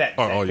 but not that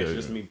picture.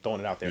 Just me throwing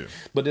it out there.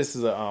 But this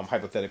is a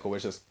hypothetical,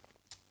 which is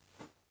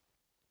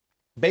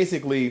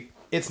basically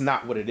it's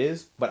not what it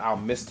is, but I'll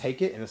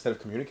mistake it. And instead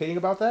of communicating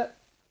about that,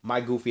 my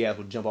goofy ass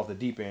would jump off the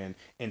deep end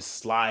and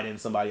slide in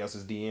somebody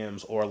else's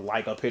DMs or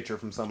like a picture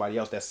from somebody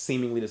else that's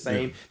seemingly the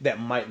same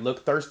that might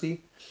look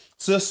thirsty,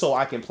 just so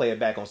I can play it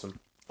back on some.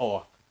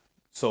 Oh,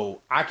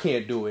 so I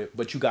can't do it,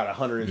 but you got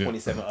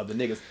 127 other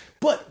niggas.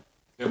 But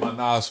in my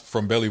Nas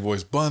from Belly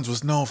voice, Buns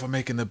was known for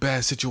making the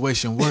bad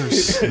situation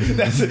worse.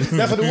 that's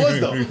what it was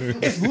though.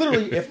 It's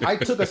literally if I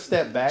took a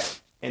step back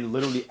and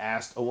literally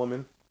asked a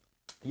woman,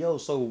 "Yo,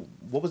 so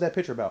what was that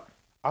picture about?"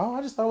 Oh,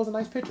 I just thought it was a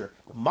nice picture.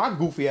 My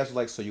goofy ass was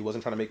like, so you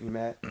wasn't trying to make me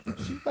mad?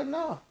 She's like,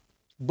 nah.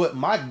 But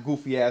my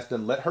goofy ass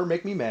done let her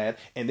make me mad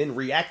and then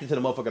reacted to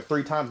the motherfucker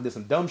 3 times and did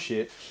some dumb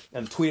shit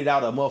and tweeted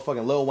out a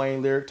motherfucking Lil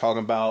Wayne lyric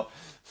talking about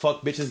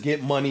fuck bitches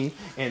get money.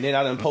 And then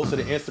I done posted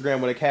an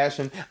Instagram with a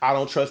caption, I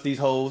don't trust these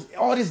hoes.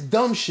 All this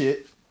dumb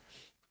shit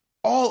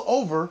all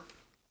over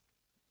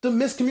the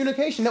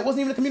miscommunication. That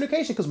wasn't even a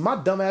communication because my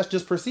dumb ass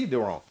just perceived it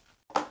wrong.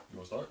 You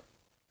want to start?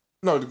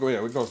 No, go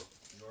ahead. We go.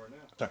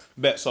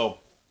 Bet. So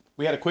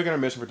we had a quick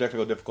intermission for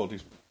technical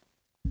difficulties.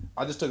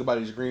 I just took about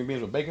these green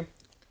beans with bacon.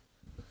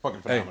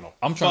 Fucking phenomenal. Hey,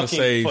 I'm trying to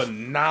save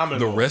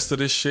phenomenal. the rest of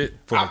this shit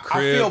for the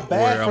crib. I feel bad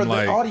where for I'm the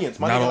like, audience.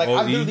 My not nigga, like on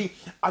I OE. literally,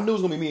 I knew it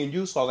was gonna be me and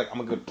you, so I was like,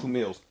 I'm gonna go 2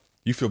 meals.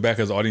 You feel bad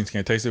because the audience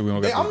can't taste it. We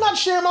don't. Hey, I'm not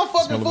sharing my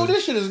fucking food.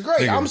 This shit is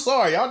great. Nigga. I'm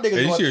sorry, y'all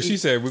niggas. Hey, she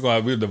said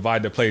we'll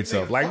divide the plates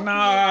up. Like,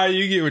 nah,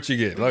 you get what you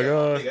get. Like,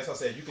 that's what I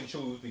said. You can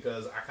choose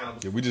because I kind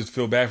of. Yeah, we just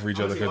feel bad for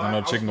each other because I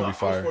know chicken will be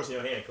fire. I was forcing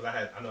your hand because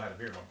I know I had a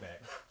beer in my bag.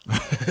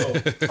 So,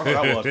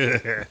 I was.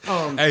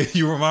 Hey,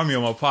 you remind me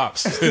of my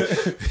pops.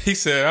 He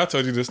said, I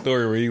told you this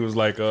story where he was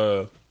like,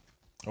 I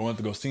wanted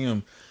to go see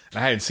him.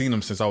 And I hadn't seen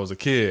him since I was a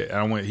kid. And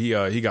I went,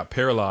 he got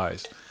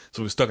paralyzed.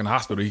 So he was stuck in the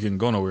hospital. He couldn't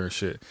go nowhere and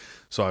shit.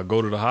 So I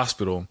go to the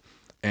hospital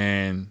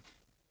and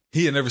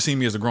he had never seen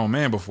me as a grown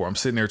man before. I'm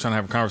sitting there trying to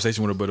have a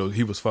conversation with him, but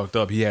he was fucked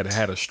up. He had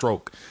a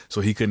stroke,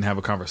 so he couldn't have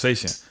a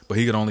conversation. But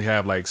he could only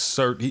have like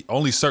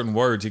certain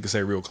words he could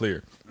say real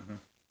clear.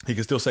 He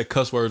could still say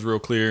cuss words real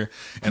clear,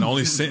 and the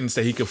only sentence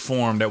that he could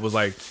form that was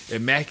like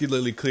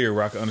immaculately clear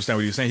where I could understand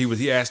what he was saying.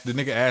 The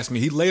nigga asked me,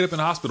 he laid up in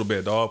the hospital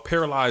bed, dog,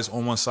 paralyzed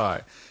on one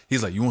side.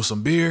 He's like, you want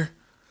some beer?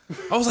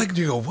 I was like,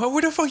 nigga, what?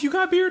 Where the fuck you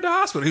got beer at the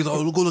hospital? He's like,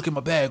 oh, go look in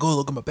my bag. Go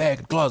look in my bag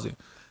in the closet.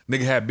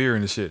 Nigga had beer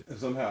in the shit.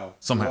 Somehow.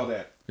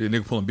 Yeah,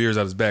 nigga pulling beers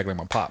out his bag like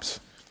my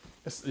pops.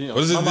 You know,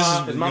 Well, my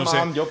mom, you it's know my what I'm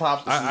saying? mom, your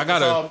pops. I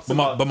gotta,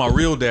 but my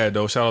real dad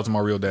though. Shout out to my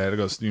real dad. It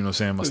goes, you know what I'm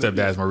saying? My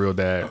stepdad's my real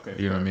dad. Okay,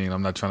 you know what I fair. mean?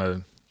 I'm not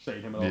trying to.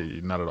 Shade him at all.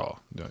 Yeah, not at all.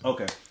 Yeah.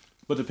 Okay.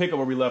 But to pick up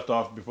where we left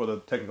off before the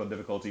technical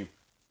difficulty,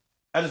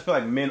 I just feel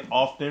like men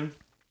often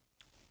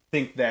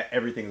think that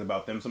everything's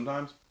about them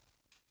sometimes.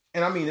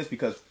 And I mean this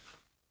because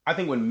I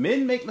think when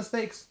men make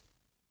mistakes,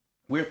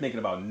 we're thinking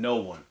about no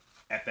one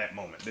at that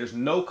moment. There's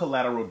no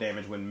collateral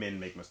damage when men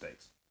make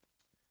mistakes.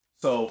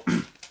 So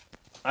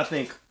I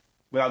think,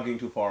 without getting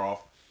too far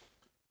off,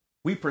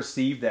 we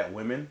perceive that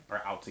women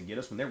are out to get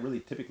us when they're really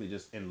typically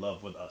just in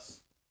love with us.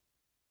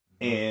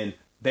 And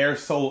they're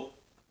so,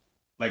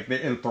 like,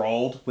 they're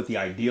enthralled with the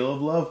ideal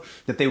of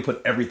love that they would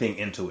put everything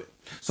into it.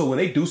 So when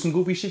they do some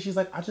goofy shit, she's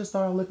like, I just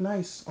thought I looked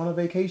nice on a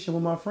vacation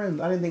with my friends.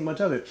 I didn't think much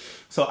of it.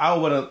 So I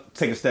want to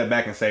take a step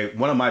back and say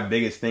one of my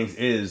biggest things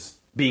is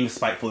being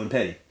spiteful and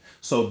petty.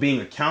 So being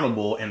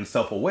accountable and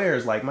self-aware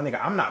is like, my nigga,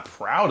 I'm not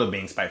proud of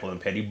being spiteful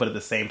and petty, but at the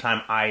same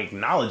time, I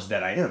acknowledge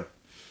that I am.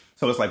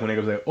 So it's like when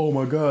niggas say, oh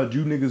my God,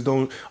 you niggas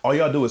don't, all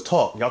y'all do is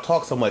talk. Y'all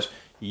talk so much.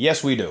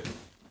 Yes, we do.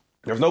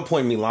 There's no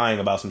point in me lying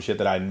about some shit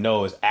that I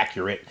know is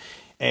accurate.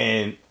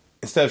 And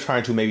instead of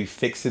trying to maybe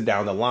fix it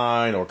down the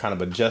line or kind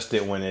of adjust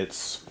it when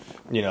it's,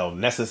 you know,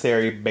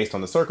 necessary based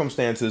on the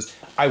circumstances,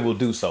 I will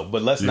do so.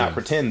 But let's not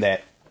pretend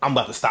that I'm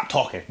about to stop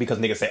talking because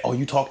niggas say, oh,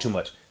 you talk too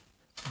much.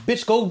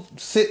 Bitch, go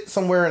sit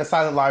somewhere in a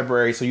silent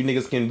library so you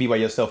niggas can be by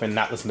yourself and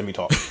not listen to me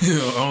talk.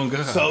 Oh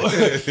God! So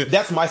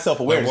that's my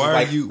self-awareness.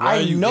 Like,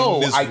 I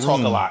know I talk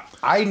a lot.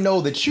 I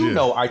know that you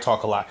know I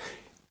talk a lot.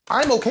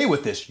 I'm okay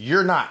with this.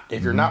 You're not.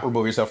 If you're not,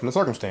 remove yourself from the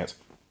circumstance.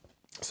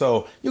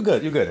 So you're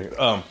good. You're good.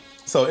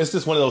 So it's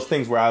just one of those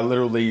things where I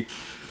literally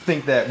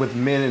think that with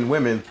men and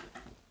women,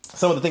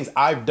 some of the things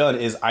I've done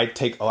is I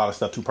take a lot of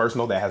stuff too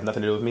personal that has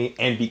nothing to do with me.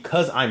 And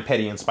because I'm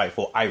petty and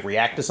spiteful, I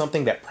react to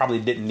something that probably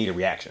didn't need a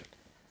reaction.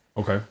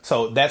 Okay.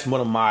 So that's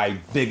one of my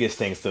biggest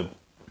things to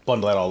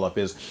bundle that all up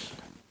is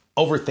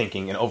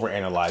overthinking and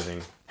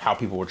overanalyzing how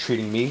people were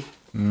treating me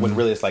when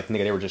really it's like,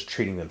 nigga, they were just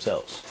treating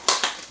themselves.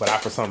 But I,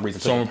 for some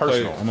reason, took it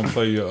personal. I'm gonna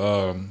play your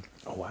oh,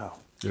 wow.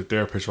 your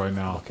therapist right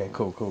now. Okay,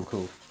 cool.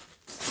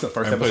 It's the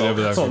first And play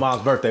episode. the It's on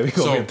Mom's birthday. We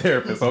go get a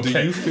therapist. Okay.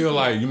 Do you feel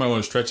like you might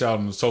want to stretch out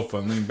on the sofa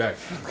and lean back?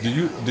 Do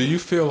you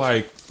feel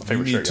like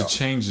you need to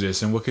change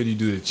this, and what could you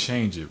do to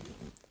change it?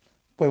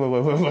 Wait.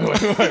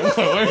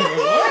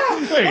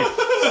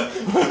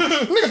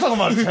 Nigga talking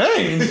about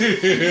change.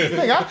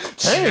 Nigga, I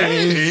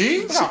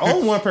change. I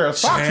own one pair of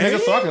socks, nigga,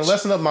 so I can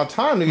lessen up my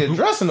time to get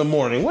dressed in the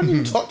morning. What do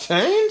you talk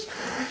change?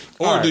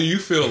 Or do you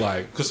feel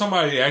like, because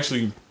somebody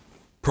actually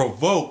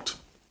provoked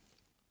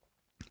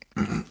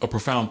a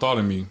profound thought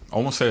in me. I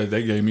won't say that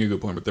they gave me a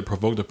good point, but they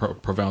provoked a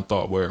profound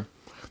thought where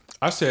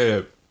I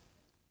said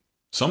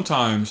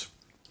sometimes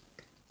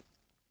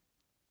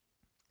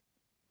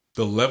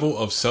the level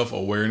of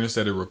self-awareness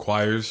that it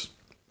requires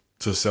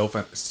to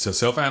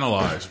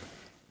self-analyze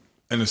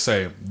and to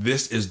say,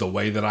 this is the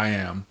way that I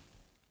am,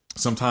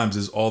 sometimes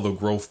is all the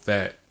growth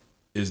that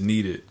is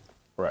needed.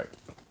 Right.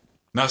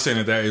 Not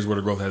saying that is where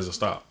the growth has to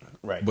stop.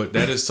 Right. But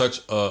that is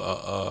such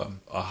a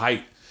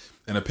height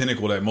and a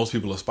pinnacle that most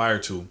people aspire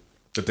to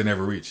that they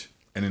never reach.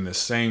 And in the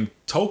same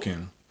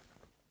token,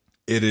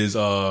 it is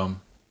a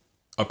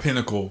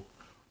pinnacle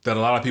that a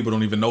lot of people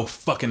don't even know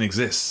fucking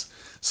exists.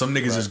 Some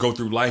niggas just go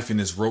through life in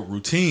this rote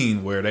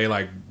routine where they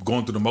like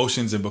going through the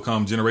motions and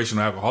become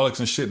generational alcoholics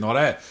and shit and all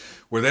that,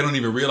 where they don't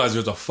even realize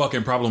there's a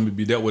fucking problem to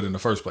be dealt with in the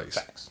first place.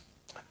 Facts.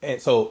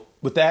 And so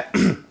with that,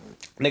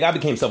 nigga, I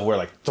became self-aware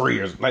like 3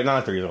 years, like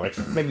not 3 years, like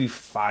maybe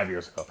 5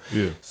 years ago.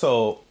 Yeah.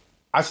 So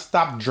I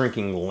stopped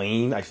drinking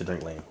lean. I used to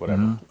drink lean,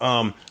 whatever.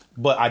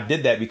 But I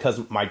did that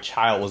because my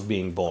child was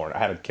being born. I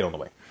had a kid on the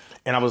way.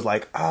 And I was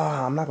like,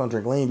 I'm not going to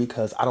drink lean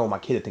because I don't want my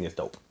kid to think it's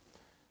dope.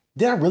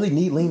 Did I really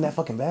need lean that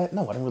fucking bad?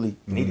 No, I didn't really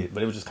need it,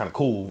 but it was just kind of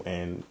cool,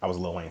 and I was a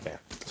Lil Wayne fan.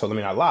 So let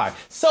me not lie.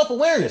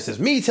 Self-awareness is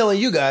me telling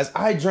you guys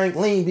I drank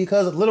lean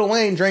because Lil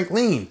Wayne drank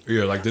lean.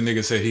 Yeah, like the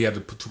nigga said he had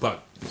to put Tupac.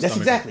 That's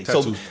exactly.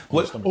 So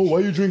what? Oh, why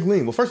you drink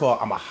lean? Well, first of all,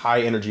 I'm a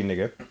high energy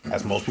nigga,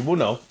 as most people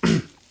know.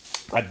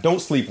 I don't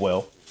sleep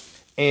well,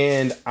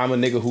 and I'm a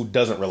nigga who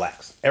doesn't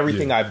relax.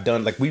 Everything I've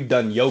done, like we've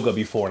done yoga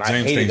before, and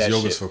James I hated thinks that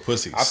yoga's shit. for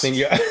pussies. I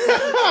think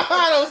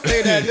I don't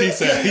say that. he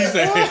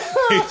said,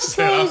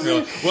 I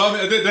feel. Well,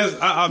 I mean,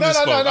 I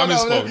misspoke. I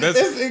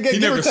misspoke. He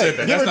never said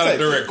that. That's not a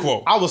direct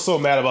quote. I was so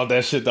mad about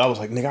that shit that I was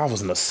like, nigga, I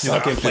was in a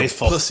sunken place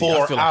for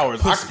 4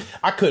 hours.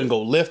 I couldn't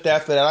go lift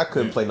after that. I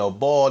couldn't play no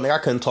ball. Nigga, I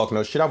couldn't talk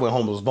no shit. I went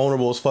home, was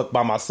vulnerable as fuck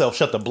by myself.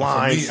 Shut the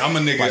blinds. For me, I'm a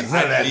nigga. Like,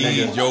 I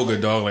need yoga,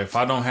 dog. Like if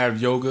I don't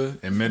have yoga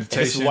and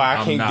meditation, this is why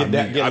I can't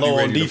get low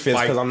on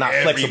defense because I'm not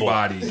flexible.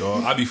 Everybody,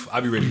 dog. I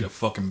be ready to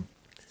fucking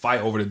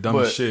fight over the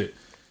dumbest shit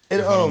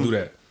if I don't do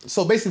that.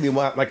 So basically,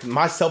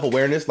 my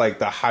self-awareness, like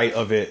the height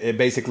of it, it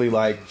basically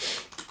like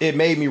it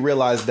made me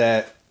realize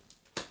that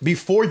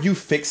before you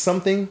fix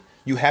something,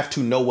 you have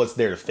to know what's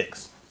there to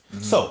fix.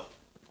 Mm-hmm. So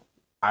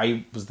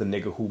I was the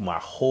nigga who my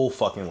whole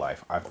fucking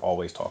life I've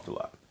always talked a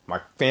lot. My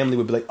family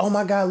would be like, "Oh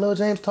my God, Lil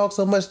James talks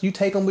so much. You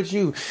take him with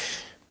you."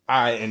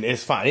 And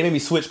it's fine. They made me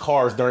switch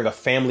cars during a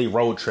family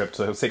road trip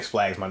to Six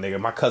Flags, my nigga.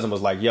 My cousin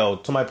was like,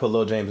 yo, somebody put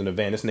Lil James in the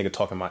van. This nigga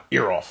talking my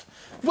ear off.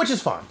 Which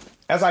is fine.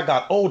 As I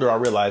got older, I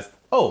realized,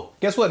 oh,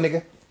 guess what,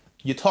 nigga?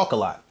 You talk a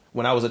lot.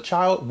 When I was a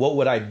child, what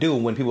would I do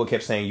when people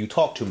kept saying you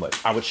talk too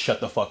much? I would shut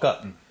the fuck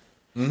up.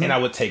 Mm-hmm. And I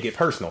would take it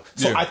personal.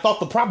 So I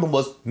thought the problem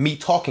was me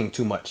talking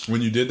too much.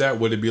 When you did that,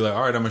 would it be like,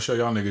 all right, I'm going to show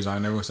y'all niggas I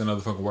ain't never said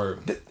another fucking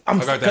word? I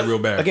got that real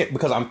bad. Again,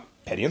 because I'm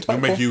petty and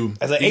spiteful. Make you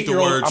as an eat the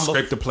words, I'm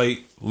scrape the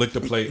plate, lick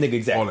the plate, nigga,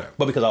 exactly. all that.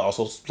 But because I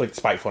also like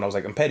spiteful and I was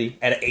like, I'm petty.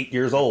 At 8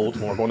 years old,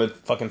 when we're going to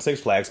fucking Six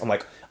Flags, I'm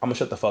like, I'm going to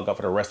shut the fuck up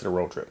for the rest of the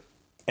road trip.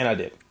 And I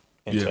did.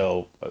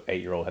 Until an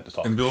 8-year-old had to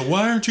talk. And be like,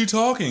 why aren't you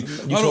talking?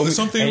 Is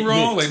something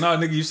wrong? Like, nah,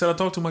 nigga, you said I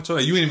talk too much.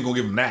 Like, you ain't even gonna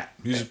give him that.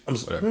 You just,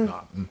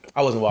 whatever.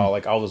 I wasn't wild,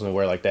 like I wasn't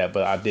aware like that,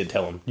 but I did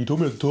tell him, you told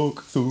me to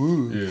talk, so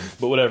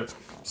but whatever.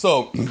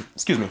 So,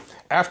 excuse me.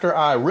 After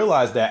I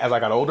realized that as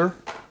I got older,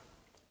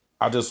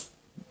 I just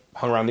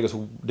hung around niggas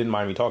who didn't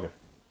mind me talking.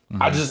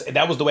 Mm-hmm.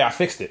 That was the way I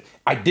fixed it.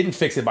 I didn't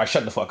fix it by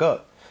shutting the fuck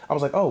up. I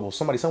was like, oh, well,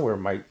 somebody somewhere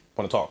might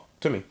want to talk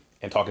to me.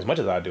 And talk as much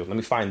as I do. Let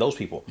me find those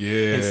people.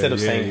 Instead of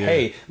saying,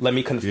 hey, let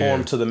me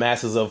conform to the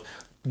masses of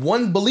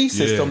one belief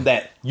system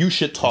that you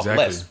should talk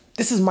less.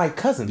 This is my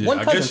cousin. One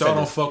cousin. I guess y'all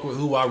don't fuck with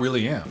who I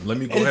really am. Let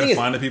me go ahead and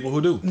find the people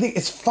who do.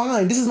 It's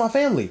fine. This is my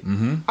family.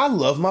 Mm-hmm. I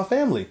love my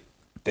family.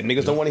 The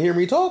niggas don't want to hear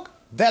me talk.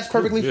 That's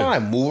perfectly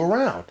fine. Move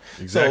around.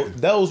 Exactly. So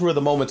those were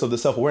the moments of the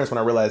self-awareness when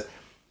I realized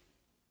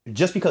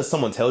just because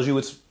someone tells you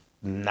it's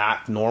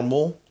not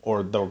normal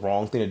or the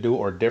wrong thing to do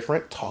or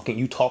different,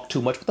 you talk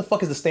too much. What the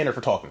fuck is the standard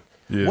for talking?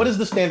 Yeah. What is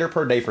the standard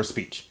per day for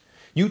speech?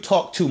 You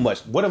talk too much.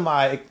 What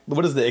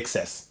is the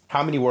excess?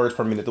 How many words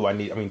per minute do I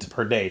need?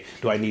 Per day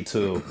do I need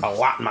to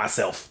allot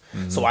myself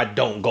so I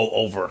don't go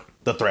over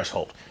the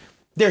threshold?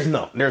 There's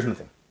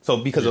nothing. So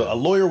because a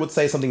lawyer would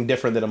say something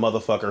different than a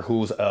motherfucker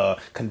who's a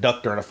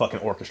conductor in a fucking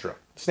orchestra.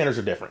 Standards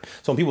are different.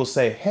 So when people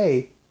say,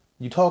 hey,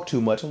 you talk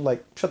too much, I'm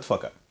like, shut the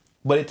fuck up.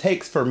 But it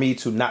takes for me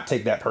to not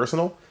take that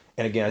personal.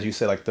 And again, as you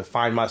said, like to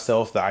find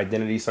myself, the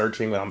identity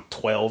searching when I'm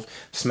 12,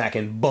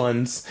 smacking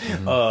buns.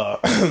 When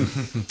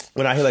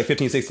I hit like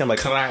 15, 16, I'm like,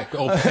 crack,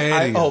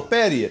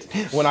 petty.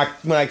 When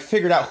I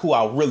figured out who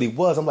I really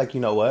was, I'm like, you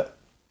know what?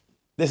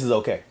 This is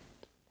okay.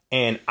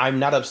 And I'm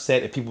not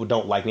upset if people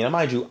don't like me. And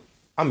mind you,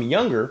 I'm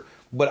younger,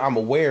 but I'm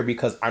aware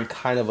because I'm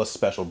kind of a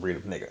special breed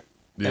of nigga.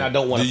 Yeah. And I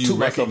don't want to toot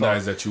myself up. Do you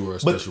recognize that you were a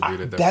special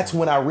breed at that That's point?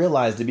 when I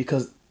realized it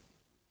because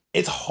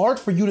it's hard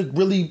for you to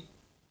really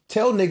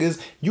tell niggas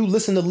you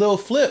listen to Lil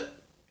Flip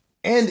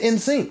and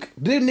NSYNC.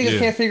 Them niggas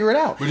can't figure it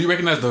out. But do you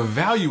recognize the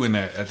value in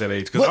that at that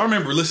age? Because I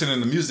remember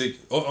listening to music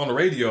on the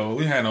radio.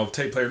 We had no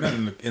tape player,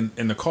 nothing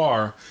in the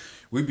car.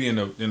 We'd be in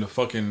the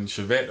fucking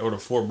Chevette or the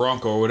Ford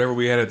Bronco or whatever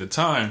we had at the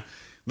time,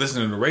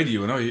 listening to the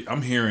radio, and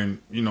I'm hearing,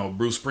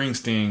 Bruce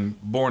Springsteen,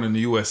 Born in the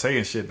USA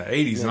and shit in the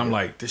 80s, and I'm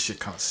like, this shit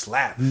kind of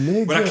slap.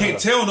 Nigga. But I can't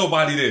tell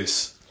nobody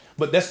this.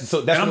 But that's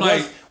what I'm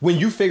like, when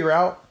you figure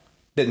out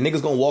that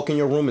niggas gonna walk in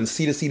your room and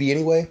see the CD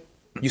anyway,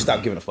 you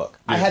stop giving a fuck.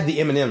 Yeah. I had the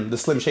Eminem, the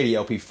Slim Shady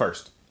LP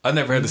first. I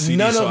never had the CD,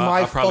 so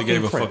I probably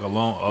gave a fuck a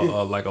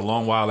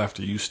long while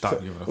after you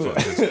stopped giving a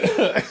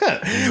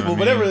fuck. Well,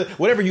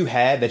 whatever you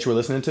had that you were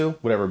listening to,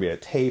 whatever be a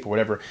tape or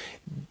whatever,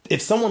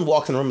 if someone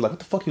walks in the room like, what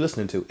the fuck you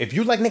listening to? If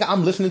you're like, nigga,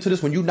 I'm listening to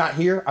this when you're not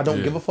here, I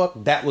don't give a fuck,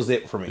 that was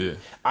it for me. Yeah.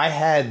 I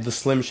had the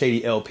Slim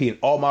Shady LP and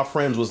all my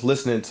friends was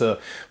listening to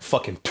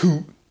fucking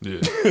Toot.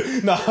 Yeah.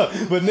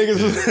 But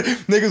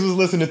niggas was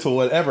listening to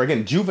whatever.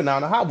 Again, Juvenile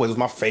and the Hot Boys was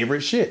my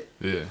favorite shit.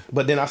 Yeah.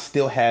 But then I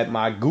still had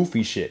my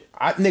goofy shit.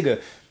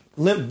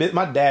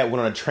 My dad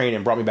went on a train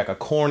and brought me back a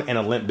Korn and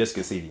a Limp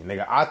Bizkit CD.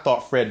 Nigga, I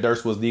thought Fred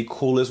Durst was the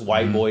coolest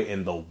white boy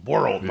in the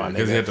world, my nigga.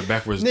 Because he had the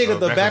backwards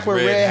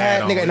red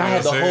hat, nigga, and I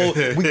had the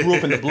whole. We grew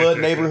up in the blood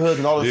neighborhoods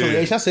and all the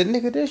affiliation. I said,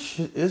 nigga, this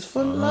shit is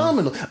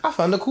phenomenal. I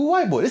found a cool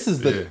white boy. This is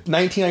the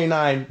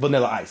 1999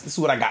 Vanilla Ice. This is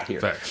what I got here.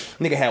 Facts.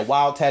 Nigga had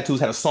wild tattoos,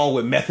 had a song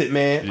with Method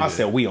Man. Yeah. I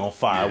said, we on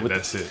fire. Yeah,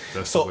 that's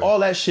it. So all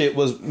that shit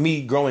was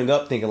me growing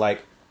up thinking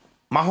like,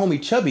 my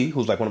homie Chubby,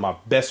 who's like one of my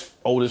best,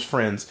 oldest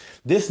friends,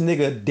 this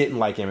nigga didn't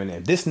like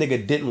Eminem. This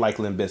nigga didn't like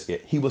Limp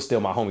Bizkit. He was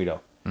still my homie though.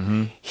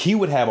 Mm-hmm. He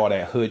would have all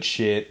that hood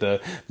shit, the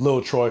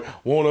Lil Troy,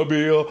 wanna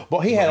be a...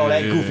 But he had all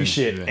that goofy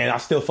shit, and I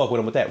still fuck with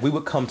him with that. We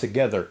would come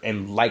together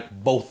and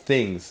like both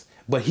things,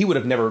 but he would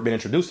have never been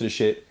introduced to the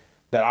shit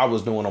that I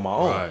was doing on my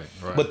own.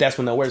 Right. But that's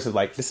when the awareness is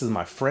like, this is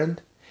my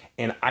friend,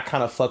 and I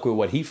kind of fuck with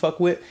what he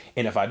fuck with,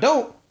 and if I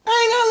don't, I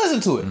ain't gonna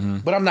listen to it. Mm-hmm.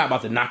 But I'm not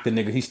about to knock the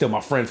nigga. He's still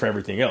my friend for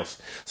everything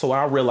else. So when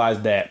I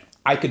realized that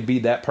I could be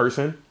that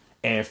person,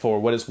 and for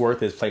what it's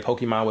worth is play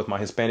Pokemon with my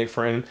Hispanic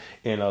friend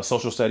in a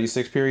social studies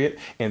 6th period,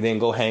 and then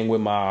go hang with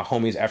my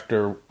homies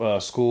after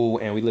school,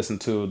 and we listen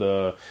to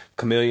the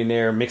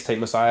Chameleonaire Mixtape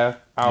Messiah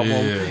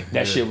album.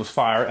 That shit was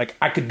fire. Like,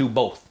 I could do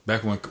both.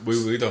 Back when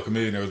we thought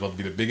Chameleonaire was about to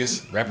be the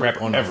biggest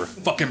rapper on ever.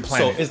 The fucking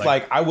planet. So it's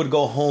like I would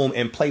go home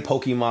and play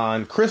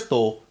Pokemon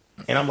Crystal,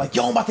 and I'm like,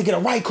 yo, I'm about to get a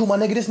Raikou, my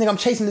nigga. This nigga, I'm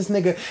chasing this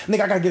nigga.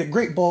 Nigga, I gotta get a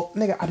Great Ball.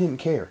 Nigga, I didn't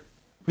care.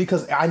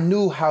 Because I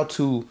knew how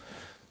to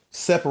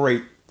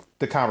separate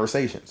the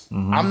conversations.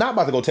 Mm-hmm. I'm not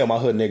about to go tell my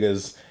hood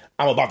niggas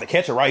I'm about to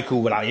catch a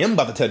Raikou, but I am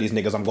about to tell these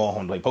niggas I'm going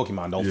home to play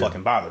Pokemon. Don't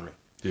fucking bother me.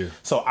 Yeah.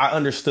 So I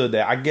understood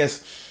that. I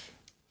guess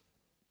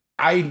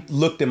I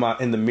looked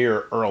in the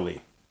mirror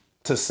early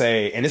to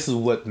say, and this is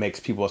what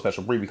makes people a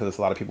special breed, because there's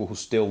a lot of people who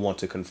still want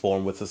to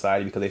conform with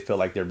society because they feel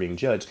like they're being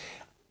judged.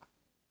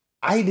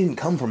 I didn't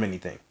come from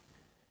anything.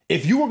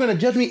 If you were going to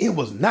judge me, it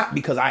was not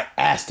because I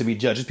asked to be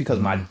judged. It's because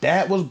my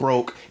dad was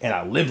broke and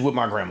I lived with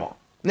my grandma.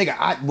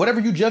 Nigga, whatever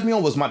you judged me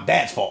on was my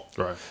dad's fault.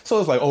 Right. So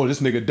it's like, oh,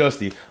 this nigga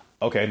Dusty.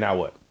 Okay, now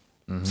what?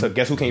 So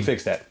guess who can't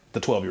fix that? The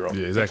 12-year-old.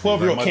 Yeah, exactly. The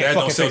 12-year-old my can't dad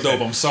fucking don't sell fix dope.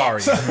 that. I'm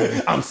sorry.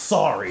 I'm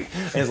sorry.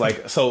 And it's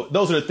like, so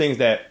those are the things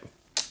that,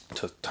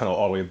 to tunnel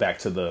all the way back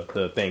to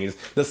the thing, is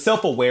the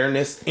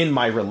self-awareness in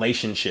my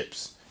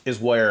relationships is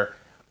where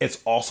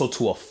it's also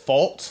to a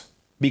fault,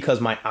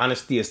 because my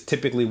honesty is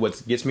typically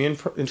what gets me in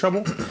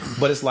trouble.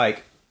 But it's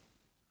like,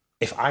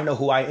 if I know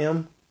who I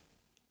am,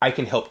 I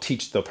can help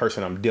teach the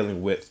person I'm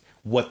dealing with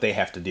what they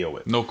have to deal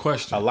with. No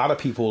question. A lot of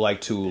people like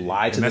to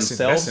lie to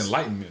themselves. That's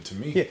enlightenment to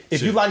me. Yeah.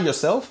 If you lie to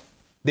yourself,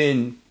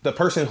 then the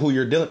person who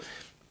you're dealing,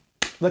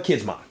 the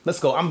kid's mine.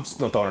 Let's go. I'm just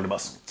gonna throw her on the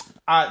bus.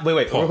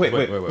 Wait.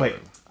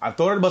 I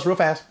throw her on the bus real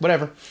fast.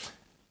 Whatever.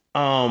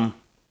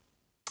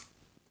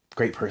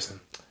 Great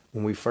person.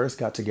 When we first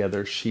got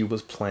together, she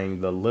was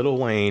playing the Lil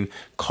Wayne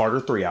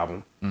Carter 3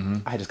 album.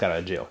 I just got out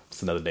of jail.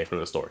 It's another day for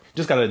the story.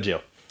 Just got out of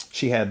jail.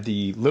 She had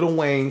the Lil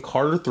Wayne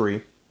Carter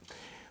 3,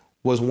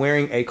 was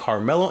wearing a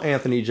Carmelo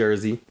Anthony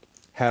jersey,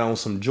 had on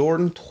some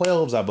Jordan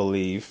 12s, I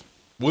believe.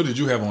 What did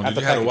you have on? Did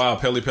you have a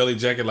wild Pelly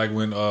jacket like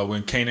when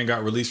Kanan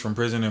got released from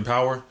prison in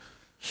Power?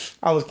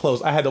 I was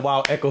close. I had the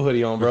wild Echo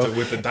hoodie on, bro.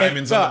 With the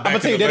diamonds on the back. I'm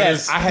gonna tell you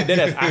that. I had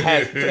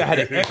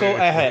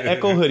an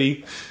Echo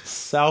hoodie,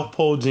 South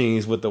Pole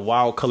jeans with the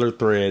wild colored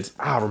threads.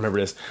 I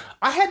remember this.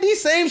 I had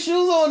these same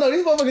shoes on though.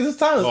 These motherfuckers is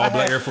timeless. All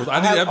black Air Force.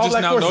 I'm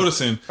just now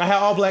noticing. I had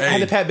all black. I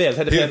had the Pat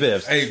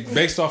Bevs. Hey,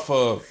 based off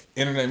of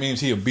internet memes,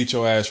 he'll beat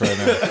your ass right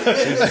now. He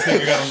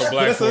got on the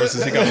black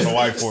forces. He got on the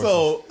white forces.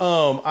 So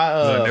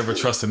I never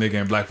trust a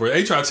nigga in black forces.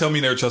 They try to tell me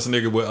never trust a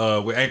nigga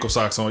with ankle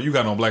socks on. You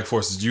got on black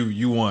forces.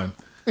 You won.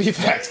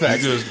 Facts. You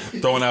just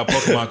throwing out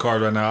Pokemon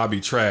cards right now. I'll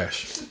be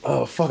trash.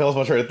 Oh fuck! I lost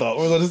my train of thought.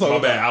 What was I just talking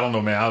My bad. about? I don't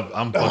know, man.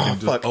 I'm fucking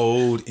just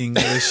old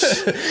English.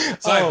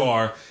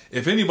 Sidebar: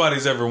 if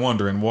anybody's ever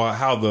wondering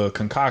how the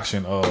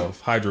concoction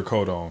of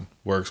hydrocodone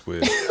works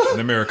with an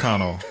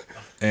Americano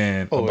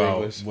and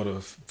about English.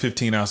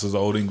 15 ounces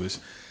of Old English,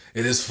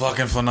 it is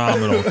fucking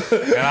phenomenal.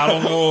 And I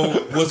don't know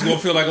what's gonna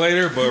feel like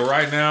later, but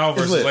right now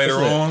versus later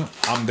on,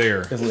 I'm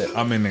there. It's lit.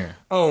 I'm in there.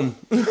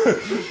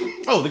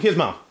 The kid's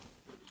mom.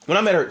 When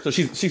I met her, so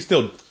she's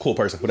still a cool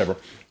person, whatever.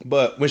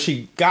 But when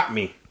she got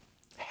me,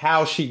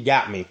 how she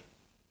got me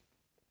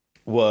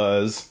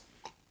was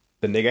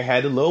the nigga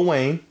had the Lil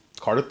Wayne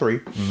Carter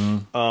 3.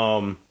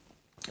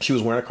 She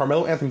was wearing a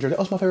Carmelo Anthony jersey.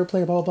 Oh, it's my favorite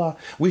player. Blah blah blah.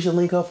 We should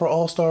link up for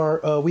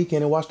All-Star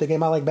weekend and watch the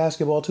game. I like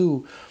basketball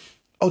too.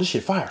 Oh, this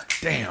shit fire.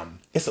 Damn.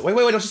 Wait!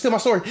 Don't you steal my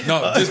story?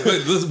 No,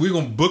 we're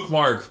gonna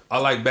bookmark. I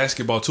like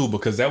basketball too,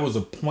 because that was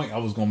a point I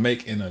was gonna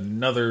make in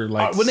another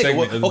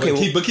segment.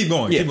 Keep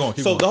going. Yeah. Keep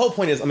going. The whole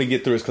point is, let me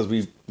get through this because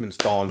we've been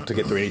stalling to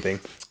get through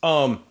anything.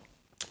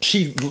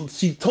 She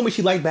told me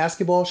she liked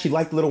basketball. She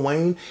liked Lil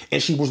Wayne,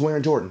 and she was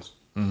wearing Jordans.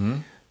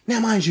 Now,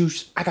 mind you,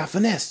 I got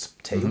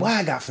finessed. Tell you why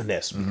I got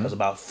finessed. Because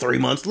about 3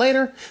 months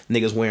later,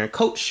 niggas wearing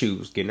Coach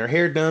shoes, getting their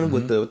hair done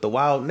with the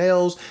wild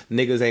nails.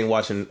 Niggas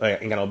ain't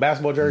got no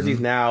basketball jerseys.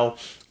 Now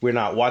we're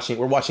not watching.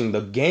 We're watching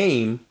the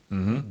game,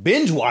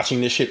 binge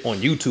watching this shit on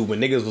YouTube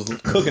when niggas was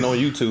cooking on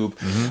YouTube.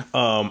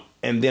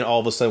 And then all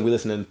of a sudden we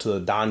listening to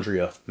a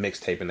Dondria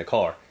mixtape in the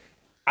car.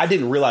 I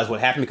didn't realize what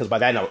happened because by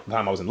that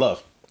time I was in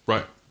love.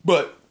 Right.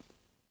 But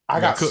I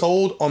got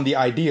sold on the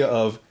idea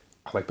of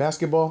I like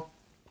basketball.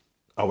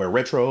 I wear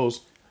retros,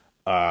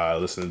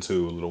 listen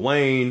to Lil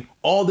Wayne,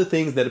 all the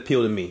things that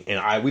appeal to me.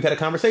 And we've had a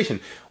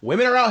conversation.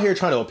 Women are out here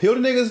trying to appeal to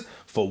niggas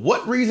for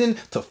what reason?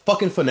 To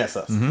fucking finesse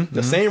us.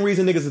 The same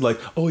reason niggas is like,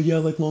 oh yeah, I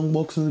like long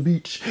walks on the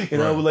beach.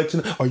 And I would like to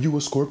know, are you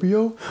a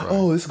Scorpio? Right.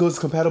 Oh, this goes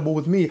compatible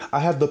with me. I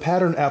have the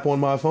pattern app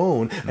on my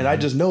phone. And I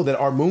just know that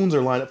our moons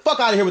are lined up. Fuck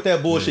out of here with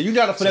that bullshit. You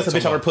try to finesse a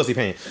bitch out her pussy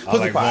pain. I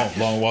like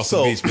long walks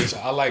on the beach,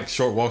 bitch. I like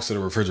short walks to the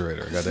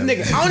refrigerator.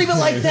 Nigga, I don't even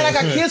like that. I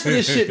got kids for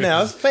this shit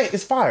now.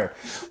 It's fire.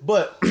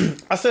 But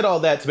I said all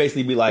that to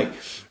basically be like,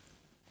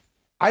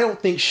 I don't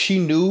think she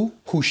knew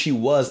who she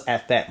was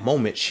at that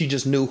moment. She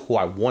just knew who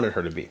I wanted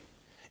her to be.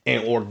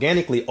 And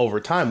organically over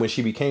time, when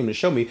she became to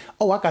show me,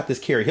 oh, I got this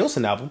Carrie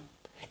Hilson album.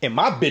 And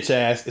my bitch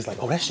ass is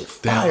like, oh, that shit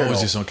fire. I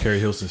was just on Carrie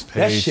Hilson's page.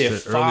 That shit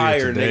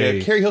fire,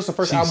 nigga. Carrie Hilson's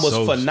first album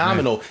was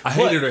phenomenal. Man. I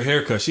hated her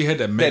haircut. She had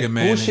that Mega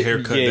Man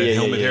haircut, that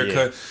helmet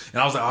haircut.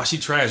 And I was like, oh, she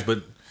trash,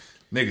 but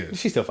nigga.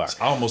 She's still fire.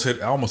 I almost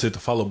hit the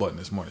follow button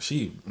this morning.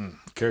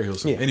 Carrie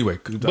Hilson. Yeah. Anyway,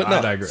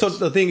 I digress. So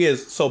the thing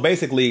is,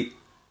 basically,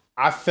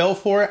 I fell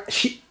for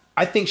it.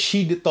 I think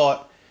she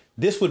thought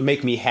this would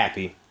make me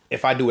happy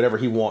if I do whatever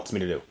he wants me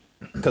to do.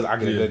 Because I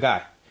get a good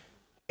guy.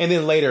 And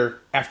then later,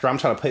 after I'm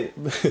trying to play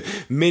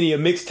many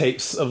of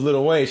mixtapes of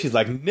Lil Wayne, she's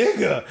like,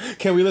 nigga,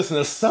 can we listen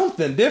to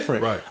something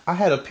different? Right. I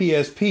had a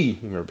PSP.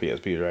 You remember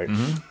PSP, right?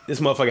 Mm-hmm. This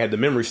motherfucker had the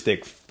memory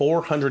stick,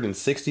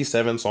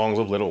 467 songs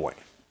of Lil Wayne.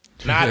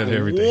 Not had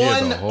everything. He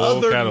had one the whole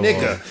other catalog.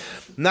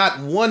 nigga. Not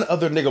one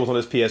other nigga was on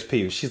this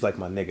PSP. She's like,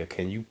 my nigga,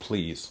 can you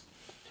please?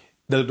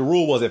 The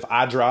rule was if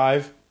I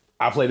drive,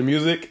 I play the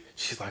music.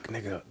 She's like,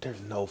 nigga, there's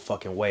no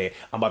fucking way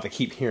I'm about to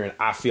keep hearing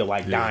I Feel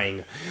Like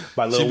Dying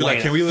by Lil She'd Wayne. be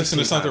like, can we listen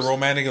to something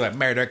romantic like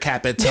Murder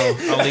Capital?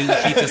 Only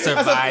the key to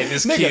survive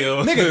is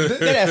kill.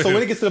 Nigga, so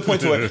when it gets to the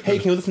point to where, hey,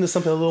 can we listen to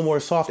something a little more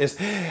soft? It's,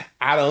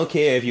 I don't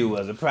care if you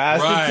was a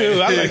prostitute.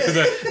 Right. I'm like,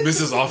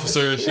 Mrs.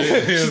 Officer and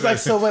shit. she's like,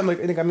 so what? I'm like,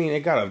 nigga, I mean,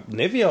 it got a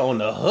Nivea on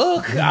the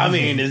hook. I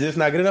mean, is this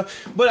not good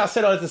enough? But I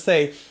said all that to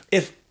say,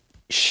 if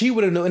she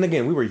would have known, and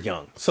again, we were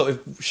young. So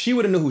if she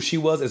would have known who she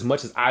was as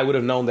much as I would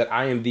have known that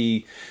I am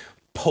the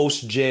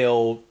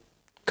post-jail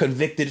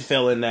convicted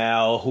felon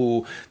now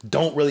who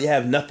don't really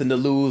have nothing to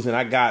lose, and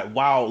I got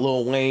wild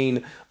Lil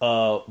Wayne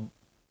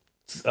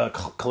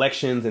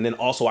collections, and then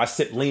also I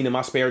sip lean in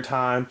my spare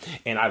time,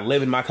 and I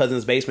live in my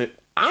cousin's basement.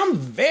 I'm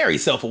very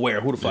self-aware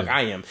of who the fuck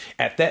I am.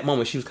 At that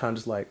moment, she was kind of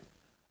just like,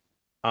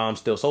 I'm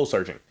still soul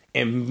searching.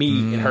 And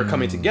me and her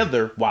coming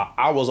together while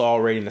I was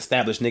already an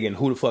established nigga and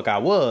who the fuck I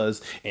was,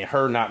 and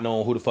her not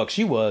knowing who the fuck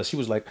she was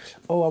like,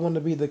 oh, I want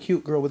to be the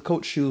cute girl with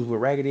coat shoes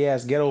with raggedy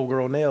ass ghetto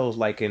girl nails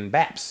like in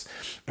Baps.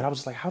 And I was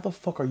just like, how the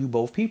fuck are you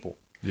both people?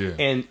 Yeah.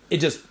 And it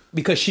just,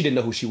 because she didn't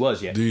know who she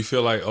was yet. Do you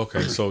feel like,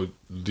 okay, so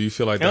do you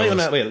feel like And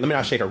that was... let me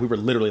not shake her. We were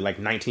literally like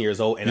 19 years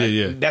old,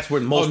 and that's where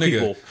most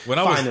people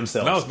find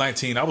themselves. When I was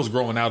 19, I was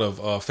growing out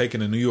of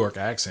faking a New York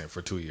accent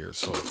for 2 years.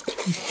 So,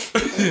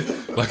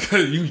 like,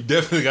 you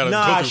definitely got to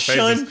go through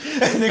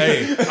phases.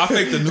 Hey, I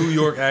faked the New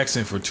York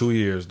accent for 2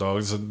 years,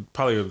 dog. It's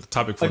probably a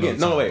topic for another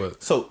time.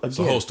 But so again, it's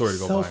a whole story to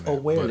go behind that.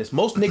 Self-awareness.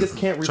 Most niggas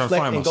can't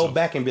reflect and go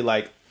back and be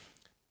like,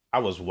 I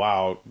was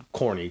wild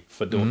corny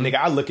for doing. Nigga,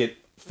 I look at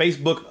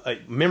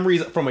Facebook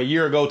memories from a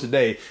year ago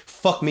today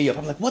fuck me up.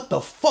 I'm like, what the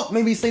fuck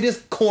made me say this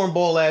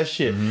cornball ass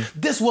shit?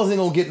 This wasn't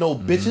gonna get no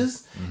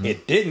bitches.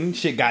 It didn't.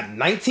 Shit got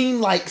 19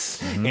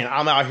 likes, and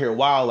I'm out here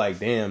wild like,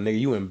 damn, nigga,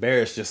 you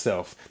embarrassed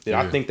yourself. Did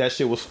I think that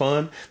shit was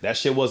fun? That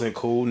shit wasn't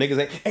cool.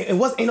 Niggas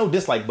ain't no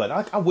dislike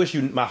button. I wish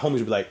my homies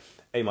would be like,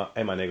 hey my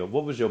nigga,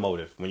 what was your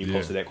motive when you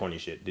posted that corny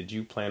shit? Did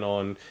you plan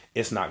on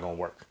it's not gonna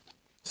work?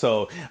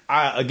 So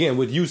again,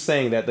 with you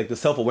saying that, like, the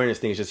self-awareness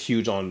thing is just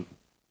huge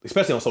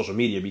especially on social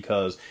media,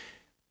 because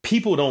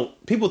people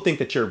think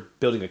that you're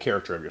building a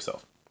character of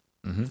yourself,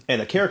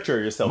 and a character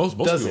of yourself most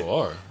doesn't. people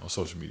are on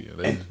social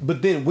media.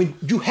 But then when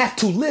you have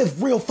to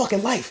live real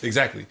fucking life,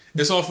 Exactly.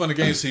 It's all fun and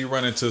games till you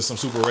run into some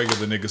super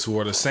regular niggas who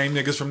are the same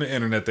niggas from the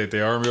internet that they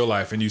are in real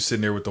life, and you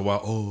sitting there with the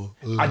wild,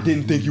 I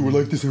didn't think you were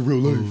like this in real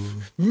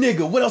life,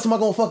 nigga. What else am I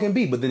gonna fucking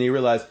be? But then you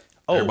realize,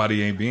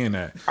 everybody ain't being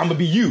that. I'm gonna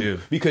be you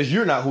because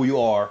you're not who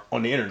you are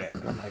on the internet.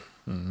 And I'm like,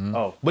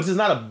 but it's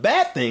not a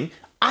bad thing.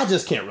 I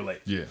just can't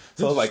relate. Yeah.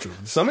 So like,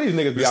 some of these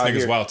niggas be This out nigga's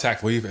here. wild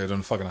tactful. He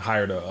done fucking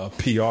hired a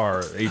PR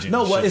agent.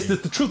 No, well, it's the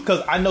truth,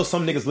 because I know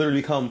some niggas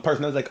literally become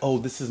personal. Like, oh,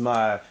 this is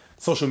my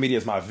social media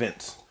is my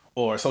vent,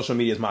 or social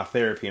media is my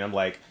therapy, and I'm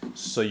like,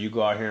 so you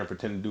go out here and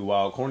pretend to do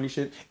wild corny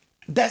shit.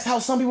 That's how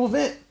some people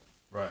vent.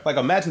 Right. Like,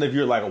 imagine if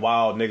you're like a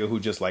wild nigga who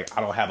just like,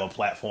 I don't have a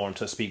platform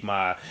to speak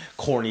my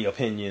corny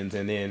opinions,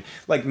 and then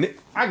like,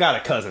 I got a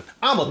cousin.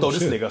 I'm gonna throw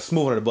this nigga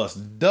smooth under the bus.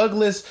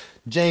 Douglas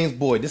James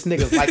Boyd. This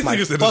nigga's like my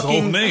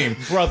fucking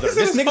brother.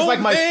 This nigga's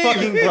like my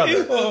fucking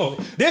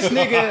brother. This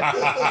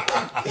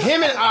nigga,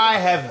 him and I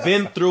have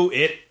been through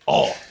it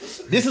all.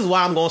 This is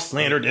why I'm gonna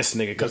slander this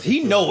nigga, because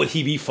he know what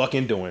he be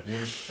fucking doing.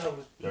 This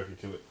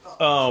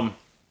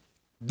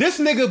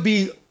nigga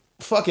be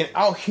fucking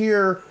out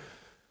here.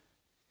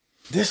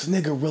 This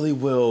nigga really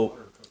will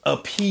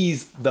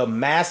appease the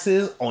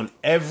masses on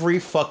every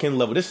fucking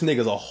level. This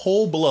nigga's a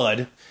whole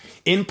blood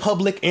in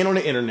public and on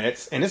the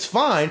internet, and it's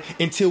fine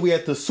until we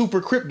at the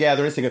super crip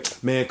gathering. This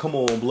nigga, man, come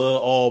on,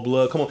 blood, all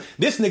blood, come on.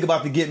 This nigga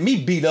about to get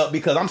me beat up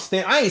because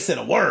I ain't said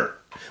a word,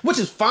 which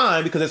is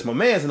fine because it's my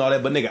man's and all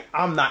that. But nigga,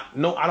 I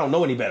don't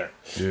know any better.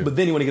 Yeah. But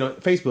then you want to get on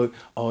Facebook.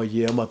 Oh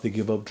yeah, I'm about to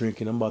give up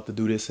drinking. I'm about to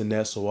do this and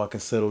that so I can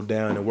settle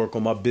down and work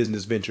on my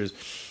business ventures.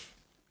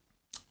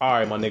 All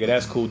right, my nigga,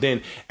 that's cool.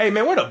 Then, hey,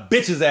 man, where the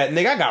bitches at,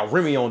 nigga? I got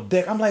Remy on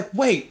deck. I'm like,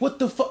 wait, what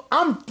the fuck?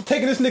 I'm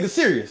taking this nigga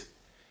serious.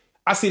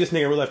 I see this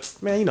nigga in real life.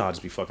 Man, you know I'll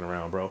just be fucking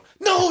around, bro.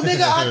 No,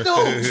 nigga, I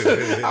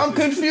don't. I'm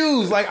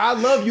confused. Like, I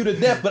love you to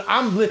death, but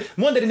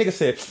one day the nigga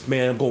said,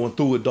 man, I'm going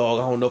through it, dog.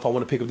 I don't know if I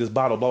want to pick up this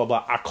bottle, blah, blah,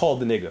 blah. I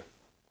called the nigga.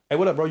 Hey,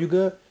 what up, bro? You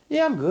good?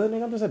 Yeah, I'm good,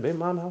 nigga. I'm just at baby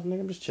mom's house, nigga.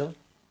 I'm just chilling.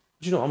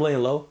 But you know, I'm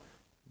laying low.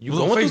 You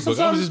going through some Facebook?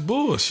 I was just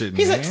bullshitting,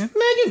 He's man. like,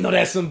 man, you know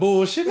that's some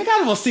bullshit. Nigga, I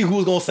just want to see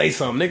who's going to say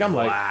something, nigga. I'm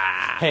like,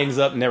 hangs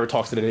up, never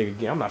talks to the nigga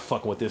again. I'm not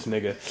fucking with this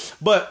nigga.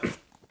 But,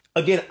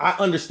 again, I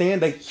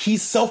understand that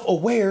he's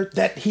self-aware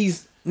that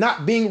he's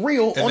not being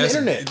real on the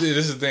internet. This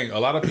is the thing. A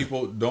lot of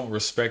people don't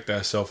respect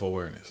that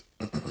self-awareness.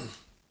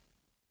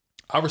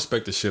 I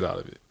respect the shit out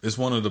of it. It's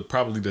one of the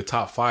probably the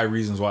top 5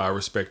 reasons why I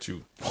respect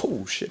you.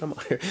 Oh shit, I'm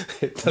out here.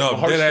 No,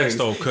 dead ass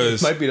though,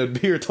 because it might be the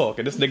beer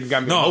talking. This nigga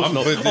got me no,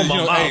 emotional. but, on my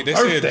mom's they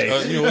birthday.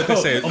 said, you know what they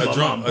say, On a my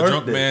drunk mom's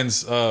birthday.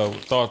 man's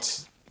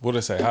thoughts. What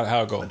did they say?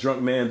 How it go? A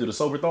drunk man do the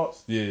sober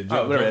thoughts. Yeah,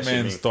 Whatever drunk that shit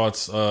man's mean.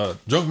 thoughts.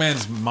 Drunk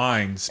man's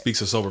mind speaks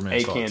of sober man's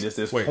Hey, thoughts. Candace,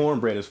 this Wait,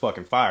 cornbread is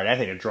fucking fire. That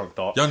ain't a drunk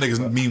thought. y'all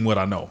niggas mean what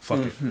I know.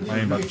 Fuck it. I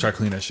ain't about to try to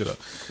clean that shit up.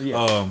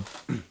 Yeah.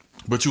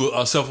 But you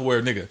a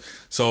self-aware nigga.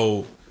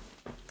 So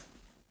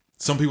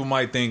some people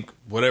might think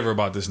whatever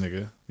about this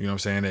nigga. You know what I'm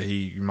saying? That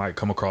he might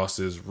come across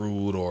as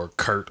rude or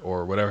curt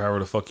or whatever, however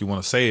the fuck you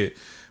want to say it.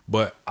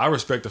 But I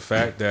respect the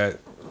fact that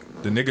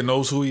the nigga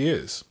knows who he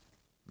is.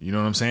 You know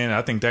what I'm saying?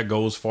 I think that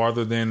goes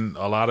farther than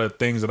a lot of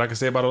things that I can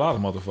say about a lot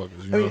of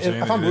motherfuckers. You know what I'm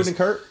saying? If I'm rooting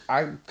Kurt,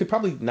 I could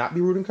probably not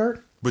be rooting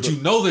Kurt. But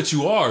you know that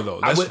you are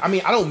though. I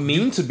don't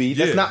mean to be.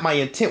 That's Yeah. not my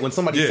intent. When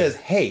somebody Yeah. says,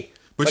 "Hey,"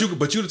 But you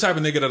the type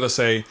of nigga that'll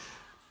say,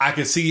 I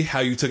can see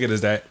how you took it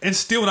as that, and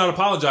still not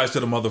apologize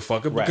to the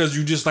motherfucker because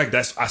you just like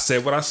I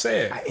said what I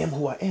said. I am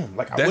who I am.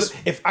 Like, That's-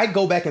 if I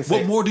go back and say,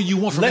 What more do you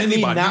want from let me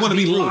anybody? You not want to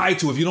be be rude. lied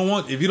to. If you don't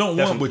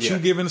want what yeah. you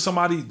giving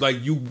somebody, like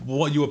you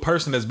a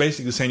person that's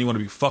basically saying you want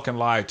to be fucking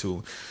lied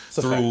to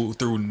through I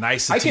can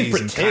niceties and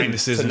pretend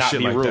kindnesses to and not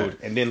shit be like rude,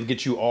 that. and then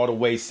get you all the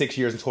way 6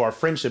 years into our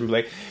friendship and be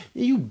like,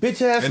 "You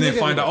bitch ass," And then nigga.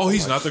 find out, Like, oh,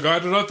 he's not the guy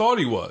that I thought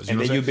he was. You And know then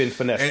what I'm you've saying? been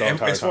finessed the And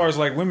entire as far time. as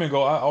like women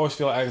go, I always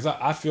feel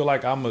I feel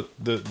like I'm you know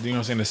what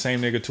I'm saying, the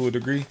same nigga to a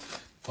degree.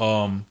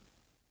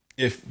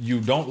 If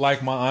you don't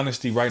like my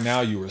honesty right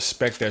now, you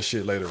respect that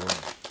shit later on.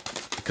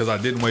 Because I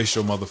didn't waste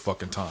your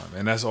motherfucking time.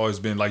 And that's always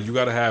been like, you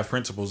got to have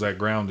principles that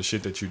ground the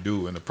shit that you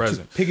do in the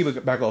present.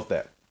 Piggyback off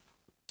that.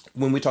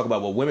 When we talk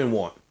about what women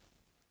want,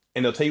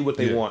 and they'll tell you what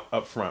they want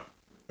up front,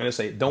 and they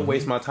say, "Don't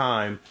waste my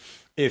time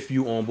if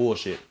you on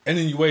bullshit." And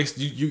then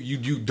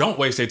you don't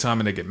waste their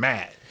time and they get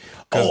mad.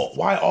 Oh,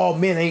 why all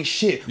men ain't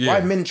shit? Yeah. Why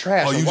men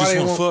trash? Oh, you why just they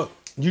want to fuck?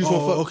 You just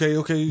want to fuck?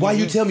 Okay. Why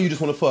you yeah. tell me you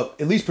just want to fuck?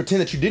 At least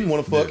pretend that you didn't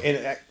want to fuck and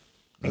act.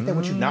 Ain't that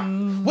what you not?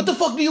 What the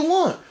fuck do you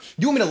want?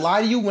 You want me to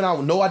lie to you when I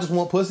know I just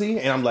want pussy?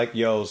 And I'm like,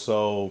 yo,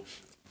 so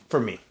for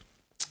me,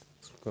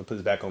 I'm gonna put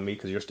this back on me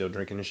because you're still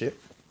drinking and shit.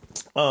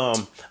 I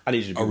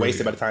need you to be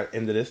wasted by the time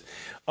end of this.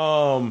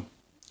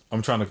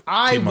 I'm trying to.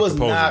 I keep my was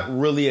composure. not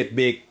really a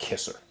big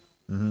kisser.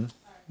 Wasn't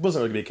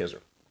really a big kisser.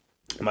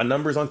 My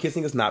numbers on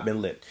kissing has not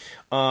been lit.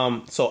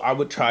 So I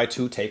would try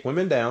to take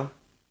women down.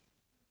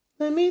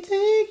 Let me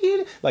take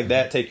you like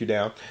that, take you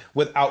down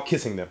without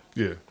kissing them.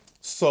 Yeah.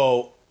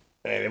 So,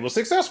 and it was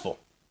successful.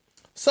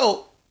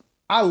 So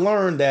I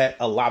learned that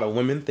a lot of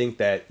women think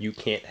that you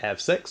can't have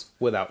sex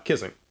without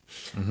kissing.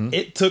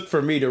 It took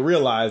for me to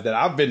realize that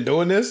I've been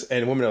doing this,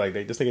 and women are like,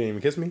 "This nigga didn't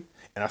even kiss me,"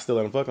 and I still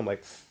let him fuck. I'm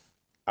like,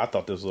 I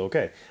thought this was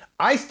okay.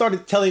 I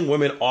started telling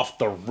women off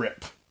the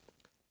rip,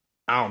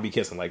 I don't be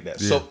kissing like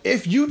that. Yeah. So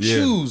if you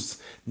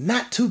choose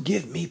not to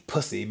give me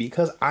pussy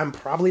because I'm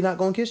probably not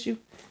gonna kiss you,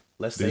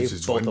 let's say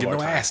Just both wouldn't of get our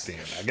no time. ass then.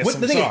 I guess What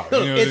I'm the thing sorry. is, no,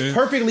 You know what I it's mean?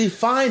 perfectly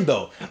fine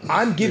though.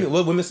 I'm giving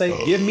what women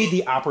say. Give me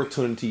the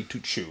opportunity to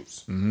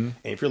choose. And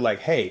if you're like,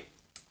 hey,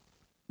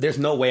 there's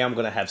no way I'm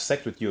gonna have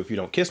sex with you if you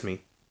don't kiss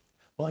me.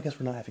 Well, I guess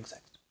we're not having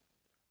sex.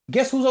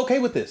 Guess who's okay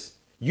with this?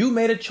 You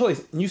made a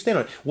choice and you stand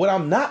on it. What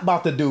I'm not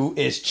about to do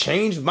is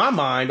change my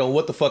mind on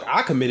what the fuck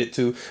I committed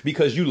to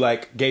because you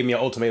like gave me an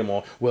ultimatum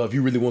on, well, if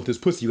you really want this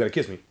pussy, you gotta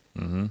kiss me.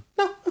 No,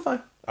 I'm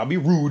fine. I'll be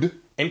rude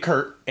and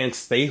curt and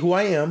stay who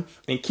I am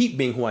and keep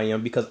being who I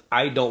am because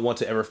I don't want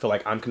to ever feel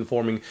like I'm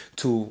conforming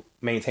to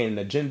maintain an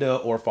agenda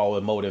or follow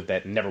a motive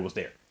that never was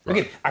there. Right.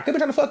 Again, I could be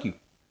trying to fuck you.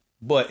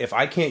 But if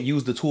I can't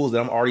use the tools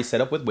that I'm already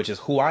set up with, which is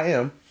who I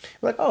am, I'm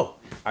like, oh,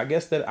 I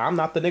guess that I'm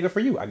not the nigga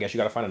for you. I guess you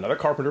got to find another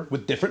carpenter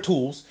with different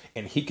tools,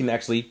 and he can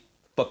actually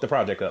fuck the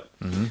project up.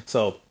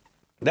 So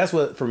that's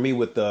what for me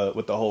with the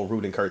whole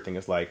rude and curt thing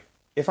is like.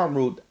 If I'm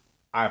rude,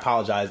 I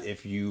apologize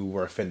if you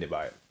were offended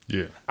by it.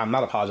 Yeah. I'm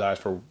not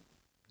apologized for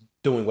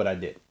doing what I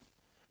did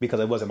because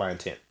it wasn't my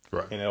intent.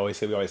 Right. And we always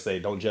say,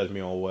 don't judge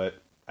me on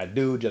what I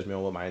do, judge me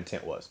on what my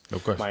intent was.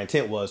 Of course. My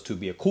intent was to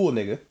be a cool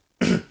nigga.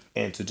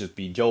 And to just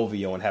be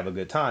jovial and have a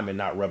good time and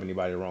not rub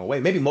anybody the wrong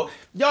way. Maybe more.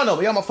 Y'all know,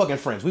 y'all my fucking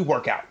friends. We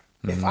work out.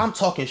 If I'm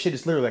talking shit,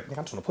 it's literally like,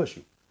 I'm just gonna push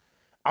you.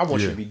 I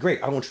want you to be great.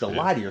 I don't want you to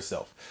lie to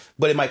yourself.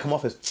 But it might come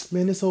off as,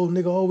 man, this old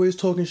nigga always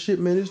talking shit,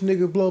 man. This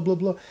nigga blah, blah,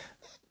 blah.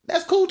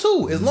 That's cool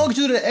too. As long as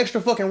you do the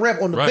extra fucking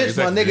rep on the bench,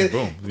 exactly. my nigga.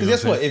 Yeah, boom. Because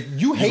guess what? If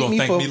you hate gonna me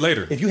thank me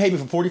later. if you hate me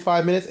for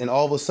 45 minutes and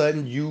all of a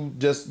sudden you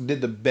just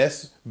did the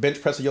best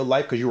bench press of your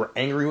life because you were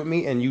angry with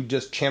me and you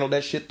just channeled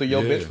that shit through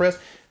your bench press,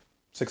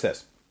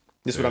 success.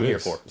 This is what I'm here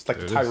for. It's like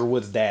the Tiger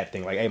Woods dad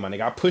thing. Like, hey, my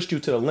nigga, I pushed you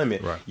to the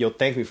limit. Right. You'll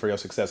thank me for your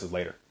successes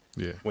later.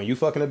 Yeah. When you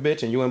fucking a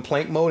bitch and you in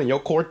plank mode and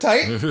your core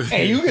tight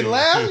and you can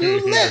laugh,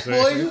 you lit,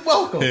 boy. You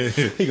welcome.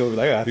 He gonna be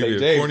like, I gotta thank the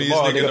James corniest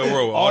tomorrow, nigga in the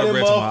world. All them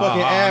Autographs my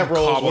motherfucking ab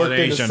rolls worked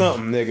into combination.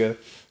 something, nigga.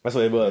 That's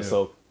what it was.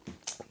 So,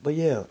 but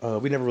yeah,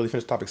 we never really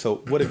finished the topic. So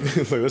what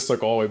if, let's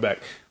circle all the way back.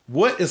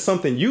 What is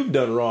something you've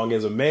done wrong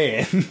as a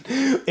man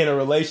in a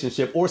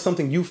relationship or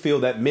something you feel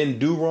that men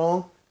do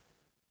wrong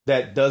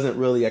that doesn't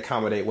really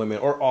accommodate women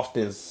or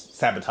often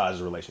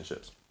sabotages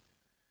relationships?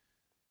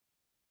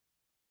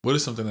 What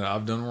is something that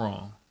I've done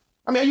wrong?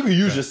 I mean, you can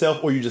use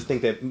yourself, or you just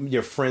think that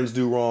your friends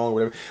do wrong, or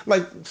whatever.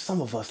 Like,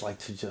 some of us like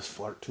to just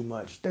flirt too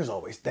much. There's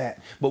always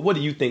that. But what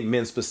do you think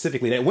men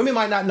specifically that women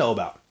might not know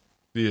about?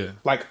 Yeah.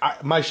 Like,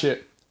 my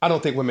shit, I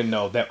don't think women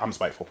know that I'm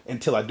spiteful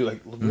until I do.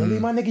 Like, really,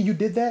 my nigga, you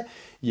did that?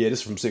 Yeah, this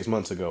is from 6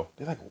 months ago.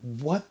 They're like,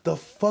 what the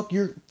fuck?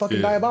 You're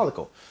fucking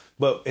diabolical.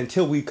 But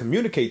until we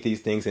communicate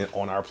these things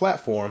on our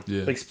platform,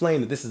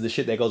 explain that this is the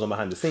shit that goes on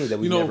behind the scenes that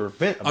we never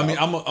vent about. I mean,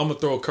 I'm going to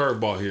throw a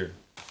curveball here.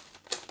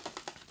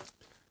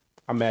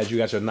 I'm mad you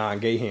got your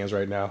non-gay hands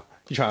right now.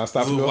 You trying to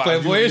stop me doing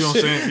Playboy you and know what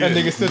I'm shit. saying? That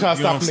nigga still trying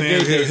to stop me the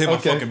gay hands. Hit my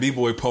fucking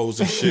B-boy pose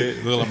and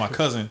shit. Look like my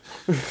cousin.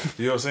 You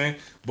know what I'm saying?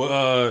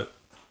 But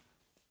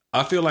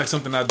I feel like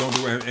something I don't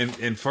do.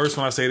 And first,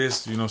 when I say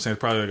this, you know what I'm saying?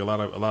 Probably like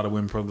a lot of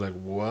women probably like,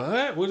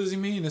 what? What does he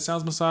mean? It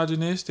sounds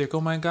misogynistic.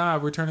 Oh my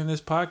God, we're turning this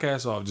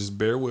podcast off. Just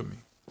bear with me.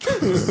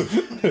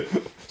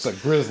 It's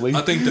like Grizzly.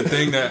 I think the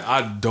thing that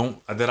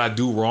I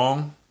do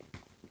wrong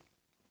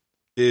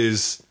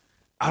is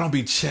I don't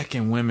be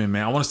checking women,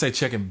 man. I want to say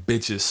checking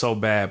bitches so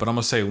bad, but I'm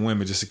gonna say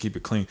women just to keep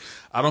it clean.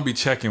 I don't be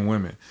checking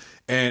women,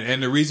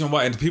 and the reason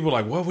why, and people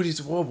are like, what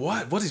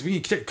is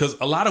being checked? Because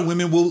a lot of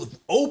women will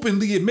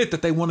openly admit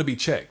that they want to be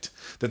checked,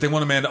 that they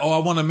want a man. I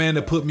want a man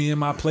to put me in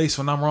my place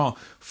when I'm wrong.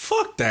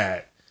 Fuck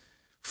that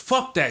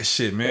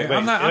shit, man.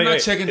 I'm not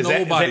checking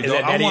nobody.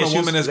 I want a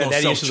woman that's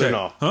gonna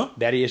self-check. Huh?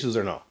 Daddy issues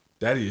or no?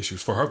 Daddy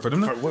issues for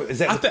them. Is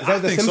that I the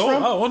think stems so.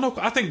 from? Oh well, no,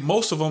 I think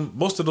most of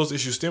those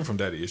issues stem from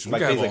daddy issues.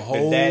 Like, the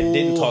dad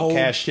didn't talk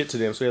cash shit to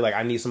them, so they're like,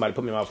 I need somebody to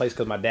put me in my place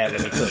because my dad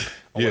let me cook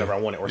or whatever I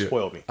wanted or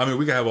spoiled me. I mean,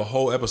 we could have a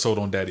whole episode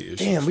on daddy issues.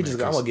 Damn,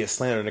 I'm gonna get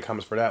slandered in the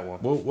comments for that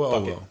one.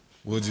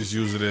 We'll just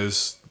use it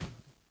as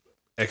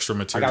extra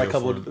material.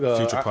 For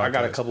future podcasts. I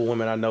got a couple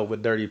women I know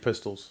with dirty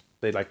pistols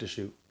they like to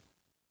shoot.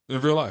 In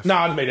real life? No,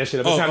 I made that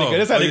shit up. It sounded good.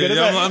 It sounded good.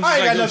 I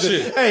ain't got nothing.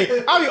 Shit.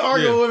 Hey, I be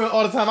arguing with women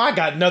all the time. I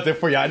got nothing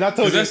for y'all. And I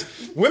told you,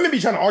 women be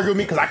trying to argue with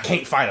me because I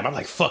can't fight them. I'm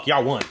like, fuck,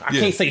 y'all won. I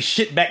can't say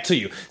shit back to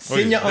you.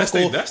 Send your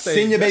uncle,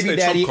 send your baby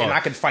daddy, and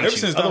I can fight Ever you.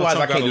 Since Otherwise, Donald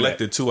Trump I can't got do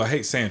elected that. too, I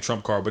hate saying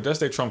Trump card, but that's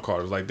their Trump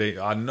card. Like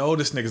I know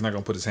this nigga's not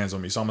gonna put his hands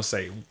on me, so I'm gonna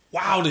say,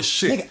 wow, this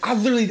shit.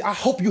 Nigga, I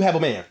hope you have a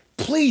man.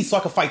 Please, so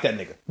I can fight that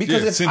nigga.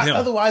 Because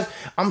otherwise,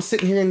 I'm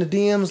sitting here in the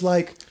DMs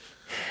like...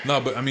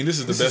 No, but I mean, this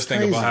is the best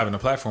thing about having a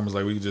platform is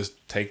like we can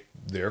just take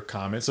their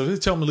comments. So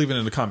just tell them to leave it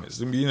in the comments.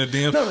 Be in the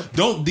DM.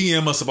 Don't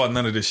DM us about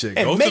none of this shit.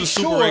 Go to the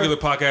Super Regular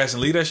Podcast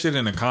and leave that shit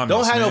in the comments.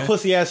 Don't have no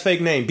pussy ass fake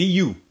name. Be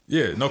you.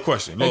 Yeah, no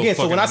question. No Again,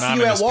 so when I see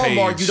you at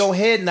Walmart, you don't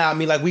head nod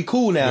me like we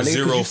cool now.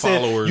 Nigga, 0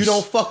 followers. You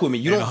don't fuck with me.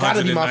 You don't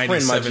gotta be my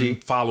friend, my G.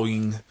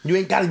 Following. You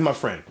ain't gotta be my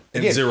friend.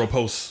 Again, and 0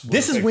 posts.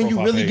 This is when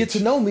you really get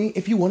to know me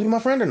if you want to be my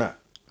friend or not.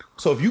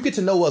 So if you get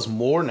to know us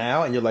more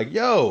now and you're like,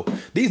 yo,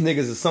 these niggas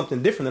is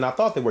something different than I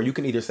thought they were, you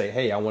can either say,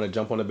 hey, I want to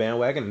jump on the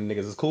bandwagon and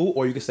niggas is cool,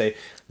 or you can say,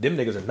 them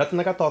niggas are nothing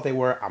like I thought they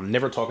were. I'm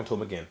never talking to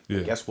them again. Yeah.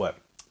 And guess what?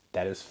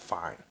 That is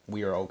fine.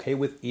 We are okay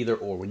with either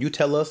or. When you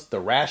tell us the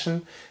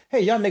ration,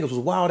 hey, y'all niggas was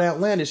wild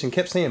outlandish and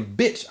kept saying,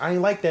 bitch, I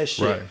ain't like that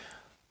shit. Right.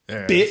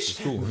 Yeah,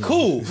 bitch,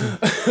 cool.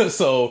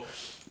 So,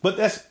 but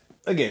that's,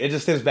 again, it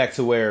just stems back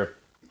to where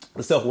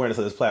the self-awareness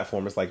of this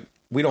platform is like,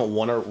 we don't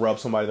want to rub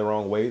somebody the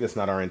wrong way. That's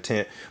not our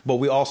intent. But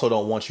we also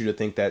don't want you to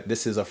think that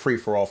this is a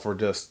free-for-all for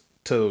just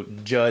to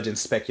judge and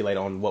speculate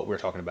on what we're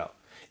talking about.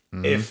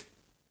 Mm-hmm. If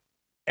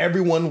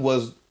everyone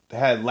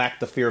had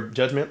lacked the fear of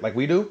judgment like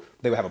we do,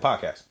 they would have a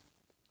podcast.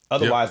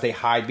 Otherwise, they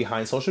hide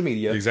behind social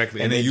media. Exactly.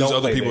 And they use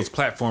other people's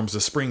platforms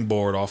to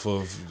springboard off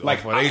of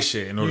their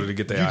shit in order to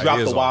get their ideas.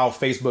 You drop the wild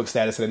Facebook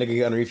status and a nigga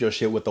get underneath your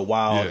shit with the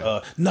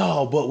wild,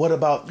 no, but what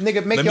about,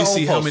 nigga, make your own post. Let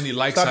me see how many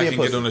likes I can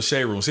get on the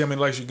Shade Room. See how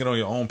many likes you get on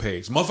your own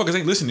page. Motherfuckers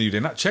ain't listening to you.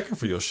 They're not checking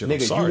for your shit.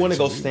 Nigga, you want to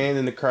go stand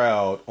in the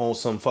crowd on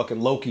some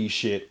fucking Loki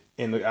shit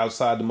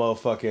outside the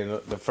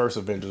motherfucking, the first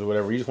Avengers or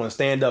whatever. You just want to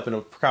stand up in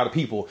a crowd of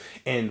people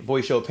and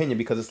voice your opinion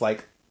because it's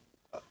like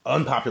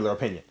unpopular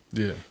opinion.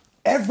 Yeah.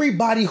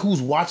 Everybody who's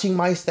watching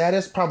my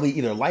status probably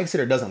either likes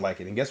it or doesn't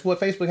like it. And guess what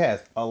Facebook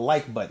has? A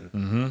like button.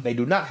 Mm-hmm. They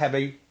do not have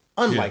a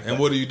unlike button. And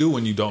what do you do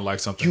when you don't like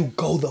something? You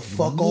go the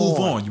fuck on. Move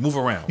on. You move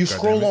around. You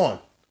scroll on.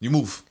 You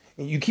move.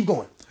 And you keep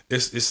going.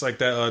 It's like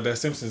that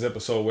Simpsons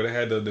episode where they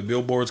had the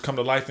billboards come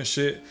to life and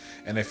shit,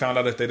 and they found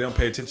out if they don't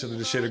pay attention to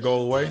the shit, it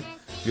go away.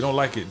 If you don't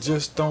like it,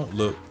 just don't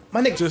look.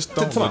 My nigga, just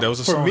don't look. That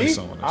was a song.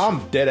 For me,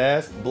 I'm dead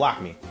ass. Block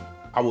me.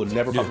 I will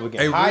never pop up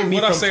again. Hey,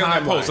 what I say on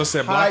that post? I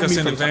said block us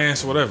in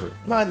advance, whatever.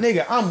 My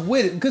nigga, I'm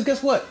with it. Because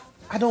guess what?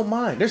 I don't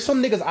mind. There's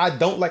some niggas I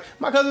don't like.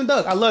 My cousin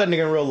Doug, I love that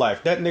nigga in real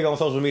life. That nigga on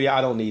social media,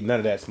 I don't need none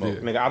of that smoke.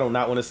 Yeah. Nigga, I do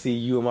not want to see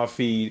you in my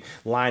feed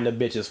lying to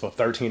bitches for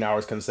 13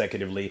 hours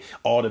consecutively,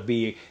 all to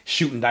be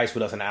shooting dice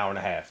with us an hour and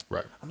a half.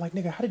 Right. I'm like,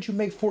 nigga, how did you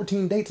make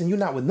 14 dates and you're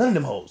not with none of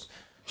them hoes?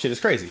 Shit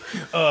is crazy.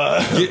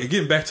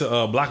 Getting back to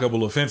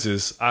blockable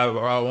offenses, I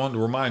want to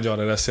remind y'all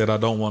that I said I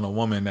don't want a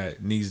woman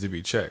that needs to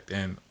be checked.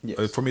 And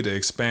for me to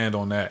expand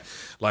on that,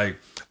 like,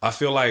 I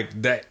feel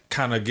like that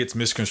kind of gets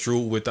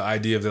misconstrued with the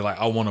idea of that, like,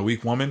 I want a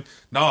weak woman.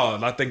 No,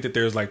 I think that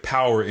there's like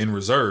power in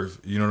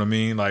reserve. You know what I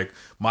mean? Like,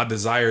 my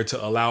desire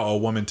to allow a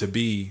woman to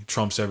be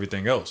trumps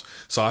everything else.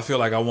 So I feel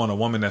like I want a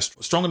woman that's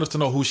strong enough to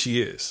know who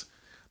she is.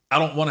 I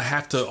don't want to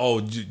have to. Oh,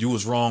 you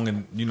was wrong,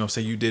 and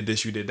say you did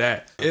this, you did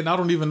that, and I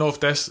don't even know if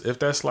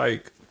that's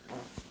like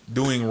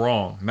doing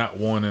wrong, not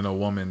wanting a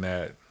woman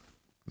that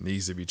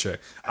needs to be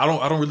checked. I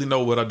don't really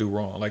know what I do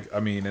wrong. Like, I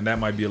mean, and that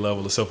might be a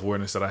level of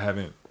self-awareness that I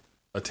haven't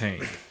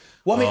attained.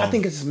 Well, I mean, I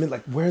think it's just meant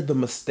like where the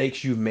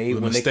mistakes you've made,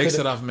 the mistakes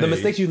that I've made, the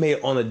mistakes you've made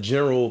on a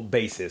general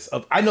basis.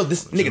 I know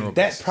this nigga.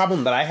 That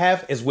problem that I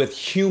have is with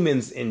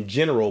humans in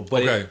general,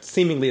 but it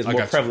seemingly is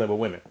more prevalent with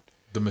women.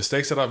 The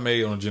mistakes that I've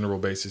made on a general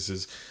basis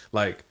is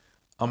like,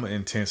 I'm an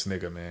intense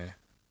nigga, man.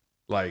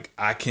 Like,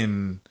 I'll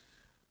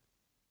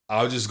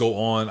just go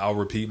on. I'll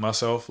repeat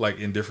myself like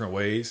in different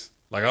ways.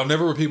 Like, I'll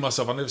never repeat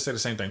myself. I'll never say the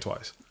same thing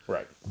twice.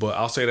 Right. But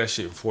I'll say that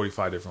shit in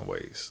 45 different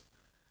ways.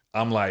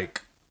 I'm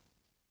like,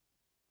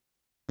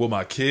 with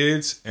my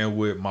kids and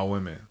with my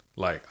women,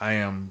 like, I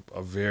am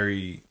a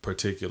very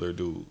particular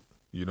dude.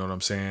 You know what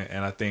I'm saying?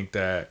 And I think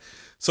that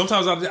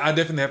sometimes I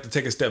definitely have to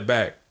take a step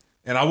back.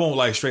 And I won't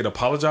like straight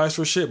apologize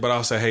for shit, but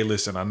I'll say, hey,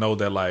 listen, I know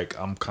that like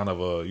I'm kind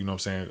of a, you know what I'm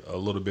saying, a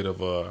little bit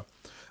of a,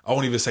 I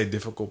won't even say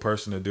difficult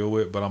person to deal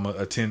with, but I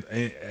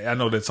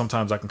know that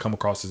sometimes I can come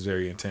across as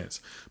very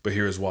intense. But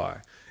here's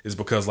why. It's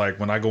because like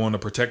when I go into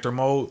protector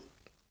mode,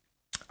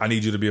 I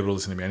need you to be able to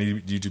listen to me. I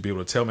need you to be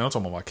able to tell me. I'm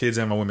talking about my kids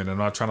and my women. I'm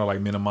not trying to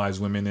like minimize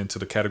women into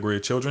the category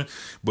of children,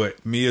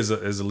 but me as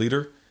a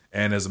leader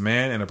and as a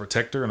man and a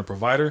protector and a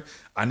provider,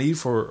 I need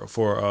for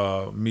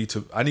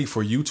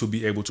you to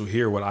be able to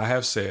hear what I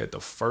have said the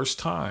first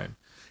time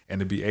and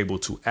to be able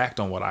to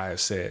act on what I have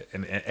said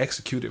and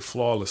execute it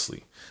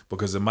flawlessly,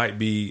 because it might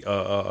be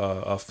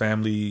a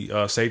family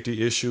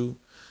safety issue.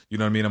 You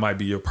know what I mean? It might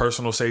be your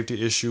personal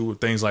safety issue,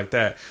 things like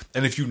that.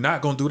 And if you're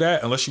not going to do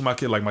that, unless you my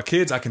kid, like my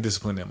kids, I can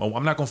discipline them.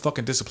 I'm not going to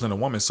fucking discipline a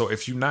woman. So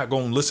if you're not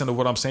going to listen to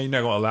what I'm saying,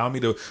 you're not going to allow me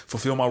to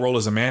fulfill my role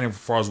as a man, and as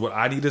far as what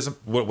I need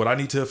what I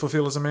need to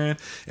fulfill as a man,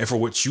 and for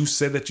what you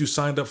said that you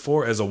signed up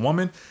for as a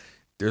woman,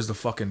 there's the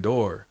fucking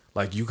door.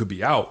 Like, you could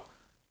be out.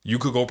 You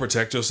could go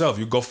protect yourself.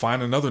 You go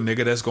find another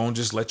nigga that's going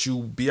to just let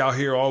you be out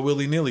here all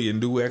willy-nilly and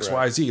do X,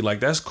 Y, Z.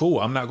 Like, that's cool.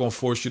 I'm not going to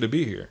force you to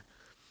be here.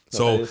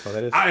 So,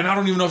 I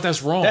don't even know if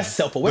that's wrong. That's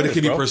self-awareness, but it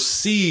can be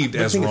perceived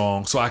as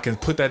wrong. So I can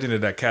put that into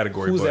that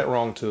category. Who's that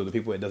wrong to? The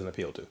people it doesn't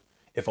appeal to.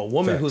 If a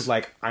woman who's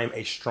like, I'm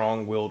a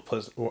strong-willed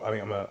person,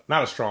 I'm a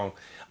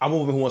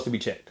woman who wants to be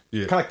checked.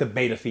 Yeah. Kind of like the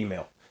beta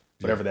female,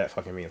 whatever that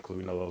fucking means, because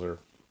we know those are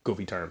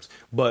goofy terms.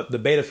 But the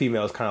beta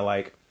female is kind of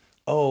like,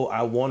 oh,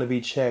 I want to be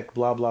checked,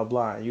 blah, blah,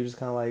 blah. And you're just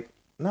kind of like,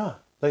 nah.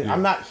 Like,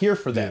 I'm not here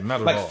for that. Not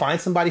at like, all. Find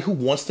somebody who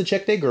wants to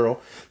check their girl,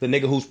 the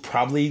nigga who's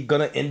probably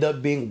gonna end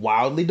up being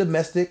wildly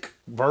domestic,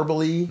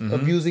 verbally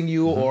abusing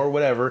you or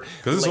whatever.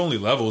 Because it's only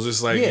levels.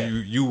 It's like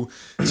you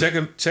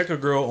check a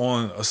girl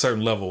on a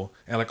certain level,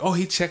 and like, oh,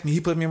 he checked me,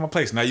 he put me in my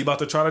place. Now you about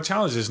to try to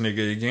challenge this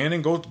nigga again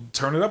and go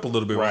turn it up a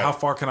little bit. Right. How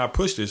far can I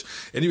push this?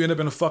 And you end up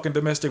in a fucking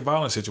domestic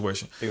violence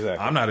situation.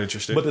 Exactly. I'm not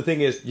interested. But the thing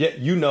is,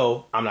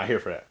 I'm not here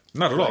for that.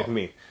 Not at all. Like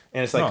me.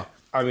 And it's like,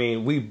 I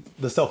mean,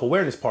 the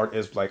self-awareness part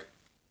is like,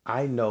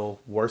 I know,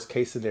 worst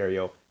case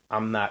scenario,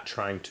 I'm not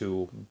trying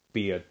to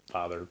be a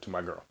father to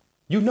my girl.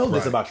 You know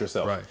this about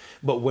yourself. Right.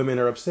 But women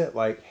are upset,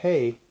 like,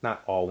 hey,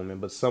 not all women,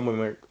 but some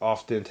women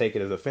often take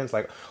it as offense,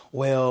 like,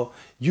 well,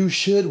 you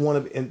should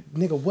want to, and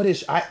nigga, what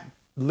is,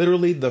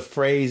 literally the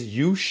phrase,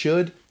 you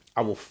should,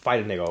 I will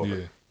fight a nigga over.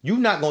 Yeah. You're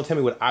not going to tell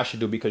me what I should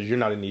do because you're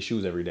not in these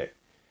shoes every day.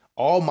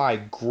 All my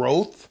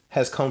growth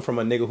has come from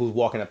a nigga who's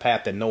walking a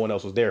path that no one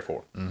else was there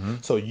for. Mm-hmm.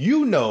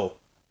 So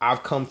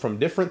I've come from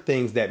different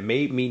things that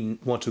made me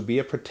want to be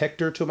a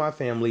protector to my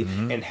family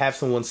and have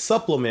someone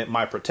supplement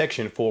my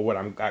protection for what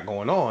I've got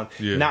going on,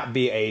 not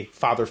be a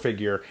father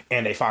figure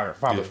and a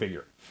father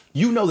figure.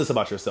 You know this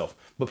about yourself,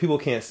 but people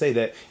can't say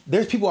that.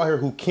 There's people out here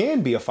who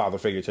can be a father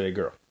figure to their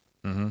girl.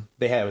 Mm-hmm.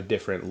 They have a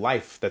different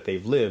life that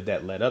they've lived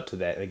that led up to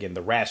that. And again,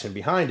 the ration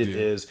behind it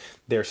is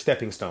their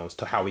stepping stones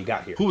to how we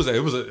got here. Who was that?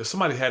 It was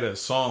somebody had a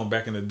song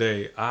back in the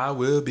day. I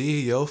will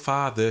be your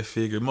father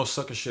figure. Most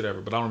sucker shit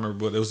ever, but I don't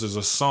remember. But it was just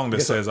a song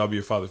that says I'll be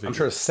your father figure. I'm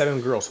sure there's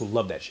 7 girls who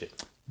love that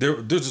shit.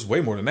 There's just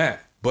way more than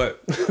that.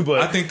 But,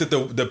 I think that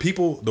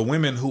the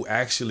women who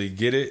actually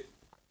get it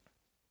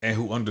and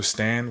who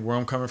understand where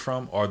I'm coming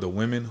from are the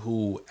women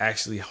who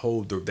actually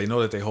they know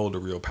that they hold the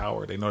real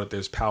power. They know that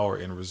there's power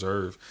in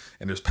reserve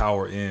and there's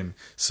power in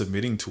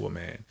submitting to a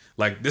man.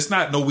 Like, this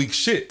not no weak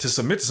shit to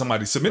submit to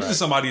somebody. Submit to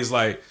somebody is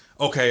like,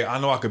 okay, I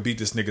know I could beat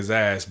this nigga's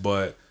ass,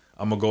 but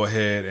I'm going to go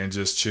ahead and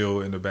just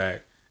chill in the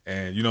back.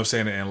 And you know what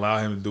I'm saying, and allow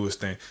him to do his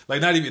thing.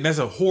 Like, not even, that's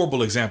a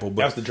horrible example,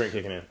 but that's the drink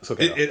kicking in. It's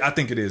okay. I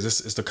think it is.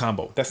 It's the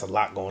combo. That's a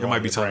lot going on. It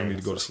might be time for me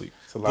to go to sleep.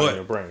 It's a lot in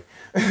your brain.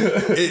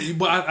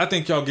 But I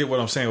think y'all get what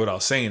I'm saying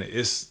without saying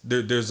it.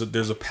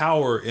 There's a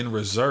power in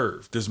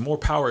reserve. There's more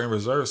power in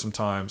reserve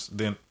sometimes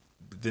than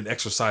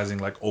exercising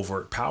like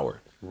overt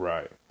power.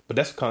 Right. But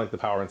that's kind of like the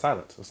power in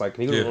silence. It's like,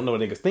 you don't know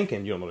what niggas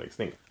thinking. You don't know what niggas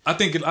thinking. I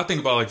think about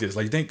it like this.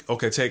 Like,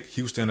 take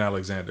Houston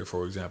Alexander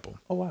for example.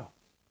 Oh wow.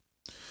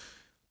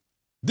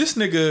 This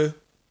nigga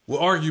will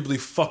arguably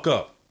fuck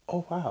up.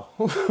 Oh, wow.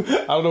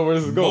 I don't know where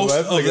this is going.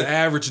 Most of the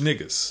average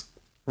niggas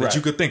that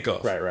you could think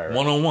of. Right.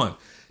 One-on-one.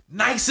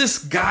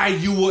 nicest guy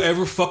you will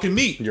ever fucking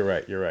meet. You're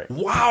right. You're right.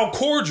 Wild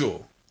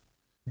cordial.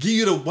 Give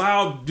you the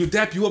wild,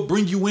 dap you up,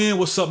 bring you in.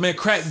 What's up, man?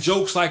 Crack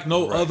jokes like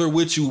no other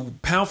with you,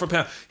 pound for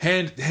pound,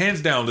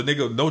 hands down. The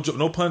nigga,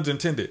 no puns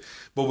intended,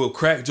 but will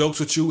crack jokes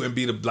with you and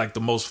be the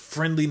most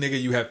friendly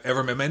nigga you have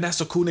ever met. Man,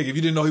 that's a cool nigga. If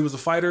you didn't know he was a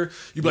fighter,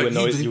 you would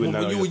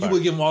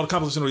give him all the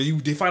compliments.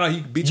 You find out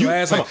he beat your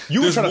ass. Like,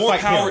 there's more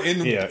power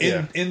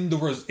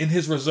in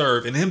his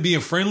reserve, and him being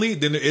friendly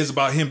than there is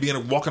about him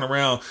walking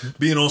around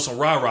being on some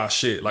rah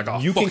shit. Like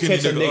you can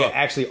catch a nigga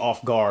actually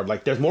off guard.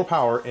 Like there's more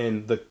power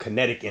in the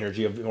kinetic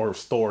energy or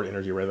stored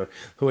energy rather,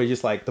 who is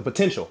just like the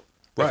potential.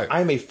 Right.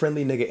 I'm a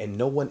friendly nigga and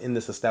no one in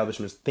this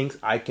establishment thinks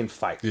I can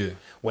fight. Yeah.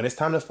 When it's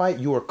time to fight,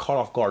 you are caught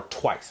off guard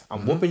twice.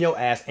 I'm whooping your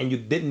ass and you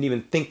didn't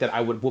even think that I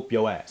would whoop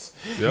your ass.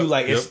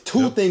 It's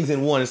two things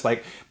in one. It's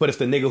like, but it's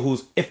the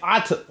nigga if I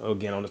took,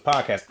 again on this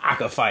podcast, I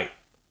could fight.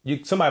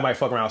 Somebody might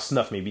fuck around and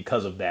snuff me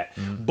because of that.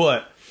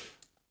 But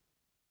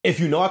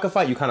if you know I could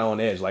fight, you kind of on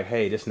edge. Like,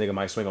 hey, this nigga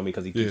might swing on me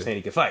because he keeps saying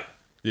he can fight.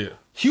 Yeah.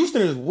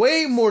 Houston is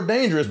way more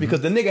dangerous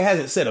because the nigga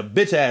hasn't said a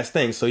bitch ass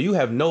thing, so you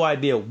have no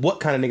idea what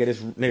kind of nigga this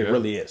nigga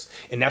really is,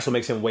 and that's what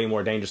makes him way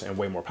more dangerous and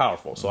way more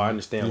powerful. So I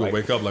understand. You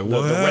wake up like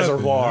the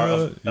reservoir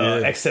of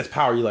excess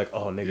power. You're like,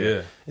 oh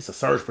nigga, it's a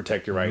surge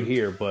protector right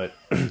here. But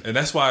and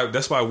that's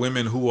why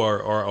women who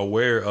are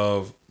aware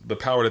of the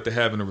power that they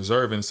have in the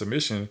reserve and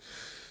submission,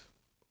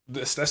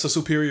 that's a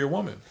superior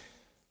woman.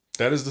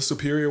 That is the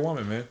superior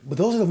woman, man. But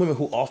those are the women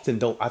who often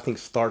don't, I think,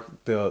 start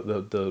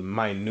the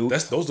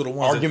minute those are the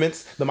ones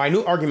arguments. The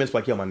minute arguments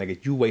like, yo, my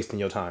nigga, you wasting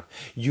your time.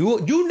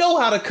 You know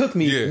how to cook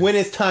me when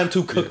it's time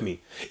to cook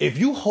me. If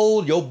you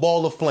hold your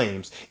ball of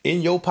flames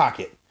in your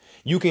pocket,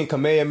 you can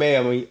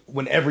kamehameha me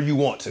whenever you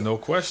want to. No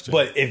question.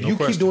 But if you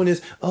keep doing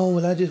this, oh,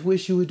 well, I just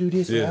wish you would do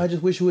this. I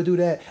just wish you would do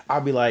that.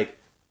 I'll be like,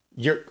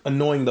 you're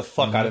annoying the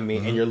fuck out of me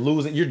and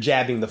you're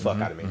jabbing the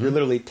fuck out of me. You're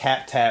literally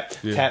tap,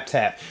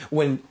 tap.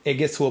 When it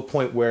gets to a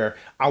point where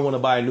I want to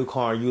buy a new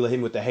car and you hit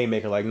me with the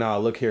haymaker, like, nah,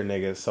 look here,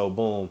 nigga. So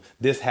boom,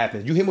 this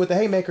happens. You hit me with the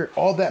haymaker,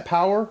 all that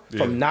power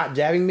from not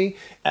jabbing me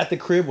at the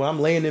crib when I'm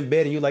laying in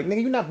bed and you're like,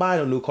 nigga, you're not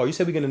buying a new car. You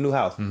said we get a new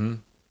house.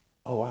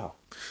 Oh, wow.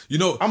 You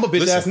know, I'm a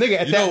bitch ass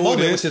nigga at that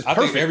moment, which is perfect.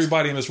 I think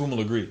everybody in this room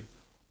will agree.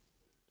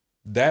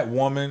 That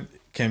woman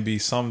can be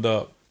summed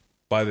up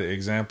by the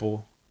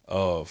example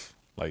of,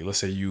 like, let's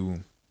say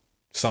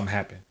something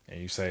happened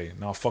and you say,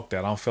 no, fuck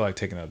that. I don't feel like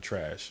taking out the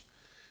trash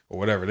or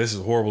whatever. This is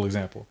a horrible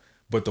example.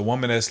 But the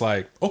woman that's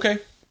like, okay,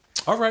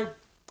 all right,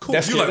 cool.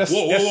 You're like,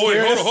 whoa,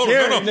 wait, hold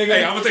on.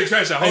 Hey, I'm going to take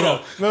trash out. Hold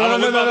on. No.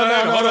 Hold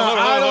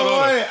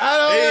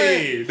on.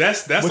 Hey,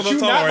 that's what I'm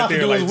talking right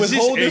there.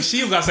 Like,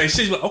 she got to say shit.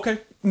 She's like, okay.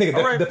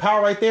 Nigga, the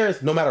power right there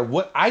is no matter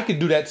what, I could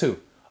do that too.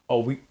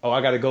 I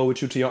got to go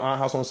with you to your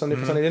aunt's house on Sunday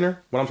for Sunday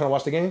dinner when I'm trying to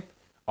watch the game.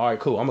 All right,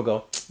 cool. I'm gonna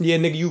go. Yeah,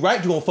 nigga, you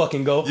right. You gonna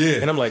fucking go? Yeah.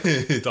 And I'm like,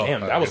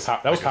 damn, that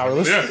was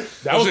powerless. Yeah.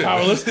 That was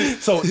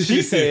powerless. So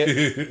she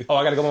said, "Oh,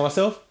 I gotta go by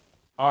myself."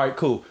 All right,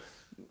 cool.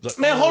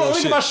 Man, hold on. Let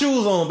me get my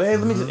shoes on, babe.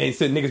 Let me. And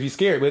said niggas be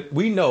scared, but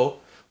we know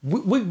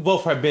we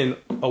both have been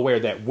aware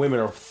that women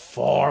are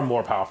far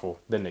more powerful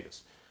than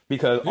niggas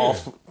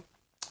because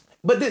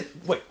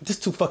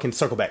just to fucking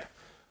circle back.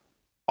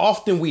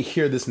 Often we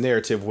hear this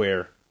narrative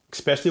where,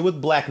 especially with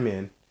black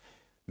men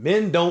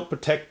don't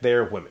protect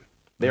their women.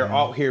 They're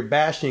out here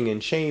bashing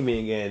and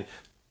shaming and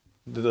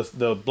the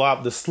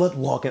slut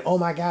walking. Oh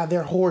my God,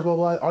 they're whores, blah,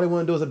 blah. All they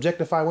want to do is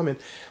objectify women.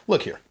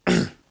 Look here.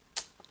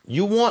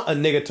 You want a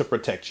nigga to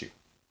protect you,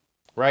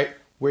 right?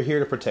 We're here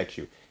to protect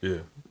you. Yeah.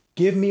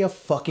 Give me a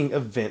fucking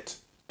event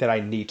that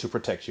I need to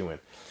protect you in.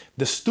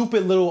 The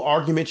stupid little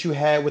argument you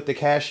had with the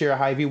cashier at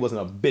Hy-Vee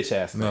wasn't a bitch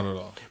ass thing. Not at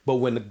all. But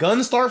when the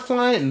guns start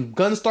flying and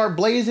guns start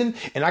blazing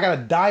and I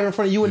gotta dive in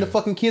front of you and the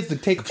fucking kids to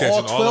take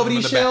all 12 of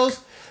these shells...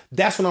 Back.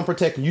 That's what I'm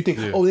protecting. You think,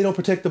 they don't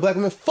protect the black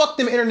women? Fuck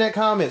them internet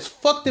comments.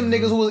 Fuck them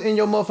niggas who was in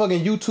your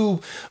motherfucking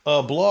YouTube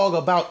blog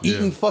about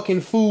eating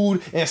fucking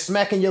food and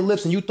smacking your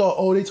lips and you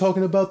thought, they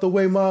talking about the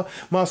way my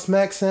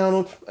smack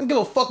sound. I don't give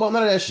a fuck about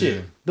none of that shit.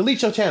 Yeah.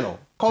 Delete your channel.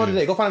 Call it a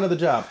day. Go find another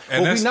job.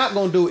 And what we're not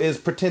going to do is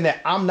pretend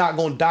that I'm not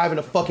going to dive in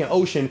the fucking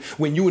ocean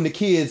when you and the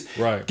kids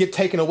get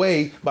taken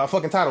away by a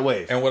fucking tidal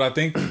wave. And what I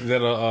think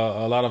that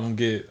a lot of them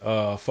get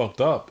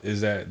fucked up is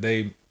that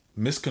they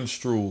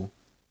misconstrue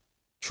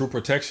true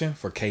protection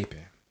for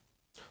caping.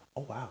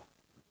 Oh, wow.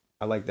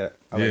 I like that.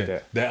 I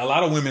like that. A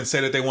lot of women say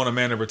that they want a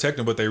man to protect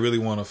them, but they really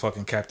want a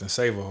fucking Captain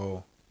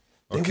Save-A-Hole.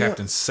 Or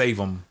Captain Save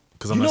them.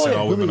 Because I'm not saying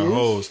all women are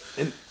hoes.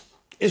 And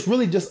it's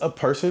really just a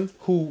person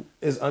who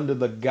is under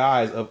the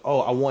guise of,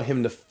 I want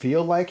him to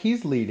feel like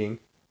he's leading,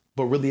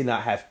 but really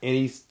not have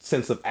any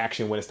sense of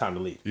action when it's time to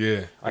lead.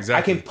 Yeah,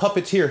 exactly. I can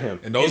puppeteer him.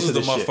 And those are the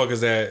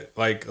motherfuckers that,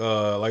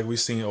 like we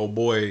seen old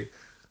boy...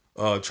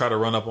 try to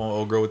run up on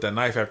old girl with that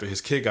knife after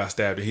his kid got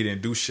stabbed and he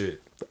didn't do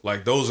shit.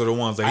 Like those are the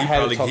ones that he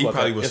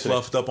probably was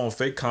fluffed up on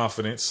fake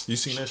confidence. You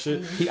seen that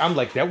shit? I'm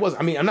like, I'm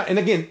not, and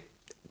again,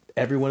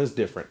 everyone is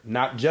different.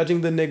 Not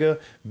judging the nigga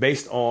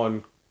based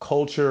on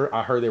culture.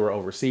 I heard they were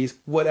overseas.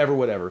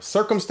 Whatever.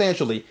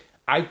 Circumstantially,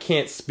 I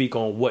can't speak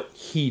on what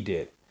he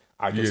did.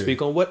 I can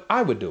speak on what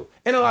I would do.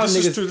 And a lot of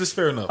niggas, is true. This is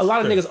fair enough. A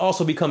lot of niggas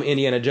also become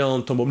Indiana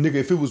Jones. Nigga,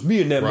 if it was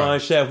me in that mine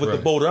shaft with the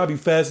boulder, I'd be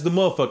fast as the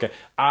motherfucker.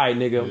 All right,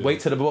 nigga, wait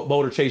till the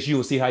boulder chase you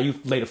and see how you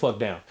lay the fuck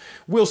down.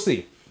 We'll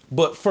see.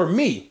 But for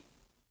me,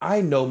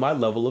 I know my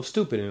level of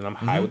stupid, and I'm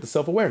high with the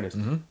self-awareness.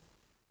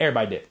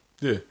 Everybody did.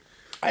 Yeah.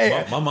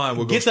 My mind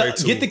will go straight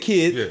to... Get the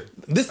kid.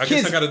 Yeah. I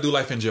guess I got to do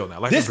life in jail now.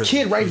 This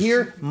kid right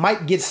here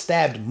might get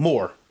stabbed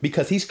more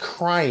because he's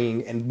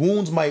crying and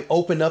wounds might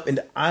open up, and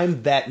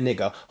I'm that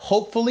nigga.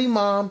 Hopefully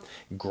mom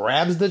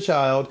grabs the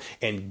child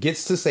and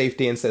gets to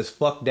safety and says,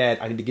 fuck dad,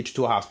 I need to get you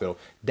to a hospital.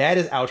 Dad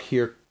is out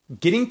here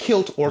getting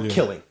killed or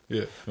killing.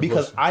 Yeah.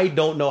 Because I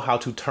don't know how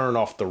to turn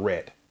off the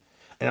red.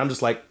 And I'm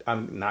just like,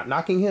 I'm not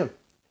knocking him.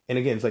 And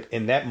again, it's like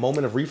in that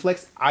moment of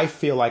reflex, I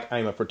feel like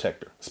I'm a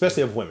protector,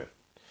 especially of women.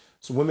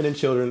 So women and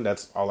children,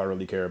 that's all I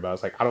really care about.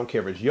 It's like, I don't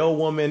care if it's your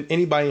woman,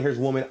 anybody in here's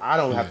woman, I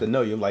don't have to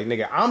know you. I'm like,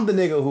 nigga, I'm the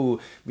nigga who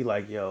be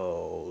like,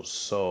 yo,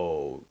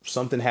 so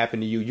something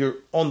happened to you. You're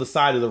on the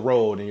side of the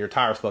road and your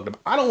tire's fucked up.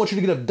 I don't want you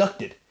to get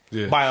abducted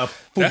by a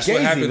fugazi. That's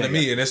what happened nigga. to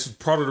me, and that's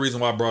part of the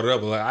reason why I brought it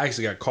up. Like, I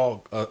actually got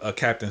called a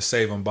captain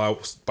saving by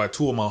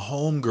two of my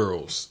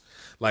homegirls.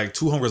 Like,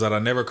 two homegirls that I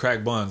never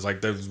cracked buns.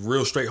 Like, they're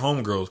real straight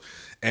homegirls.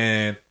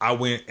 And I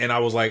went, and I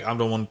was like, I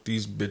don't want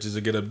these bitches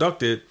to get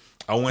abducted.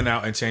 I went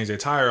out and changed their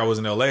tire. I was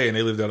in LA, and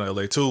they lived out in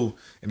LA too.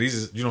 And these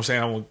is, you know what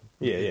I'm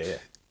saying? Yeah.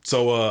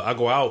 So I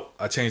go out,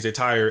 I change their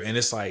tire, and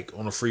it's like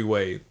on the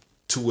freeway,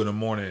 2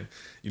 a.m.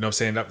 You know what I'm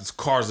saying? That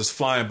cars just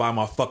flying by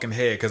my fucking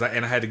head because I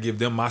had to give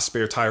them my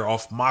spare tire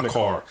off my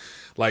car.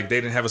 Like,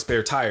 they didn't have a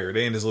spare tire.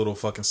 They in this little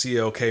fucking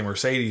CLK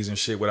Mercedes and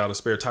shit without a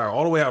spare tire.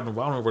 All the way out, I don't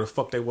know where the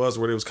fuck they was,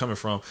 where they was coming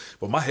from.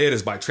 But my head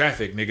is by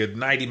traffic, nigga.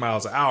 90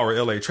 miles an hour,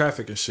 LA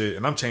traffic and shit.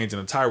 And I'm changing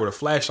a tire with a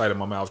flashlight in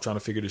my mouth trying to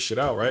figure this shit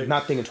out, right?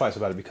 Not thinking twice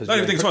about it because not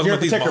even thinking twice. But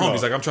these are my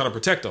homies. Like, I'm trying to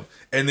protect them.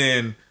 And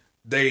then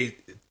they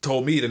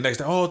told me the next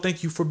day, oh,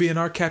 thank you for being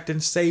our captain,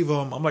 save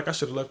them. I'm like, I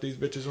should have left these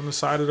bitches on the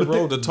side of the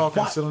road to talk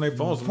and sit on their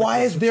phones. Why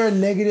is there a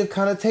negative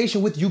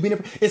connotation with you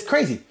being it's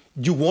crazy.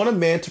 You want a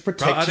man to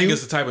protect you. I think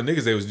it's the type of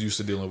niggas they was used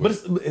to dealing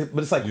with.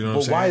 But it's like, you know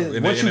what why?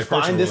 Once you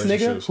find this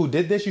nigga who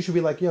did this, you should be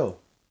like, yo,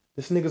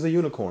 this nigga's a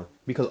unicorn.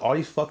 Because all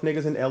these fuck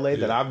niggas in LA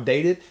that I've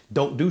dated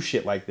don't do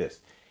shit like this.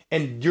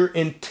 And your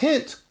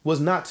intent was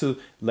not to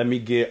let me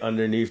get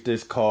underneath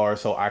this car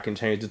so I can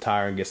change the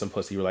tire and get some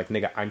pussy. You're like,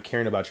 nigga, I'm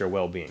caring about your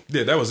well-being.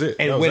 Yeah, that was it.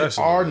 And when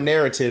our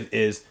narrative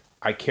is,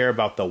 I care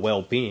about the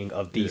well-being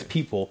of these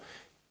people.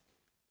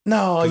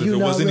 No, you know,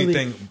 if it was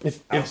anything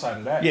outside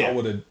of that, I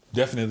would have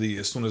definitely,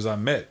 as soon as I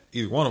met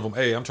either one of them,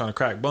 hey, I'm trying to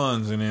crack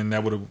buns, and then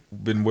that would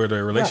have been where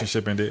their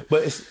relationship ended.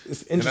 But it's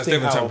interesting. And that's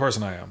definitely the type of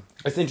person I am.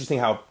 It's interesting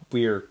how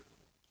we're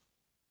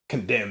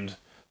condemned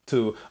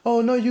to,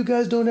 oh no, you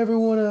guys don't ever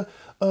want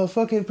to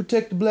fucking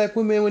protect the black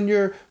women when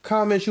your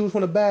comments you just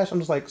want to bash. I'm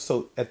just like,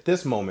 so at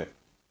this moment,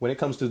 when it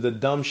comes to the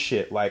dumb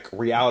shit like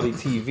reality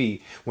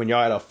TV, when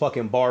y'all at a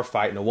fucking bar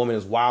fight and a woman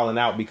is wilding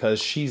out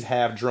because she's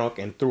half drunk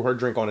and threw her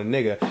drink on a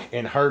nigga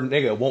and her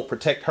nigga won't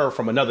protect her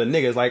from another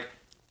nigga, it's like,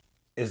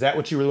 is that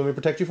what you really want me to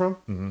protect you from?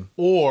 Mm-hmm.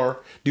 Or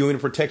do you want me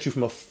to protect you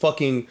from a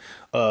fucking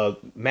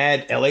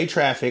mad LA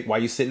traffic while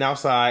you're sitting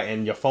outside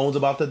and your phone's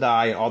about to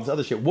die and all this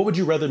other shit? What would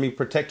you rather me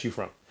protect you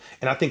from?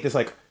 And I think it's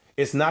like,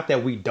 it's not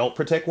that we don't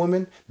protect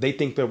women. They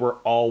think that we're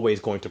always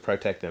going to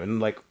protect them. And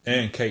like,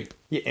 and cape.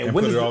 Yeah, and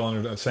when put it all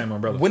under the same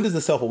umbrella. When does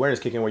the self-awareness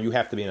kick in where you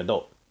have to be an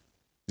adult?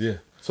 Yeah.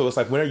 So it's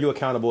like, when are you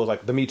accountable? It's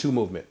like the Me Too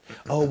movement.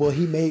 Oh, well,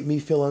 he made me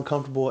feel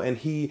uncomfortable and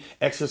he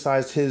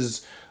exercised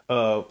his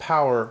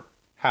power.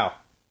 How?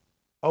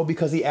 Oh,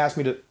 because he asked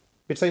me to.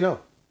 Bitch, say no.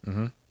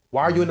 Mm-hmm.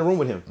 Why are you in the room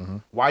with him? Mm-hmm.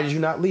 Why did you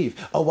not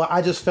leave? Oh, well,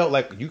 I just felt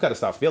like you got to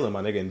stop feeling,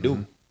 my nigga, and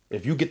do.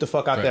 If you get the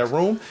fuck out that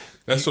room.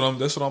 That's what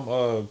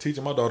I'm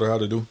teaching my daughter how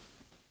to do.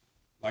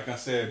 Like I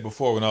said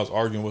before, when I was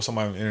arguing with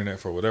somebody on the internet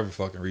for whatever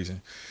fucking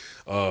reason,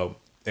 and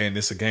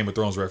it's a Game of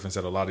Thrones reference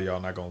that a lot of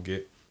y'all not gonna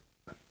get,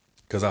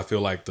 because I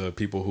feel like the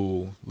people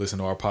who listen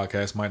to our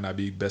podcast might not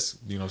be best,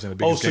 you know what I'm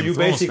saying? Oh, so you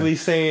basically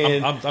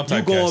saying I'm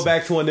you going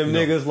back to one of them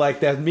niggas like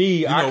that's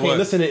me. I can't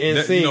listen to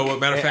NSYNC. You know what?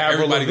 Matter of fact,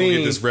 everybody gonna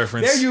get this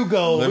reference. There you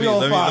go. Let me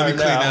clean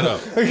that up.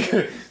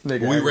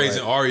 Nigga, we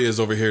raising Arya's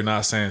over here,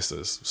 not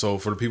Sansa's. So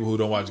for the people who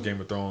don't watch Game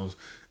of Thrones,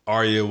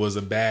 Arya was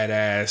a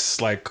badass,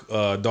 like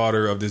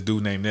daughter of this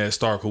dude named Ned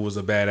Stark, who was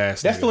a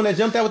badass. That's nigga. The one that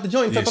jumped out with the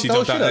joint. Yeah, she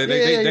jumped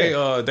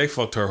out. They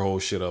fucked her whole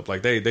shit up.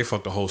 Like they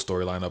fucked the whole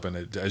storyline up,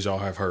 as y'all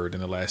have heard in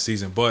the last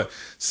season. But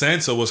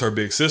Sansa was her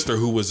big sister,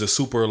 who was a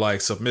super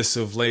like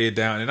submissive, laid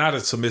down, and not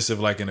a submissive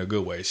like in a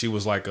good way. She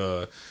was like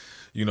a,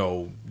 you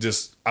know,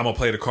 just I'm gonna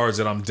play the cards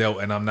that I'm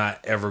dealt, and I'm not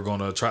ever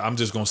gonna try. I'm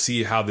just gonna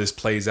see how this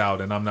plays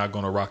out, and I'm not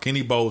gonna rock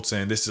any boats.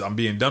 And I'm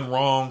being done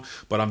wrong,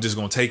 but I'm just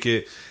gonna take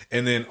it.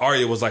 And then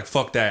Arya was like,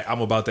 fuck that.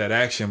 I'm about that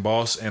action,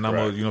 boss. And I'm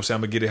gonna, you know what I'm saying?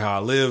 I'm gonna get it how I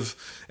live.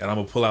 And I'm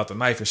gonna pull out the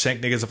knife and shank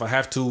niggas if I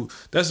have to.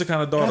 That's the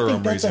kind of daughter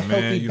I'm raising,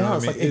 man. You know what I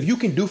mean? Like, if you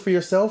can do for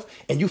yourself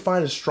and you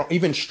find a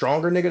even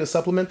stronger nigga to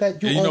supplement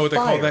that, you know what they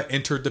call that?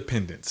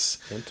 Interdependence.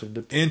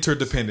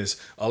 Interdependence.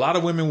 A lot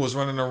of women was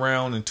running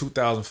around in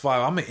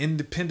 2005. I'm an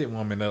independent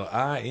woman.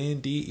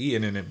 IND PE,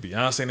 and then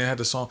Beyonce and they had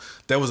the song.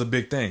 That was a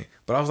big thing.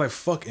 But I was like,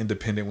 fuck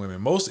independent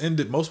women. Most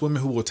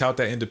women who will tout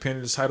that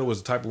independence title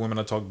was the type of women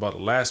I talked about the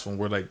last one,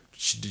 where like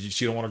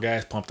she don't want her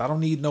gas pumped. I don't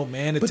need no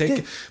man to take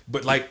it.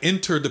 But like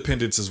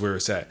interdependence is where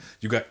it's at.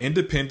 You got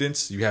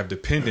independence, you have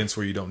dependence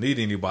where you don't need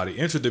anybody.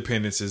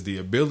 Interdependence is the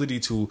ability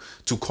to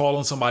call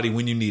on somebody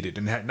when you need it,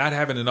 and not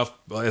having enough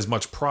as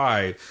much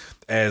pride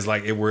as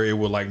like it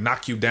will like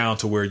knock you down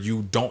to where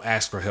you don't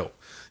ask for help.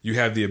 You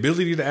have the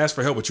ability to ask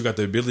for help, but you got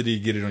the ability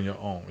to get it on your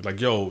own.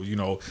 Like, yo, you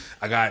know,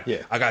 I got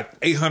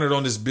 $800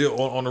 on this bill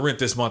on the rent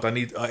this month. I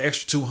need an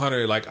extra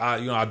 $200. Like,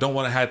 I don't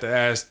want to have to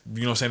ask,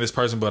 you know what I'm saying, this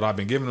person, but I've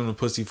been giving them the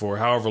pussy for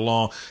however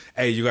long.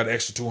 Hey, you got an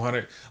extra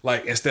 $200.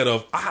 Like, instead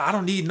of, I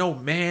don't need no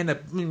man.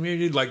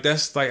 Like,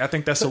 that's like, I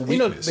think that's a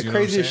weakness. The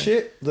craziest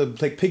shit,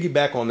 like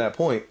piggyback on that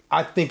point,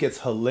 I think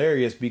it's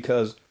hilarious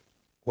because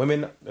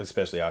women,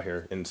 especially out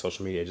here in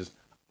social media,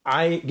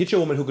 get you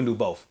a woman who can do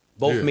both.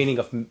 Both meaning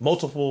of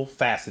multiple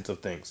facets of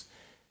things.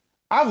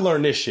 I've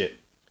learned this shit.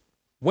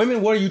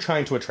 Women, what are you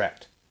trying to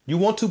attract? You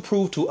want to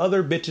prove to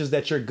other bitches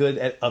that you're good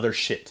at other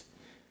shit.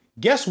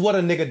 Guess what a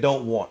nigga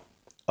don't want?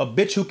 A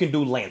bitch who can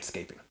do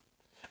landscaping.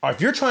 Or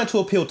if you're trying to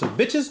appeal to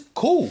bitches,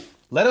 cool.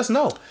 Let us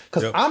know.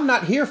 Because I'm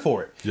not here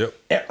for it.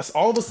 Yep.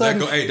 All of a sudden...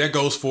 that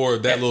goes for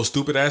that little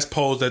stupid ass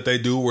pose that they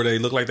do where they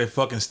look like they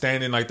fucking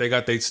standing like they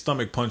got their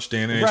stomach punched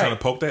in and they trying to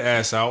poke their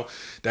ass out.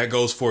 That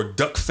goes for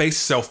duck face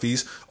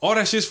selfies. All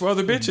that shit's for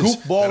other bitches.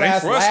 Goofball that ain't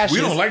ass for us. lashes.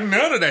 We don't like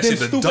none of that shit.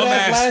 The dumb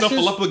ass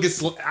stuff up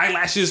against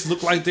eyelashes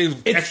look like they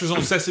extras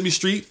on Sesame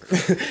Street.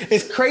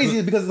 It's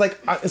crazy because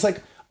it's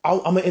like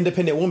I'm an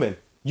independent woman.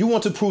 You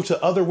want to prove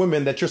to other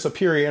women that you're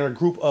superior in a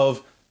group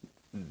of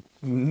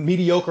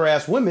mediocre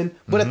ass women,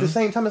 but at the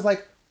same time, it's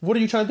like, what are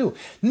you trying to do?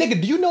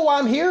 Nigga, do you know why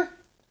I'm here?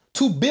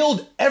 To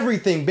build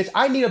everything, bitch.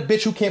 I need a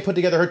bitch who can't put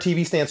together her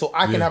TV stand so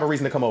I can have a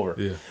reason to come over.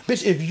 Yeah.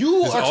 Bitch, if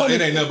you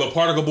it ain't nothing but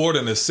particle board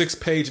and a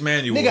 6-page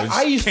manual. Nigga,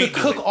 I used to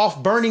cook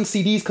off burning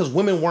CDs because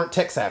women weren't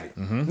tech savvy.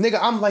 Nigga,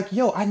 I'm like,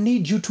 yo, I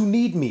need you to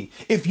need me.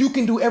 If you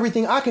can do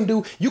everything I can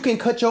do, you can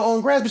cut your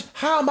own grass, bitch.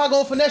 How am I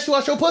gonna finesse you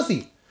out your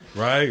pussy?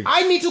 Right.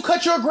 I need to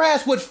cut your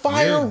grass with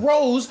fire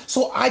rows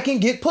so I can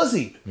get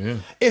pussy. Yeah.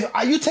 If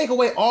you take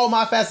away all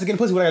my facets to get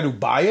pussy, what I gotta do?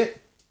 Buy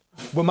it?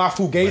 With my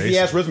fugazi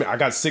ass resume, I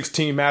got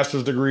 16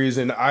 master's degrees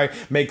and I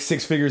make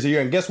 6 figures a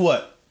year. And guess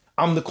what?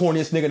 I'm the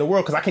corniest nigga in the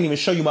world because I can't even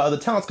show you my other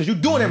talents because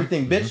you're doing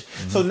everything, bitch.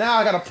 So now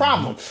I got a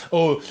problem.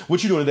 Oh,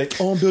 what you doing today?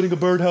 Oh, I'm building a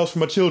birdhouse for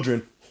my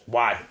children.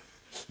 Why?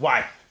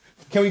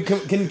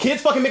 Can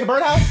kids fucking make a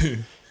birdhouse?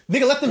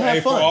 Nigga, let them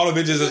have fun. For all the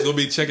bitches that's gonna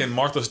be checking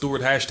Martha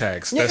Stewart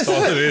hashtags. That's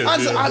all it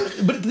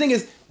is. But the thing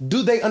is,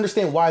 do they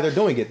understand why they're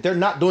doing it? They're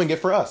not doing it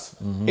for us.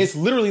 It's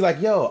literally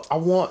like, yo, I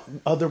want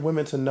other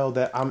women to know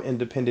that I'm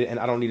independent and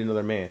I don't need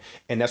another man.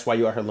 And that's why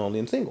you are here lonely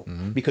and single.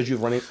 Because you're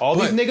running all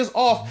these niggas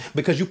off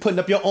because you're putting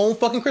up your own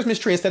fucking Christmas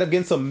tree instead of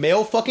getting some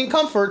male fucking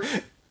comfort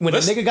when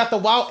the nigga got the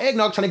wild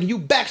eggnog trying to give you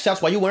back shots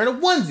while you're wearing a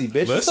onesie,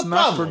 bitch. Let's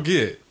not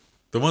forget.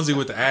 The onesie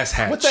with the ass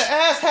hat. With the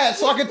ass hat,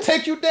 so I can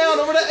take you down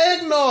over the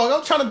eggnog.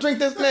 I'm trying to drink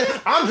this.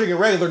 I'm drinking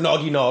regular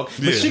noggy nog,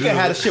 but she can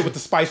have the shit with the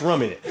spice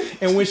rum in it.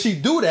 And when she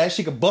do that,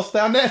 she can bust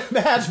down that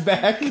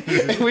hatchback,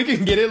 and we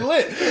can get it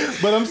lit.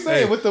 But I'm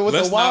saying with the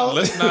wild.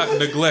 Let's not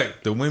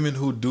neglect the women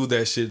who do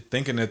that shit,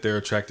 thinking that they're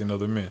attracting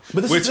other men.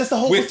 But that's the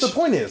whole. What's the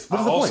point is?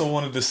 I also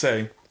wanted to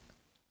say,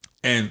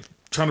 and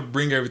trying to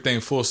bring everything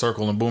full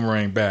circle and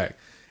boomerang back.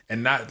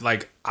 And not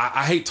like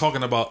I hate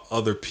talking about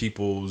other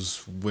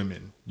people's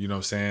women, you know what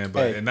I'm saying?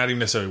 But and not even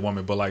necessarily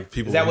women, but like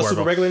people. Is that what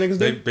super regular niggas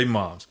do? They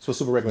moms. So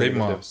super regular niggas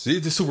moms. Do.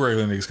 The super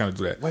regular niggas kind of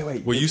do that.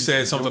 Wait. Well, you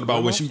said something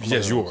about when she.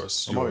 Yes,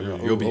 yours.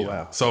 You'll be.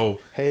 Wow. So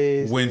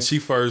when she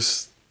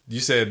first, you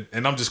said,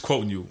 and I'm just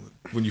quoting you.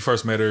 When you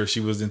first met her, she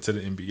was into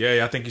the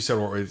NBA. I think you said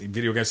or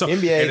video games.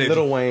 NBA,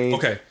 Lil Wayne,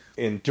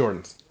 and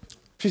Jordans.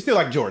 She still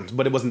like Jordans,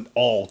 but it wasn't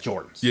all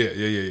Jordans.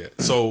 Yeah.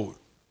 So.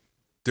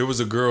 There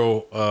was a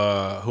girl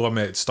who I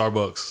met at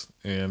Starbucks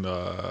and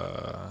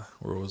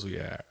where was we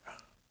at?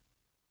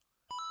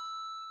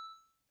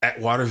 At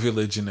Water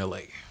Village in LA. You know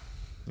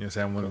what I'm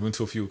saying? I went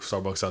to a few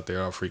Starbucks out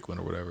there, I frequent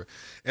or whatever.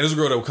 And there's a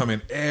girl that would come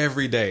in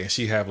every day and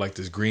she have like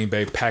this Green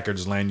Bay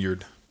Packers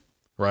lanyard,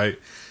 right?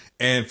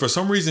 And for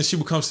some reason she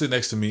would come sit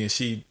next to me and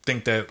she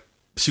think that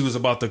she was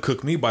about to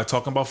cook me by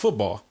talking about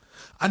football.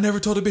 I never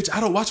told a bitch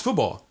I don't watch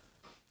football.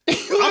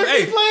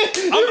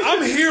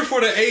 I'm here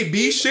for the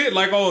AB shit.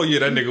 Like, oh yeah,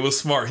 that nigga was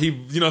smart. He,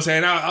 you know what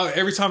I'm saying?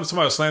 Every time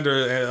somebody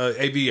slander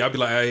AB, I'd be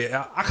like,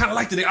 I kind of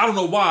like the nigga. I don't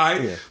know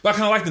why, but I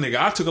kind of like the nigga.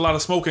 I took a lot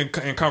of smoke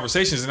in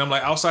conversations, and I'm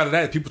like, outside of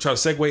that, people try to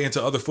segue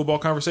into other football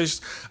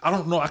conversations. I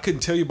don't know. I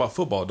couldn't tell you about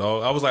football,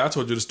 dog. I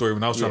told you the story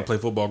when I was trying to play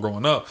football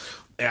growing up.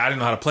 And I didn't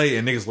know how to play,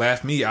 and niggas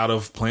laughed me out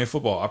of playing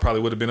football. I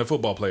probably would have been a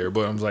football player,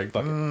 but I was like,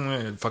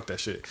 fuck that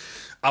shit.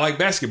 I like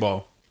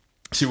basketball.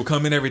 She would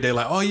come in every day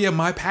like, oh yeah,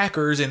 my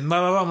Packers and blah,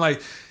 blah, blah. I'm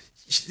like,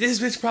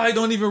 this bitch probably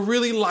don't even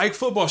really like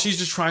football. She's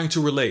just trying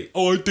to relate.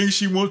 Oh, I think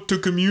she wants to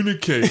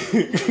communicate.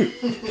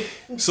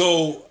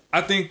 So I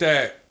think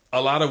that a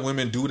lot of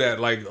women do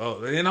that, like,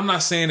 and I'm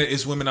not saying that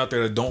it's women out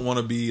there that don't want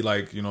to be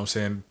like, you know what I'm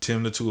saying,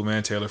 Tim the Tool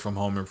Man Taylor from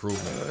Home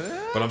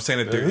Improvement. But I'm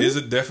saying that there is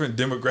a definite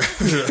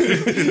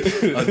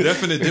demographic, a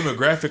definite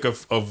demographic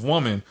of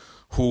woman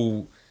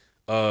who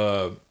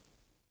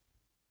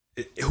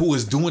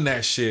is doing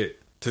that shit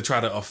to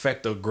try to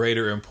affect a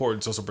greater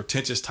importance or some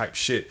pretentious type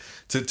shit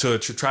to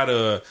try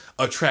to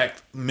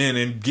attract men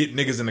and get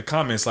niggas in the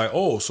comments like,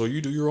 oh, so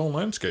you do your own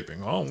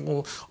landscaping? Oh,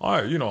 well,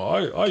 I Can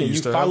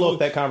used you to follow up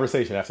that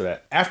conversation after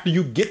that? After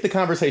you get the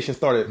conversation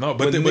started, no,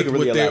 but what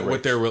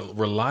they're elaborates?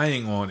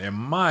 relying on, in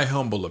my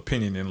humble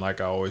opinion, and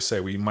like I always say,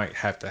 we might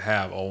have to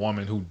have a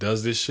woman who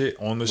does this shit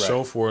on the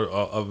show for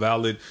a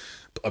valid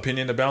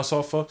opinion to bounce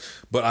off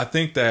of. But I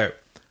think that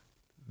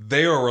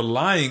they are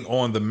relying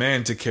on the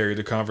man to carry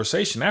the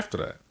conversation after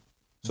that.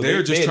 So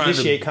they're just trying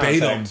to bait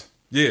them.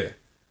 Yeah.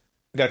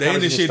 They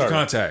initiate the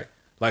contact.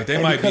 Like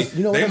they might be,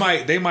 you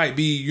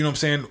know what I'm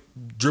saying,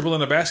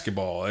 dribbling a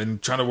basketball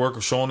and trying to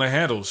work, show off their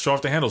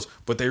handles,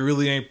 but they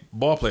really ain't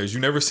ball players. You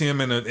never see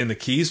them in the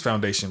Keys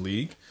Foundation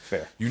League.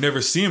 Fair. You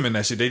never see them in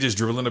that shit. They just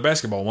dribbling the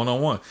basketball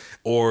one-on-one.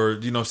 Or,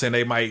 you know what I'm saying,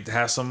 they might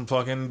have some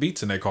fucking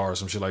beats in their car or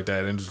some shit like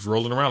that and just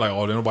rolling around like,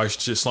 oh, nobody's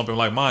shit slumping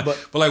like mine.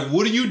 But like,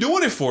 what are you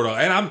doing it for though?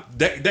 And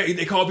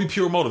they can all be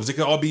pure motives. They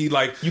can all be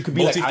like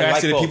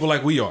multifaceted people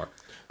like we are.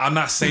 I'm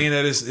not saying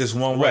that it's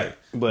one way,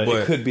 but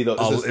it could be though.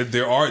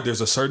 There's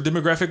a certain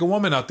demographic of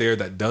woman out there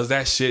that does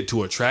that shit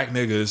to attract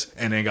niggas,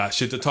 and they got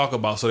shit to talk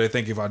about. So they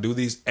think if I do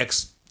these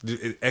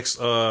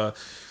what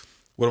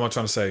am I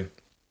trying to say?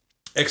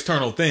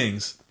 External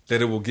things,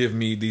 that it will give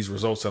me these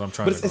results that I'm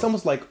trying. But it's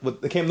almost like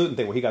with the Cam Newton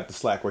thing where he got the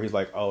slack where he's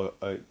like, oh,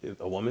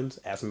 a woman's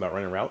asking about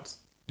running routes.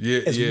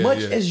 Yeah, as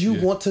much as you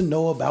want to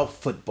know about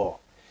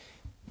football,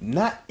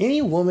 not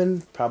any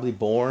woman probably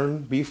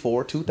born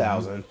before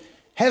 2000.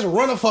 Has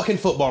run a fucking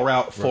football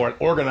route for an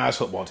organized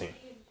football team.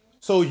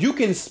 So you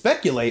can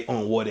speculate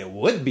on what it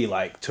would be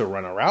like to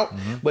run a route.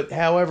 But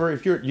however,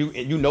 if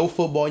you know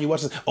football and you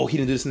watch this, oh, he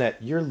didn't do this and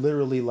that, you're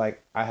literally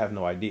like, I have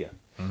no idea.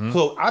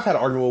 So I've had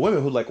an argument with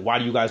women who like, why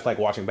do you guys like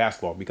watching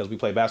basketball? Because we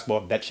play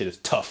basketball, that shit is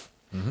tough.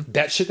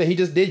 That shit that he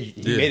just did,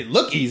 he made it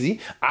look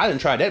easy. I done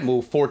tried that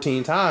move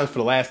 14 times for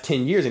the last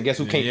 10 years, and guess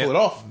who can't pull it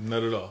off?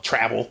 Not at all.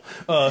 Travel.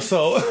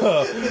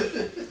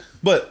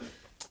 But...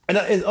 And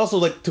it's also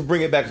like to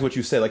bring it back to what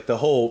you said, like the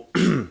whole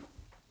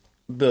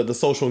the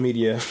social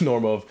media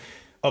norm of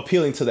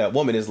appealing to that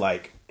woman is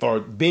like, or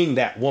being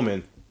that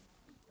woman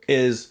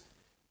is,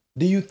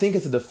 do you think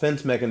it's a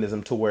defense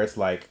mechanism to where it's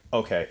like,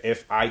 okay,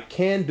 if I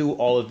can do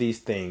all of these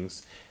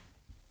things,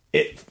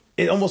 it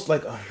almost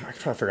like, I'm trying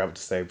to figure out what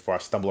to say before I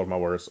stumble over my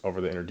words over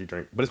the energy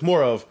drink, but it's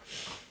more of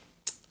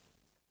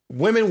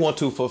women want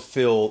to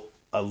fulfill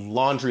a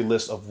laundry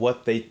list of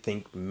what they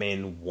think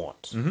men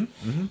want.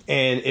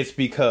 And it's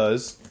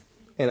because,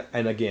 and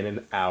again,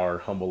 in our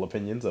humble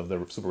opinions of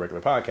the Super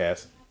Regular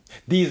Podcast,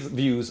 these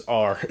views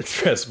are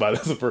expressed by the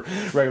Super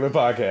Regular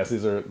Podcast.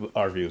 These are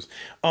our views.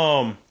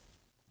 I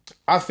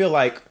feel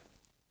like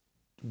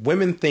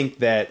women think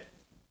that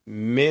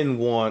men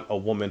want a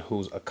woman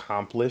who's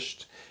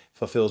accomplished,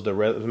 fulfills the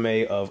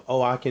resume of,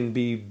 oh, I can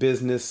be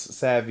business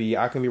savvy,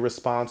 I can be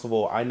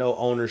responsible, I know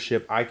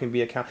ownership, I can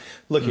be account.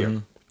 Look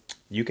here.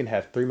 You can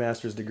have 3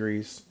 master's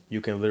degrees.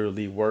 You can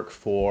literally work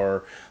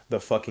for the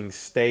fucking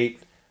state,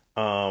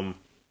 the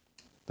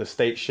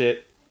state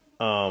shit.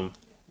 Pause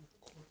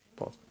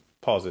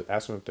it.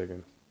 Ask them if they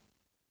can.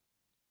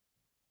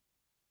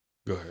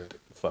 Go ahead.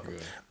 Fuck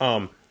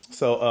them.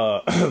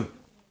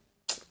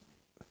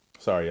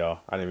 Sorry, y'all.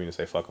 I didn't mean to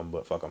say fuck them,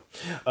 but fuck them.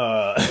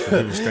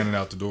 People standing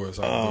out the door,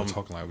 so I'm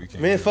talking like we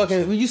can't. Man,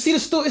 fucking, you see the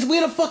studio? We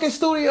in a fucking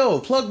studio,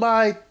 plugged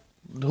by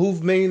who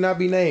may not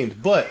be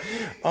named, but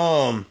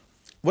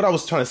what I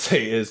was trying to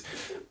say is,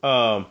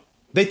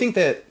 they think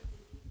that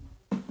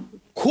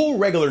cool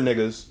regular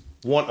niggas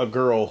want a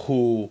girl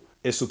who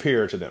is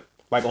superior to them.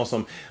 Like on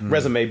some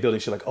resume building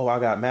shit, like, oh, I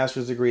got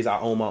master's degrees, I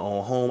own my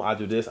own home, I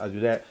do this, I do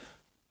that.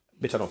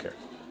 Bitch, I don't care.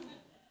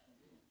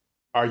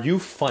 Are you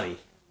funny?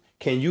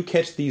 Can you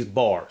catch these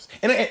bars?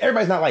 And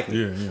everybody's not like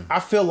me. Yeah.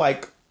 I feel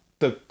like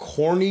the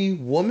corny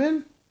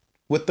woman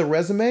with the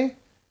resume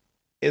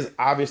is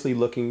obviously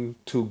looking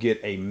to get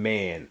a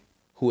man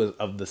who is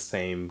of the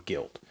same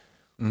guild.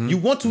 You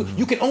want to,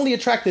 you can only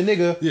attract a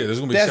nigga. Yeah,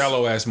 there's gonna be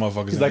shallow ass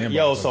motherfuckers. He's like,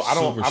 yo, so I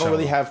don't shallow.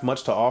 really have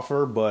much to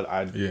offer, but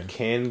I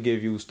can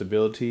give you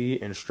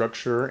stability and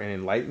structure and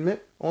enlightenment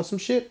on some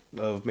shit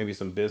of maybe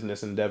some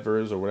business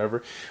endeavors or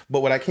whatever. But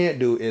what I can't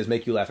do is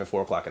make you laugh at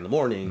 4 o'clock in the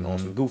morning on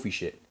some goofy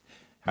shit.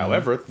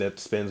 However, that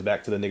spins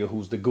back to the nigga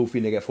who's the goofy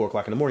nigga at 4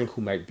 o'clock in the morning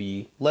who might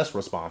be less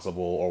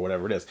responsible or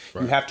whatever it is.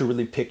 Right. You have to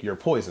really pick your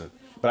poison.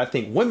 But I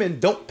think women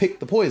don't pick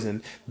the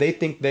poison. They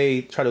think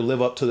they try to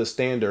live up to the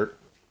standard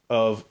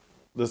of,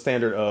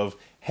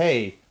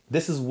 hey,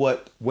 this is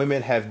what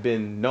women have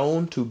been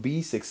known to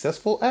be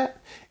successful at,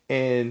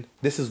 and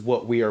this is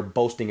what we are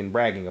boasting and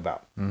bragging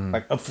about.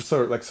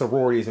 Like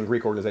sororities and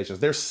Greek organizations.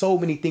 There's so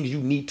many things you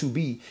need to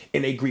be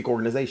in a Greek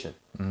organization.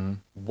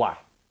 Why?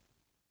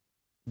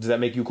 Does that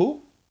make you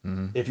cool?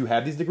 If you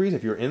have these degrees,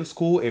 if you're in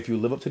school, if you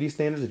live up to these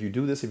standards, if you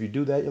do this, if you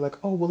do that, you're like,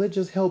 oh, well, it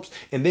just helps.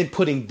 And then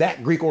putting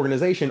that Greek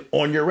organization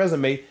on your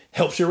resume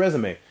helps your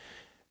resume.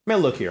 Man,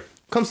 look here.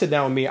 Come sit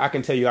down with me. I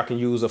can tell you I can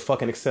use a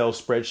fucking Excel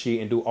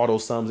spreadsheet and do auto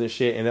sums and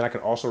shit. And then I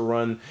can also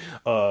run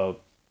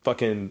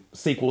fucking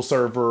SQL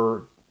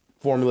Server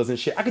formulas and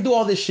shit. I can do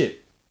all this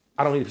shit.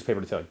 I don't need a piece of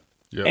paper to tell you.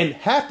 Yep. And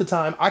half the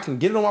time I can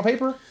get it on my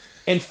paper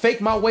and fake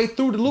my way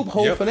through the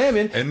loophole for them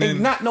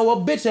and not know a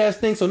bitch ass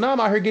thing. So now I'm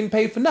out here getting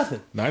paid for nothing.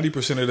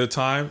 90% of the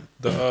time,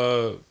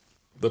 the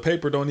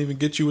paper don't even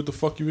get you what the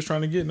fuck you was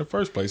trying to get in the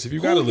first place. If you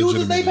got a legitimate, who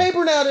uses their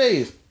paper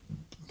nowadays?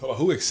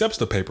 Who accepts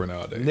the paper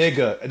nowadays?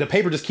 Nigga, the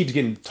paper just keeps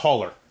getting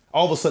taller.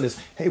 All of a sudden it's,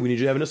 hey, we need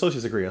you to have an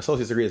associate's degree. An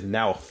associate's degree is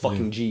now a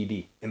fucking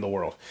GED in the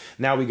world.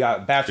 Now we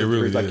got bachelor's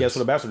degrees. Like, guess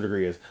what a bachelor's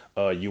degree is?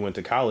 You went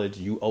to college,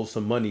 you owe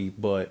some money,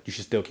 but you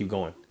should still keep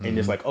going. And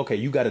it's like, okay,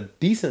 you got a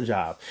decent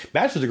job.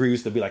 Bachelor's degree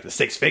used to be like the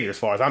 6 figures as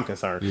far as I'm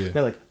concerned. Yeah.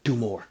 They're like, do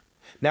more.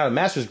 Now the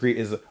master's degree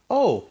is,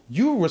 oh,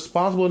 you're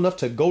responsible enough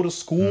to go to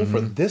school for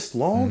this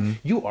long?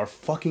 You are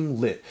fucking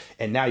lit.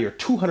 And now you're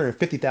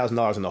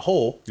 $250,000 in the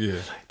hole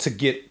to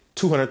get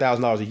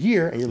 $200,000 a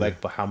year, and you're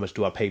like, but how much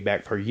do I pay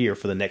back per year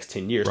for the next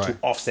 10 years to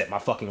offset my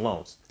fucking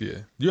loans? Yeah,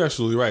 you're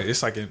absolutely right.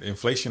 It's like an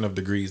inflation of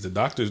degrees. The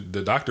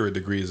doctorate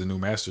degree is a new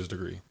master's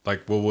degree,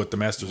 like what the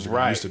master's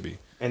degree used to be.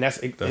 And that's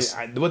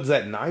what is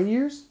that, 9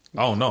 years?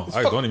 I don't know.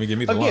 Don't even give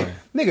me the line.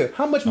 Nigga,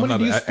 how much money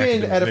do you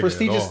spend at a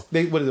prestigious?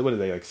 What are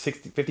they like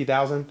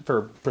 50,000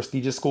 for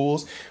prestigious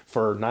schools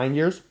for 9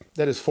 years?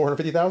 That is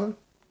 450,000.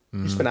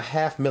 You spend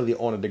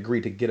 $500,000 on a degree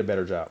to get a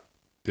better job.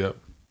 Yep.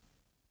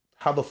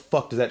 How the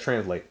fuck does that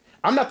translate?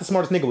 I'm not the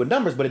smartest nigga with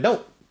numbers, but it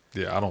don't.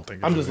 Yeah, I don't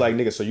think. I'm just like,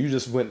 nigga, so you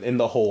just went in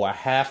the hole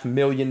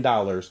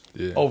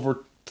 $500,000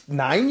 over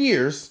 9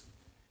 years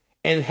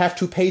and have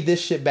to pay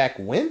this shit back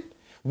when?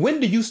 When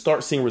do you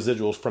start seeing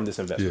residuals from this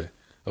investment? Yeah.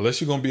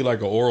 Unless you're going to be like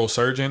an oral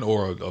surgeon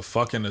or a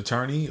fucking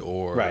attorney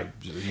or... Right.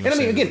 And I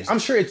mean, again, I'm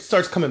sure it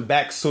starts coming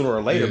back sooner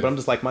or later, but I'm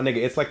just like, my nigga,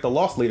 it's like the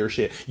lost leader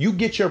shit. You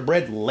get your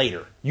bread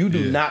later. You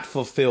do not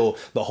fulfill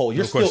the hole.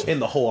 You're still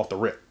in the hole off the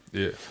rip.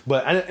 Yeah.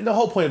 But and the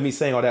whole point of me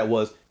saying all that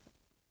was,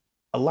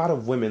 a lot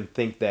of women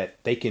think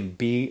that they can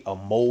be a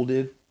mold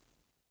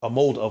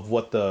of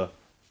what the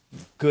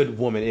good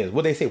woman is.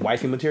 What they say,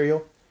 wifey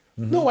material.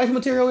 You know what wifey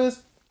material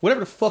is?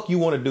 Whatever the fuck you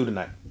want to do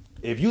tonight.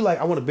 If you like,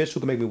 I want a bitch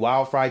who can make me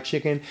wild fried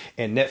chicken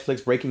and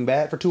Netflix Breaking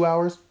Bad for 2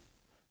 hours.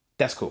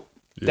 That's cool.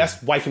 Yeah.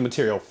 That's wifey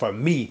material for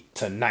me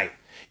tonight.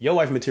 Your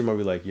wifey material might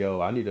be like,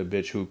 yo, I need a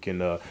bitch who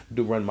can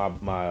run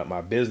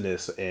my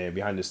business and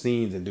behind the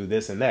scenes and do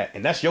this and that.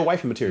 And that's your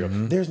wifey material.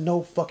 There's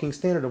no fucking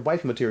standard of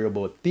wifey material,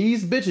 but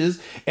these bitches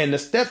and the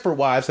Stepford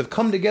wives have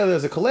come together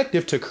as a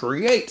collective to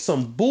create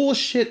some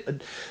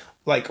bullshit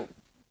like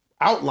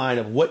outline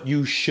of what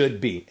you should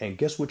be. And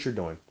guess what you're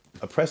doing?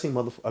 Impressing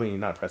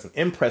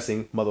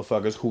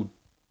motherfuckers who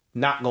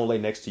not gonna lay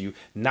next to you,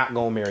 not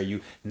gonna marry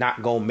you,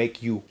 not gonna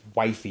make you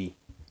wifey.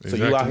 So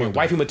you out here,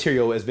 wifey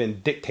material has been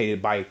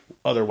dictated by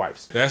other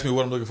wives. They ask me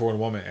what I'm looking for in a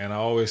woman, and I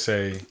always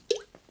say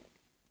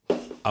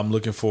I'm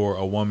looking for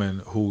a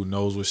woman who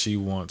knows what she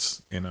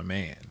wants in a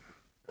man.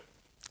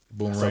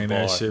 Boomerang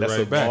that shit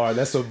right back.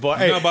 That's a bar.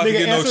 You're not about to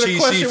get no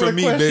cheat sheet from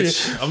me,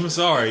 bitch. I'm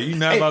sorry. You're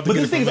not about to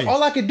get it from me. But the thing is,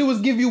 all I can do is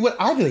give you what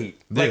I need.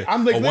 Like,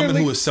 I'm like a woman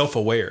who is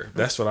self-aware.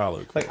 That's what I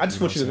look for. Like, I just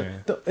want you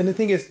to... And the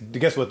thing is,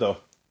 guess what, though?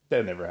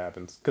 That never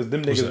happens. Because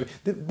them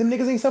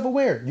niggas ain't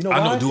self-aware. You know why?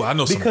 I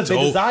know some because their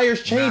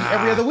desires change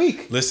every other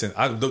week. Listen,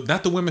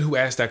 not the women who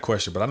ask that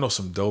question, but I know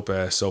some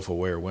dope-ass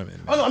self-aware women.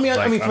 Oh, no,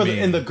 I mean,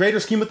 in the greater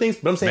scheme of things,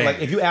 but I'm saying, like,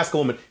 if you ask a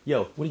woman,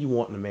 yo, what do you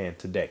want in a man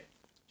today?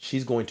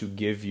 She's going to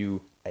give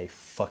you a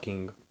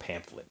fucking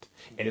pamphlet.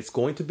 And it's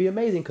going to be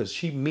amazing because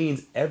she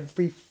means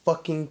every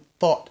fucking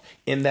thought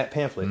in that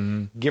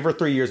pamphlet. Give her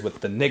 3 years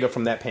with the nigga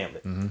from that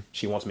pamphlet.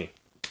 She wants me.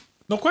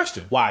 No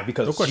question. Why?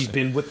 Because she's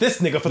been with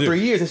this nigga for 3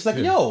 years. And she's like,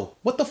 yo,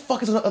 what the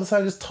fuck is on the other side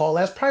of this tall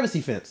ass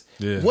privacy fence?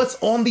 Yeah.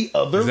 What's on the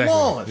other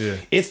lawn? Yeah.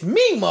 It's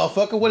me,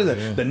 motherfucker. What is it?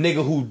 Yeah. The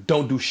nigga who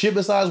don't do shit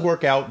besides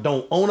workout,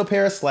 don't own a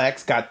pair of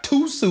slacks, got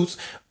 2 suits,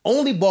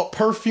 only bought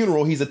per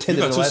funeral he's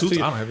attended in the last 2 years.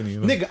 I don't have any.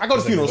 Nigga, I go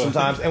to funerals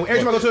sometimes, and every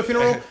time I go to a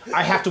funeral,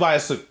 I have to buy a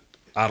suit.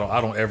 I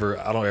don't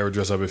ever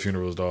dress up at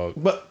funerals, dog.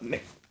 But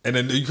and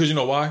then because you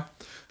know why?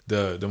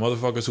 The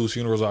motherfuckers whose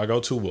funerals I go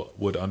to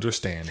would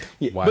understand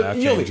why I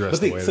can't dress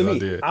the way that I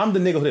did. I'm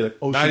the nigga who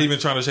like, not even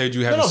trying to shade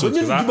you having suits,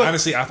 because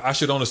honestly, I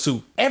should own a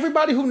suit.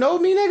 Everybody who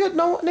knows me, nigga,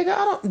 I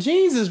don't.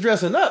 Jeans is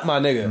dressing up, my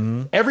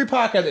nigga. Every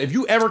podcast, if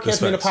you ever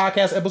catch me in a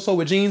podcast episode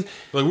with jeans,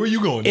 like, where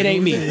you going? It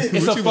ain't me.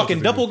 It's a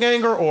fucking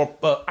doppelganger, or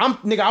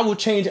I will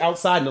change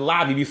outside in the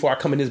lobby before I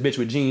come in this bitch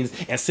with jeans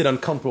and sit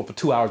uncomfortable for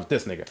 2 hours with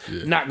this nigga.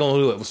 Yeah. Not gonna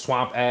do it with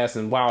swamp ass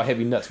and wild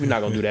heavy nuts. We're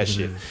not gonna do that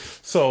shit.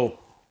 So,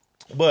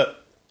 but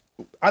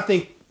I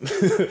think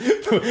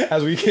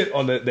as we get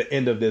on the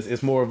end of this,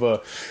 it's more of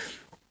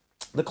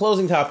the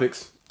closing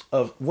topics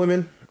of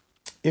women.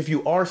 If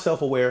you are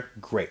self-aware,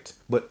 great.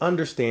 But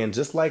understand,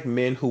 just like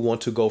men who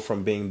want to go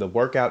from being the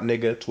workout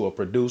nigga to a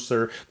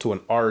producer, to an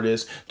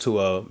artist, to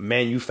a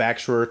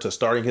manufacturer, to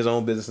starting his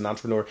own business, an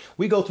entrepreneur,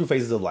 we go through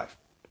phases of life.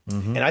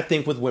 And I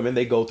think with women,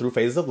 they go through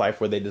phases of life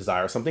where they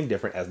desire something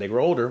different as they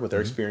grow older with their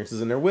experiences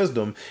and their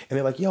wisdom. And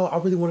they're like, yo, I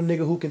really want a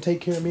nigga who can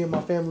take care of me and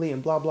my family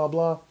and blah, blah,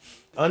 blah.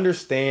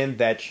 Understand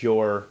that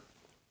your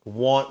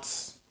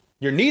wants,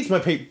 your needs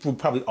will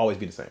probably always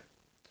be the same,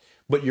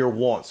 but your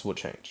wants will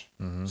change.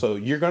 So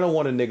you're going to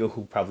want a nigga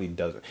who probably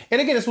doesn't.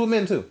 And again, it's with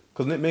men too,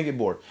 because men get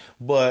bored.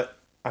 But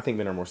I think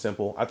men are more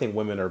simple. I think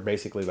women are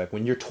basically like,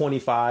 when you're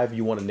 25,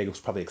 you want a nigga who's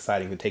probably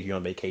exciting to take you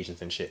on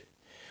vacations and shit.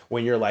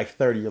 When you're like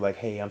 30, you're like,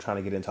 hey, I'm trying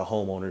to get into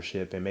home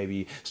ownership and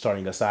maybe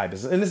starting a side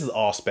business. And this is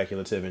all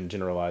speculative and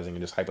generalizing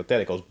and just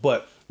hypotheticals.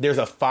 But there's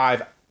a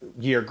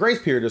 5-year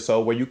grace period or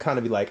so where you kind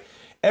of be like,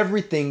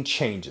 everything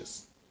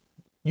changes.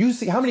 You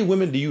see, how many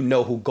women do you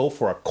know who go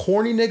for a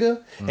corny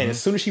nigga, and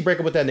as soon as she break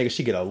up with that nigga,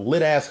 she get a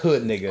lit ass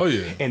hood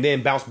nigga, and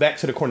then bounce back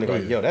to the corny nigga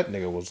like, yo, that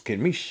nigga was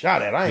getting me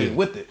shot at. I ain't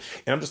with it.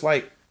 And I'm just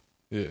like,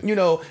 you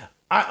know,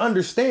 I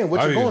understand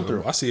what you're going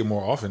through. I see it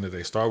more often that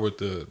they start with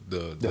the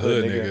hood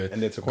nigga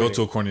and then go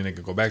to a corny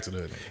nigga, go back to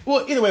the hood nigga.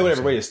 Well, either way,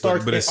 whatever way it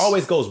starts, but it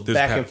always goes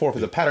back and forth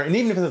as a Yeah. pattern. And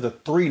even if it's the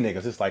 3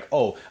 niggas, it's like,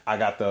 oh, I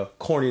got the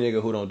corny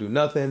nigga who don't do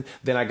nothing.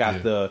 Then I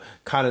got the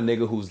kind of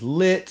nigga who's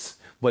lit,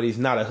 but he's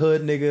not a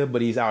hood nigga,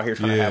 but he's out here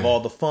trying to have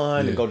all the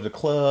fun and go to the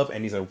club,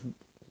 and he's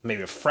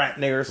maybe a frat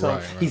nigga or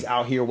something. Right. He's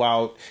out here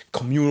wild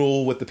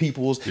communal with the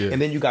peoples.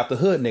 And then you got the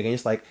hood nigga, and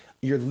it's like,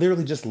 you're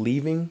literally just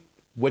leaving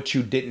what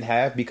you didn't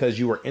have because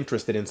you were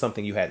interested in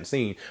something you hadn't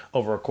seen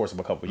over a course of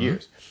a couple of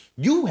years.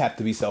 You have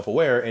to be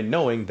self-aware and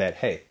knowing that,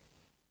 hey,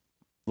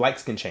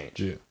 likes can change.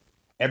 Yeah.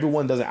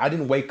 Everyone doesn't. I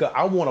didn't wake up.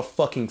 I want a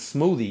fucking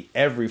smoothie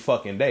every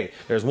fucking day.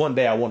 There's one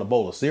day I want a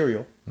bowl of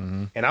cereal,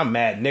 and I'm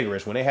mad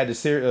niggerish. When they had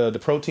the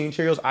protein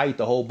Cheerios, I eat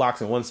the whole box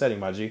in one setting,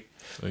 my G.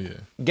 Oh, yeah.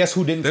 Guess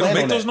who didn't They plan don't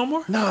make on those that? no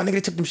more? Nah, nigga,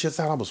 they took them shits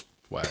out. I was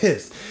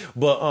pissed.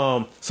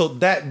 But so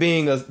that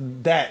being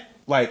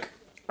like,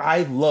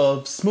 I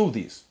love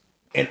smoothies,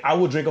 and I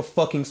will drink a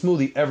fucking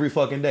smoothie every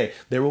fucking day.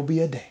 There will be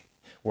a day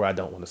where I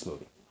don't want a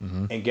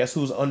smoothie, and guess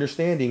who's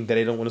understanding that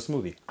they don't want a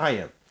smoothie? I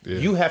am. Yeah.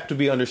 You have to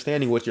be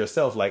understanding with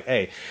yourself, like,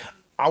 hey,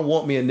 I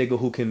want me a nigga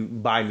who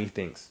can buy me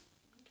things.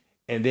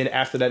 And then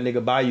after that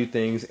nigga buy you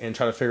things and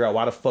try to figure out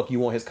why the fuck you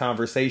want his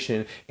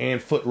conversation and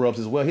foot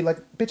rubs as well. He like,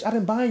 bitch, I've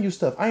been buying you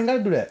stuff. I ain't got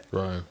to do that.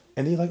 Right. And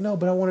then he's like, no,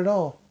 but I want it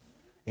all.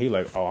 And he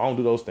like, oh, I don't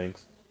do those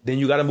things. Then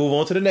you got to move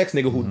on to the next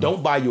nigga who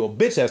don't buy you a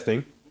bitch ass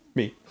thing.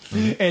 Me.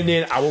 And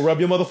then I will rub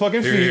your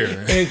motherfucking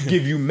feet and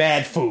give you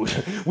mad food.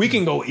 We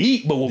can go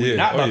eat, but what we're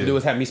not about to do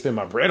is have me spend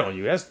my bread on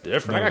you. That's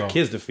different. I got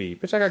kids to feed.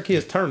 Bitch, I got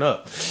kids. Turn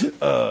up.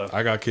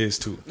 I got kids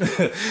too.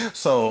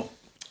 So,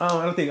 I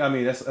don't think, I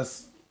mean,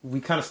 that's we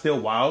kind of still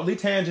wildly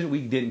tangent. We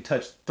didn't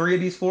touch 3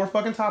 of these 4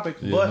 fucking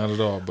topics. Yeah, but not at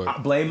all.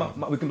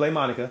 But we can blame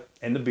Monica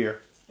and the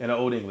beer and the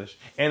Old English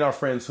and our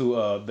friends who,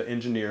 the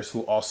engineers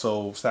who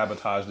also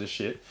sabotaged this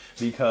shit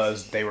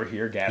because they were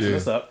here gassing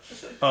us up.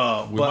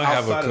 We might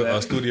have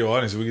a studio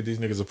audience. We get these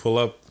niggas to pull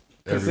up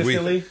every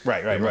week.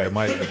 Right.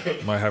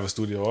 Might have a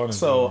studio audience.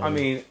 So, I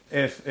mean,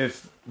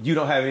 if you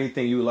don't have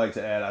anything you would like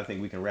to add, I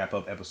think we can wrap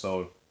up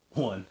episode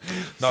 1.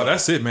 No,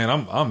 that's it, man.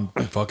 I'm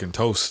fucking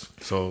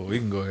toast. So we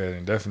can go ahead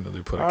and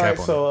definitely put a cap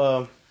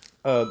on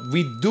it.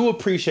 We do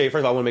appreciate, first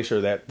of all, I want to make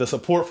sure that the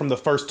support from the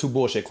first 2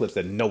 bullshit clips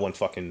that no one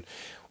fucking,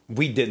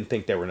 we didn't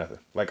think they were nothing.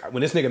 Like,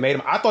 when this nigga made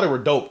them, I thought they were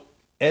dope,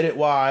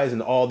 edit-wise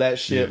and all that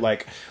shit. Yeah.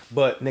 Like,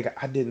 but, nigga,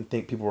 I didn't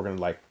think people were going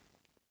to, like,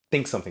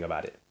 think something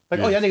about it.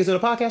 Like, oh, y'all niggas doing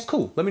a podcast?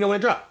 Cool. Let me know when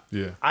it drop.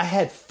 Yeah. I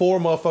had 4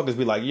 motherfuckers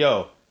be like,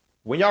 yo,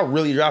 when y'all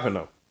really dropping,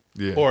 though?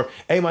 Yeah. Or,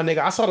 hey, my nigga,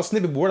 I saw the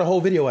snippet, but where the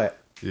whole video at?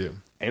 Yeah.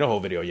 Ain't no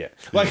whole video yet.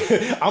 Like,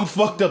 I'm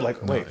fucked up.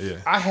 Like, wait.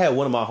 I had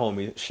one of my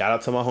homies, shout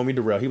out to my homie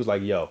Darrell. He was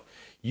like, yo,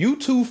 you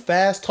 2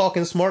 fast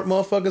talking smart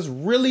motherfuckers,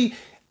 really,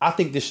 I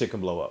think this shit can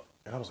blow up.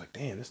 And I was like,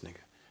 damn, this nigga,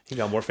 he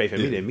got more faith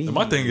in me than me. And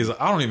my thing is,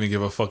 I don't even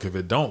give a fuck if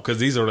it don't, because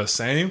these are the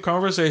same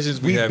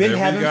conversations we have been every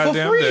having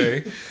goddamn for free.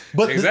 day.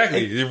 But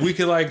exactly. If we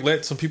could like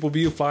let some people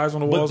be flies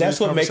on the walls. But that's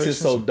what makes it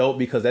so dope,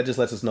 because that just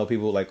lets us know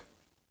people like,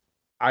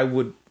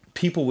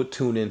 people would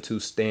tune in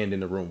to stand in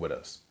the room with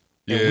us.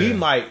 And we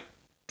might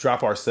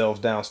drop ourselves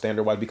down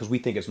standard wise because we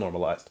think it's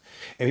normalized.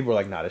 And people are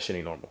like, nah, this shit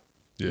ain't normal.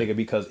 Nigga,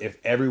 because if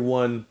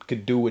everyone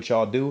could do what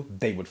y'all do,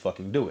 they would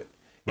fucking do it.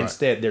 Right.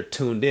 Instead, they're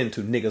tuned in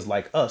to niggas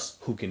like us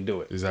who can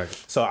do it. Exactly.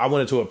 So I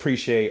wanted to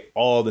appreciate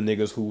all the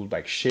niggas who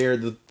like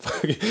shared the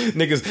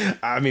niggas.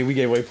 I mean, we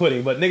gave away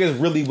pudding, but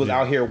niggas really was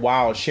out here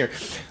wild sharing.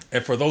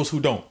 And for those who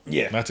don't,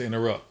 not to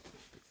interrupt,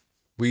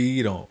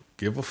 we don't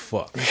give a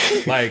fuck.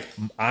 Like,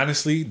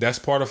 honestly, that's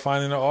part of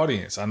finding an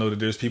audience. I know that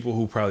there's people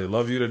who probably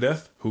love you to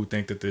death who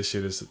think that this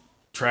shit is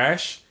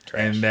trash.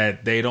 And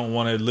that they don't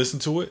want to listen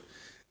to it.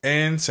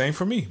 And same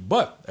for me.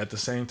 But at the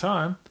same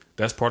time,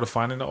 that's part of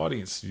finding the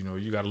audience. You know,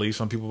 you got to leave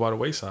some people by the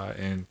wayside,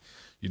 and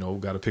you know,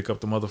 got to pick up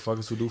the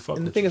motherfuckers who do fuck.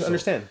 And the with thing you. is,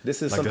 understand,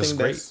 this is like, something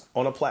that's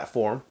on a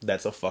platform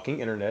that's a fucking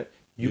internet.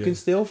 You can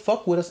still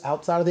fuck with us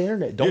outside of the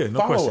internet. Don't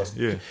follow us.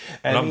 Yeah,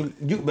 and I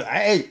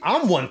mean,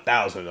 I'm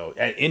 1,000 though.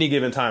 At any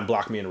given time,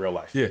 block me in real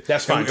life. Yeah,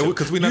 that's fine.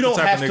 Because you don't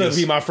have to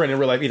be my friend in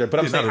real life either.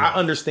 But I'm saying I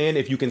understand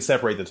if you can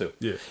separate the two.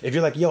 Yeah, if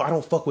you're like, yo, I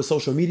don't fuck with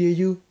social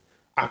media,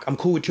 I'm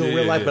cool with you in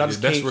real life, but I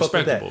just that's can't fuck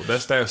with that.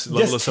 That's that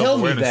level of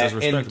self-awareness that's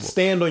respectable. And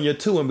stand on your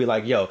two and be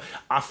like, yo,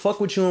 I fuck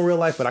with you in real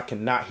life, but I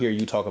cannot hear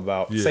you talk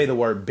about, say the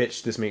word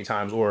bitch this many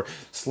times, or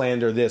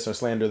slander this or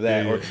slander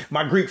that. Or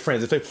my Greek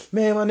friends, if they,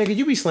 man, my nigga,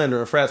 you be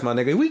slandering frats, my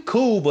nigga. We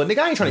cool, but nigga,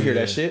 I ain't trying to hear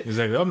that shit.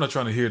 Exactly. I'm not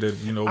trying to hear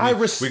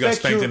that, we got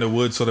spanked in the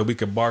woods so that we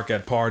could bark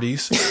at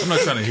parties. I'm not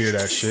trying to hear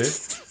that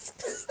shit.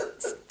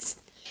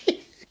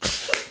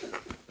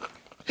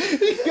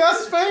 He got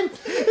spanked.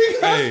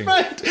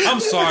 Spanked. I'm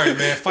sorry,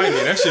 man. Fight me.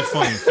 That shit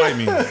funny. Fight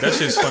me. That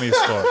shit's funny as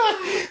fuck.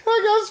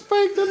 I got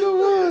spanked in the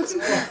woods.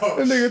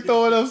 The nigga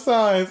throwing up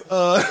signs.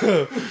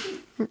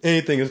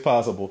 Anything is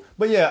possible.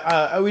 But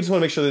yeah, we just want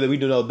to make sure that we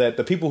do know that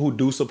the people who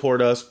do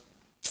support us,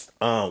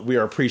 we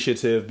are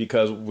appreciative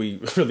because we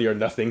really are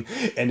nothing.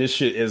 And this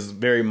shit is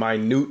very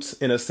minute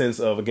in a sense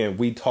of, again,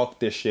 we talk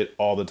this shit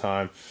all the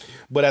time.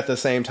 But at the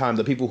same time,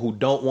 the people who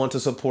don't want to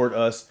support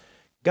us,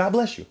 God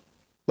bless you.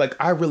 Like,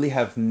 I really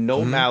have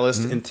no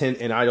malice intent,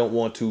 and I don't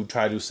want to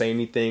try to say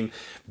anything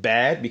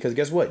bad because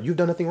guess what? You've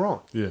done nothing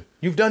wrong. Yeah.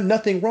 You've done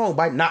nothing wrong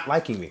by not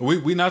liking me.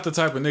 We not the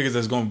type of niggas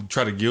that's going to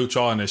try to guilt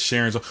y'all into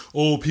sharing.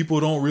 So,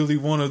 people don't really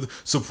want to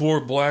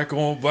support black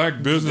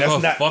business.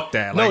 Fuck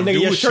that. No, like,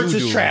 nigga, your shirts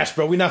is trash,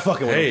 bro. We not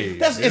fucking with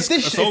them. If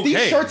these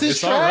shirts is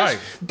trash,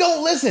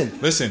 don't listen.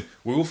 Listen,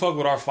 we will fuck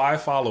with our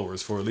 5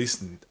 followers for at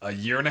least a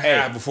year and a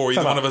half before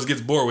either one of us gets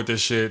bored with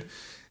this shit.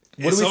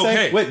 What do we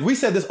say? Wait, we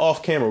said this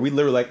off camera. We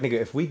literally like, nigga,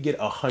 if we get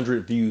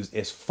 100 views,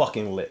 it's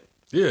fucking lit.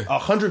 Yeah.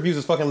 100 views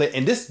is fucking lit.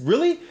 And this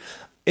really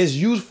is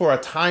used for a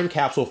time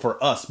capsule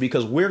for us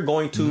because we're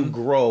going to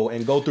grow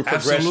and go through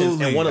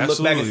progressions and want to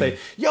look back and say,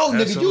 yo,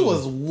 nigga, you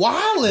was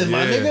wildin',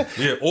 my nigga.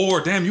 Yeah,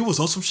 or damn, you was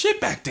on some shit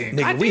back then.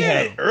 Nigga, we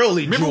had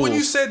early Remember jewels. when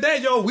you said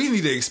that? Yo, we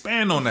need to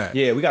expand on that.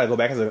 Yeah, we got to go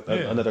back as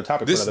another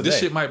topic for another day. This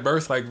shit might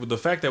birth, like, with the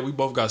fact that we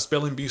both got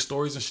spelling bee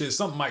stories and shit,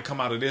 something might come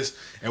out of this,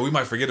 and we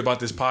might forget about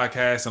this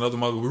podcast and other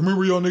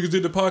remember y'all niggas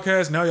did the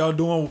podcast? Now y'all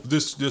doing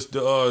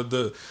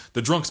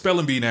the drunk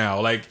spelling bee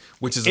now, like,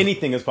 which is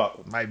anything is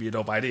possible. Might be a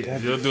dope idea.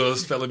 You'll do a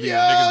spelling bee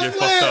and niggas get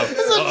fucked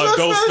up.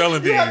 Adult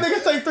spelling bee. You got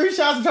niggas take 3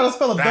 shots and try to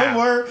spell a dumb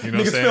word. You know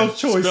niggas spell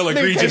choice. Spell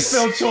niggas can't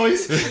spell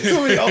choice.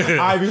 Too many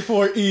I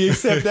before E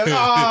except that.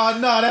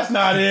 No, that's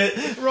not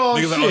it. Wrong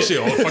niggas shit. Like, oh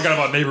shit, I forgot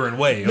about neighbor and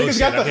way. Niggas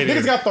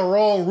got the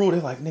wrong rule.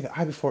 They're like, nigga,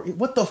 I before E.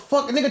 What the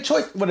fuck? Nigga,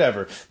 choice.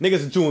 Whatever.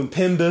 Niggas doing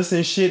PEMDAS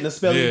and shit and the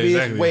spelling bee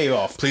is way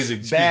off. Please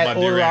excuse Bad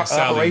my dear Aunt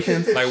Sally.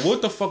 operations. Like,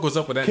 what the fuck was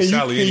up with Aunt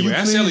Sally anyway?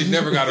 Aunt Sally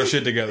never got her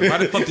shit together. Why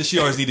the fuck did she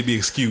always need to be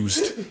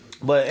excused?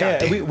 But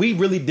yeah, we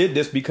really did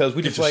this because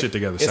we get just your shit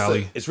together,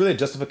 Sally. It's really a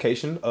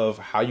justification of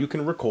how you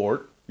can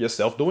record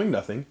yourself doing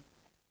nothing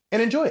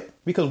and enjoy it.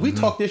 Because we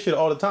talk this shit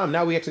all the time.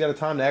 Now we actually got a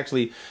time to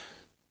actually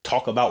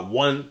talk about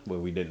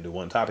we didn't do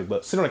one topic,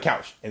 but sit on a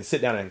couch and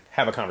sit down and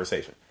have a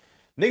conversation.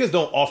 Niggas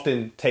don't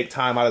often take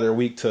time out of their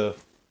week to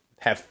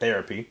have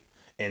therapy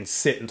and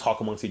sit and talk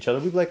amongst each other.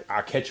 We be like,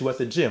 I'll catch you at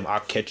the gym. I'll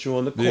catch you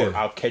on the court.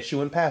 I'll catch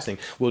you in passing.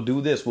 We'll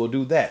do this. We'll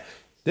do that.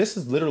 This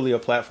is literally a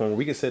platform where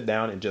we can sit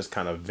down and just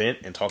kind of vent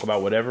and talk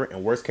about whatever.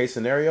 And worst case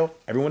scenario,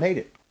 everyone hate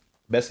it.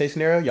 Best case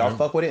scenario, y'all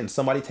fuck with it, and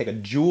somebody take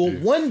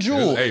one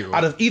jewel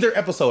out of either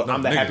episode.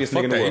 I'm the happiest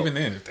nigga in the world. Even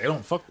then, if they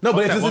don't fuck. No,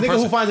 but if it's a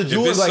nigga who finds a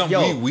jewel, it's like,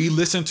 yo, we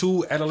listen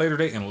to at a later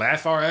date and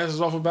laugh our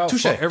asses off about.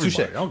 Touche,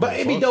 everybody. But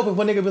it'd be dope if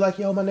one nigga be like,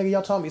 yo, my nigga,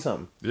 y'all taught me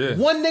something. Yeah.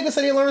 One nigga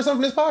said he learned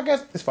something from this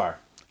podcast. It's fire.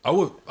 I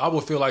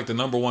would feel like the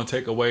number one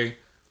takeaway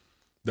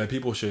that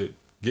people should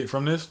get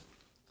from this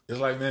is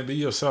like, man, be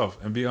yourself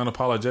and be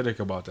unapologetic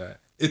about that.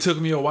 It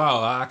took me a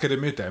while. I could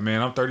admit that,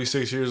 man. I'm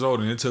 36 years old,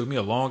 and it took me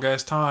a long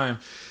ass time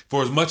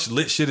for as much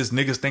lit shit as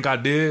niggas think I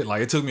did.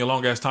 Like, it took me a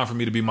long ass time for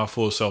me to be my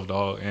full self,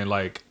 dog. And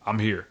like, I'm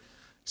here.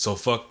 So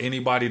fuck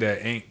anybody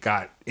that ain't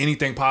got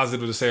anything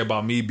positive to say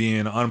about me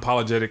being an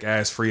unapologetic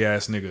ass, free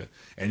ass nigga.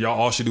 And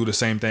y'all all should do the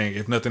same thing.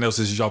 If nothing else,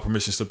 is y'all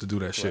permission slip to do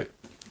that shit.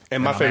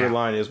 And my favorite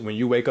line is, when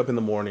you wake up in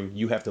the morning,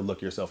 you have to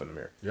look yourself in the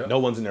mirror. Yep. No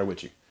one's in there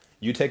with you.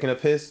 You taking a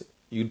piss,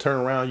 you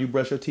turn around, you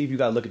brush your teeth, you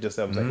gotta look at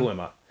yourself and say, who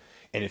am I?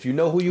 And if you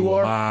know who you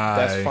are,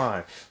 that's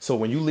fine. So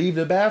when you leave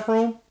the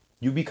bathroom,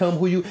 you become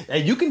who you...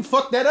 And you can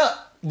fuck that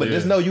up. But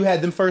just know you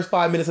had them first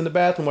 5 minutes in the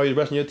bathroom while you're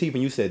brushing your teeth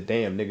and you said,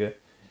 damn, nigga,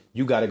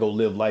 you got to go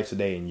live life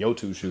today in your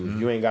 2 shoes.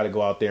 You ain't got to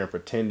go out there and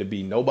pretend to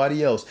be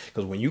nobody else.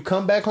 Because when you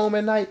come back home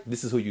at night,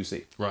 this is who you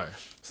see. Right.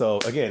 So,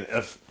 again,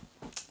 if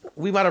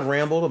we might have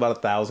rambled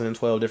about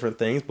 1,012 different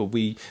things, but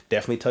we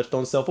definitely touched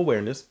on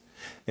self-awareness.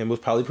 And was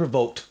probably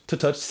provoked to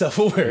touch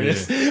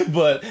self-awareness. Yeah.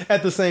 But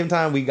at the same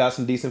time, we got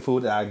some decent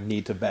food that I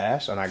need to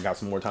bash, and I got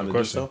some more time to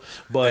do so.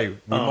 But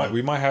hey,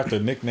 we might have to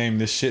nickname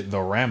this shit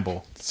The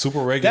Ramble.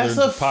 Super regular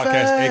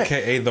podcast,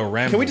 a.k.a. The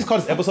Ramble. Can we just call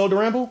this episode The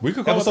Ramble? We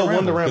could call episode it The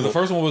Ramble. The Ramble. The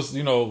first one was,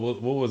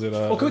 what was it?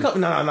 Well, can we call...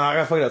 No, I got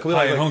to fuck it up. Can we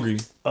High and Hungry.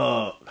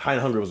 High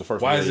and Hungry was the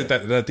first one. Why is it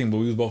that thing? But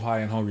we was both high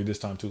and hungry this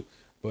time, too.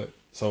 But...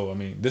 So, I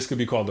mean, this could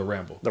be called The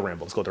Ramble. The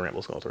Ramble. Let's go with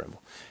The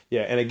Ramble.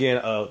 Yeah, and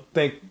again,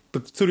 thank the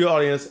studio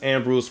audience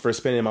and Bruce for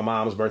spending my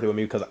mom's birthday with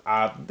me because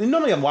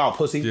normally I'm wild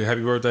pussy. Yeah,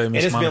 happy birthday, Miss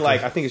And it's Monica. been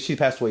like, I think she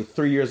passed away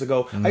 3 years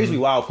ago. I used to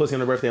be wild pussy on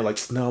her birthday. I'm like,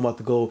 no, I'm about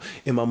to go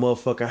in my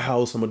motherfucking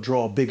house. I'm gonna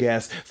draw a big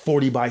ass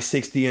 40 by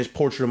 60 inch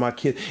portrait of my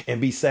kid and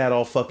be sad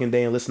all fucking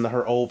day and listen to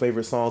her old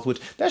favorite songs, which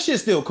that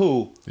shit's still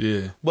cool.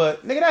 Yeah.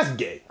 But nigga, that's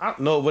gay. I don't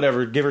know,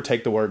 whatever. Give or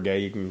take the word gay.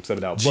 You can set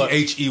it out. But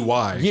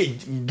G-H-E-Y. yeah,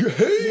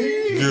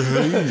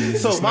 gay.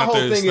 So It's my not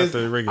whole the- it's thing not is,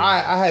 the regular.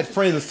 I had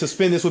friends to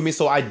spend this with me,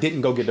 so I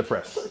didn't go get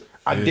depressed.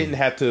 I didn't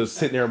have to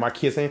sit there with my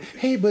kids saying,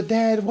 hey, but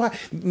dad, why?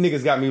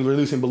 Niggas got me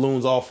releasing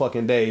balloons all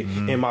fucking day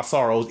in my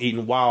sorrows,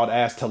 eating wild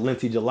ass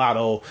Talenti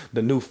gelato,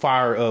 the new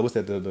fire, what's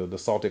that, the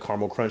salted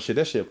caramel crunch shit,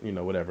 that shit,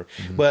 whatever.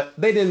 But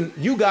they didn't,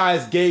 you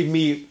guys gave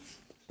me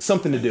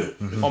something to do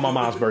on my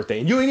mom's birthday,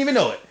 and you didn't even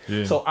know it.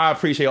 Yeah. So I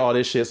appreciate all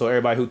this shit. So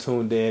everybody who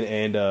tuned in,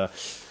 and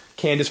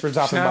Candace for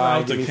stopping Shout by,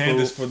 out give to me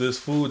Candace food. for this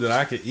food that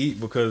I could eat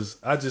because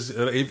I just,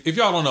 if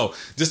y'all don't know,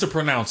 just to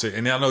pronounce it,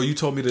 and I know you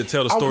told me to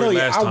tell the story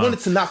last time. I wanted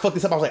to not fuck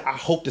this up. I was like, I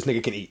hope this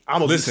nigga can eat. I'm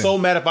gonna be Listen, so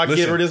mad if I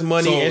give her this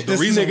money So and the this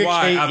reason nigga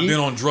why can't I've eat. been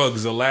on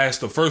drugs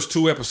the first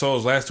two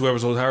episodes,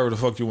 however the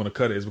fuck you want to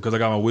cut it, is because I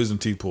got my wisdom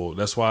teeth pulled.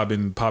 That's why I've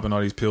been popping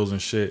all these pills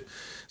and shit.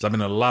 So I've been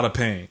in a lot of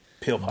pain.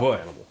 Pill pop But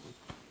animal.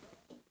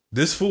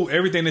 this food,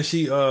 everything that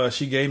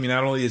she gave me,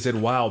 not only is it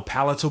wild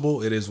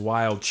palatable, it is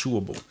wild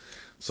chewable.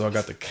 So I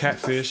got the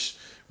catfish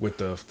with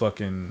the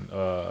fucking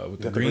with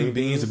the green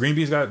beans. The green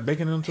beans got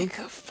bacon in them too.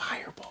 Nigga,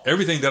 fireball.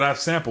 Everything that I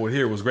sampled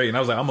here was great, and I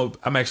was like,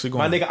 I'm actually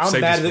going My nigga, to I'm save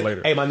mad this at for it.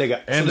 later. Hey, my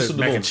nigga, And so the boom,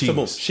 mac and so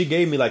boom. cheese. She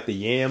gave me like the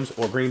yams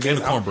or green beans.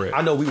 the cornbread.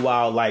 I know we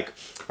wild like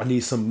I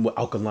need some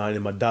alkaline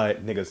in my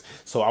diet, niggas.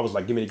 So I was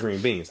like, give me the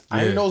green beans. I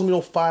didn't know there was no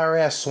fire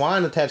ass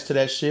swine attached to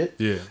that shit.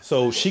 Yeah.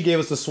 So she gave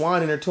us the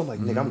swine in there too. I'm like,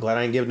 nigga, I'm glad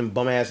I ain't giving them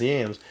bum ass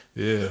yams.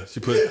 Yeah, she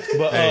put.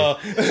 But hey,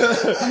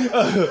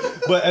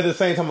 but at the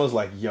same time, I was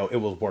like, yo, it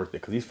was worth it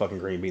because these fucking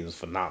green beans is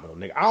phenomenal,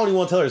 nigga. I don't even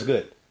want to tell her it's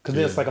good. Because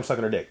then it's like I'm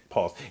sucking her dick.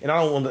 Pause. And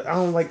I don't want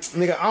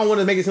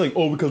to make it seem like,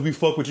 oh, because we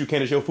fuck with you,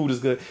 Candace, your food is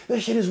good. That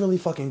shit is really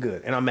fucking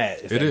good. And I'm mad.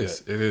 It's it is.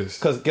 It is.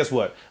 Because guess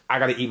what? I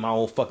got to eat my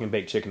own fucking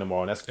baked chicken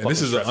tomorrow. And that's And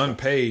this is an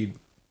unpaid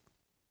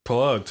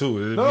plug too.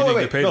 You didn't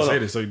get paid to say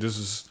this, so this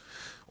is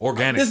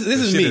organic. This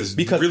is me,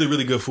 because really,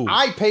 really good food.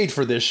 I paid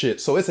for this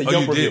shit. So it's a Oh,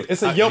 Yelp you review. did?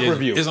 It's a Yelp Yeah,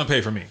 review. It's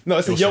unpaid for me. No,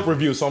 it's a You'll Yelp see.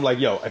 review. So I'm like,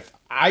 yo, if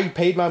I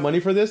paid my money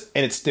for this,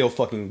 and it's still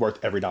fucking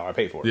worth every dollar I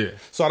paid for it. Yeah.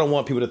 So I don't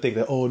want people to think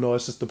that, oh no,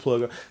 it's just the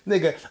plug.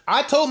 Nigga,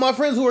 I told my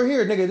friends who are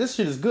here, nigga, this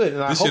shit is good,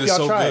 and I This hope shit is y'all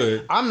so try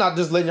good. it. I'm not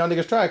just letting y'all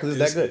niggas try it because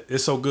it's that good.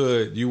 It's so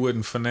good. You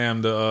wouldn't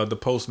finam the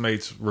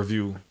Postmates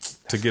review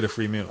to get a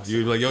free meal.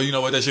 You'd be like, yo, you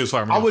know what? That shit was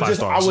fire. I would 5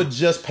 stars. I would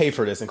just pay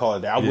for this and call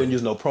it that. I wouldn't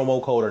use no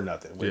promo code or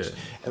nothing. Which,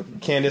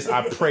 Candace,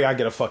 I pray I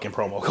get a fucking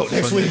promo code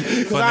next week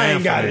because I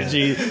ain't got it.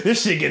 G,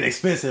 this shit getting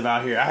expensive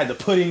out here. I had the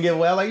pudding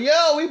giveaway. I'm like,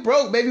 yo, we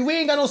broke, baby. We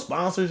ain't got no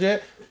sponsors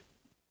yet.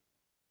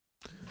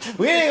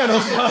 We ain't got no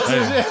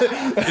sponsors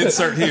yet.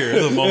 Insert here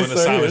a moment of Insert here.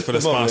 silence for the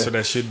It's the moment. sponsor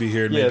that should be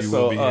here. And Yeah, maybe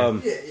will be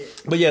here.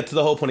 but yeah, to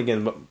the whole point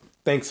again.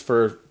 Thanks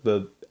for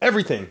the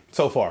everything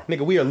so far,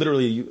 nigga. We are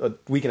literally a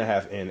week and a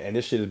half in, and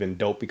this shit has been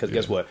dope. Because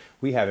guess what?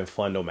 We having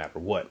fun no matter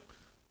what.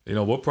 You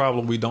know what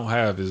problem we don't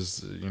have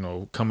is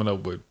coming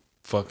up with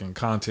fucking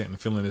content and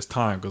filling this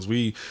time because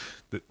we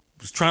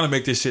was trying to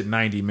make this shit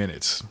 90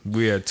 minutes.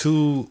 We had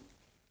 2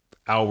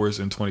 hours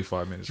and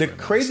 25 minutes. The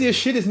craziest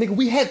shit is, nigga,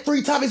 we had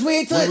 3 topics we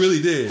ain't touched. We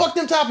really did. Fuck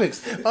them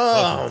topics.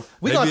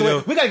 We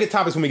gotta get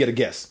topics when we get a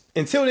guest.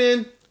 Until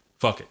then,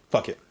 Fuck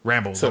it.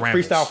 Ramble. So So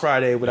rambles. Freestyle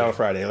Friday without a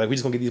Friday. Like, we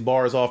just gonna get these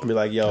bars off and be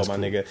like, yo,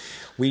 nigga,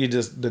 we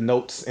just, the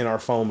notes in our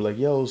phone, like,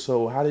 yo,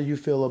 so how do you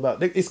feel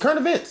about, it's current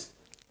events.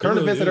 Current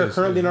really events that are is,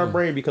 currently in our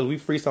brain because we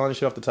freestyling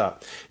shit off the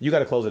top. You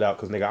gotta close it out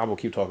because, nigga, I'm gonna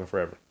keep talking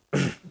forever.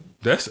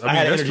 That's had an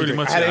that's energy pretty drink.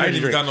 much I had it. an I ain't energy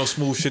even drink. got no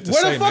smooth shit to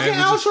Where say, the fucking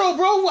man. We just- outro,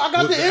 bro? I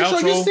got With the the intro.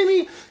 You outro? see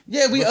me?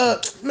 Yeah, we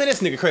man,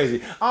 this nigga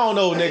crazy. I don't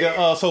know,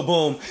 nigga. So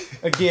boom,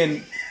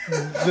 again,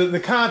 the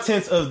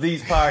contents of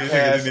these Nigga podcasts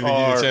didn't even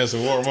are. get a chance to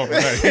warm up. He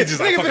just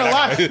like, Nigga fuck finna it,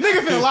 lie.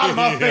 Nigga finna lie to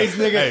my face,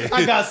 nigga. Hey.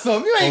 I got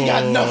something. You ain't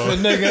got nothing,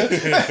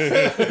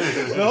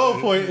 nigga. The whole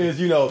point is,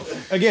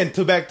 again,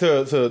 to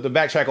the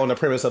backtrack on the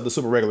premise of the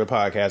Super Regular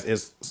podcast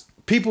is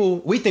people.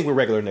 We think we're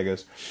regular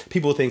niggas.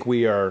 People think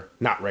we are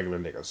not regular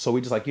niggas. So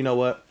we just like, you know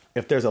what?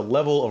 If there's a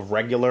level of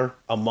regular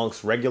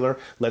amongst regular,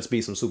 let's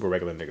be some super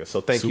regular niggas. So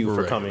thank you Super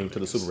for regular coming to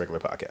the niggas. Super Regular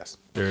podcast.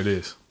 There it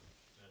is.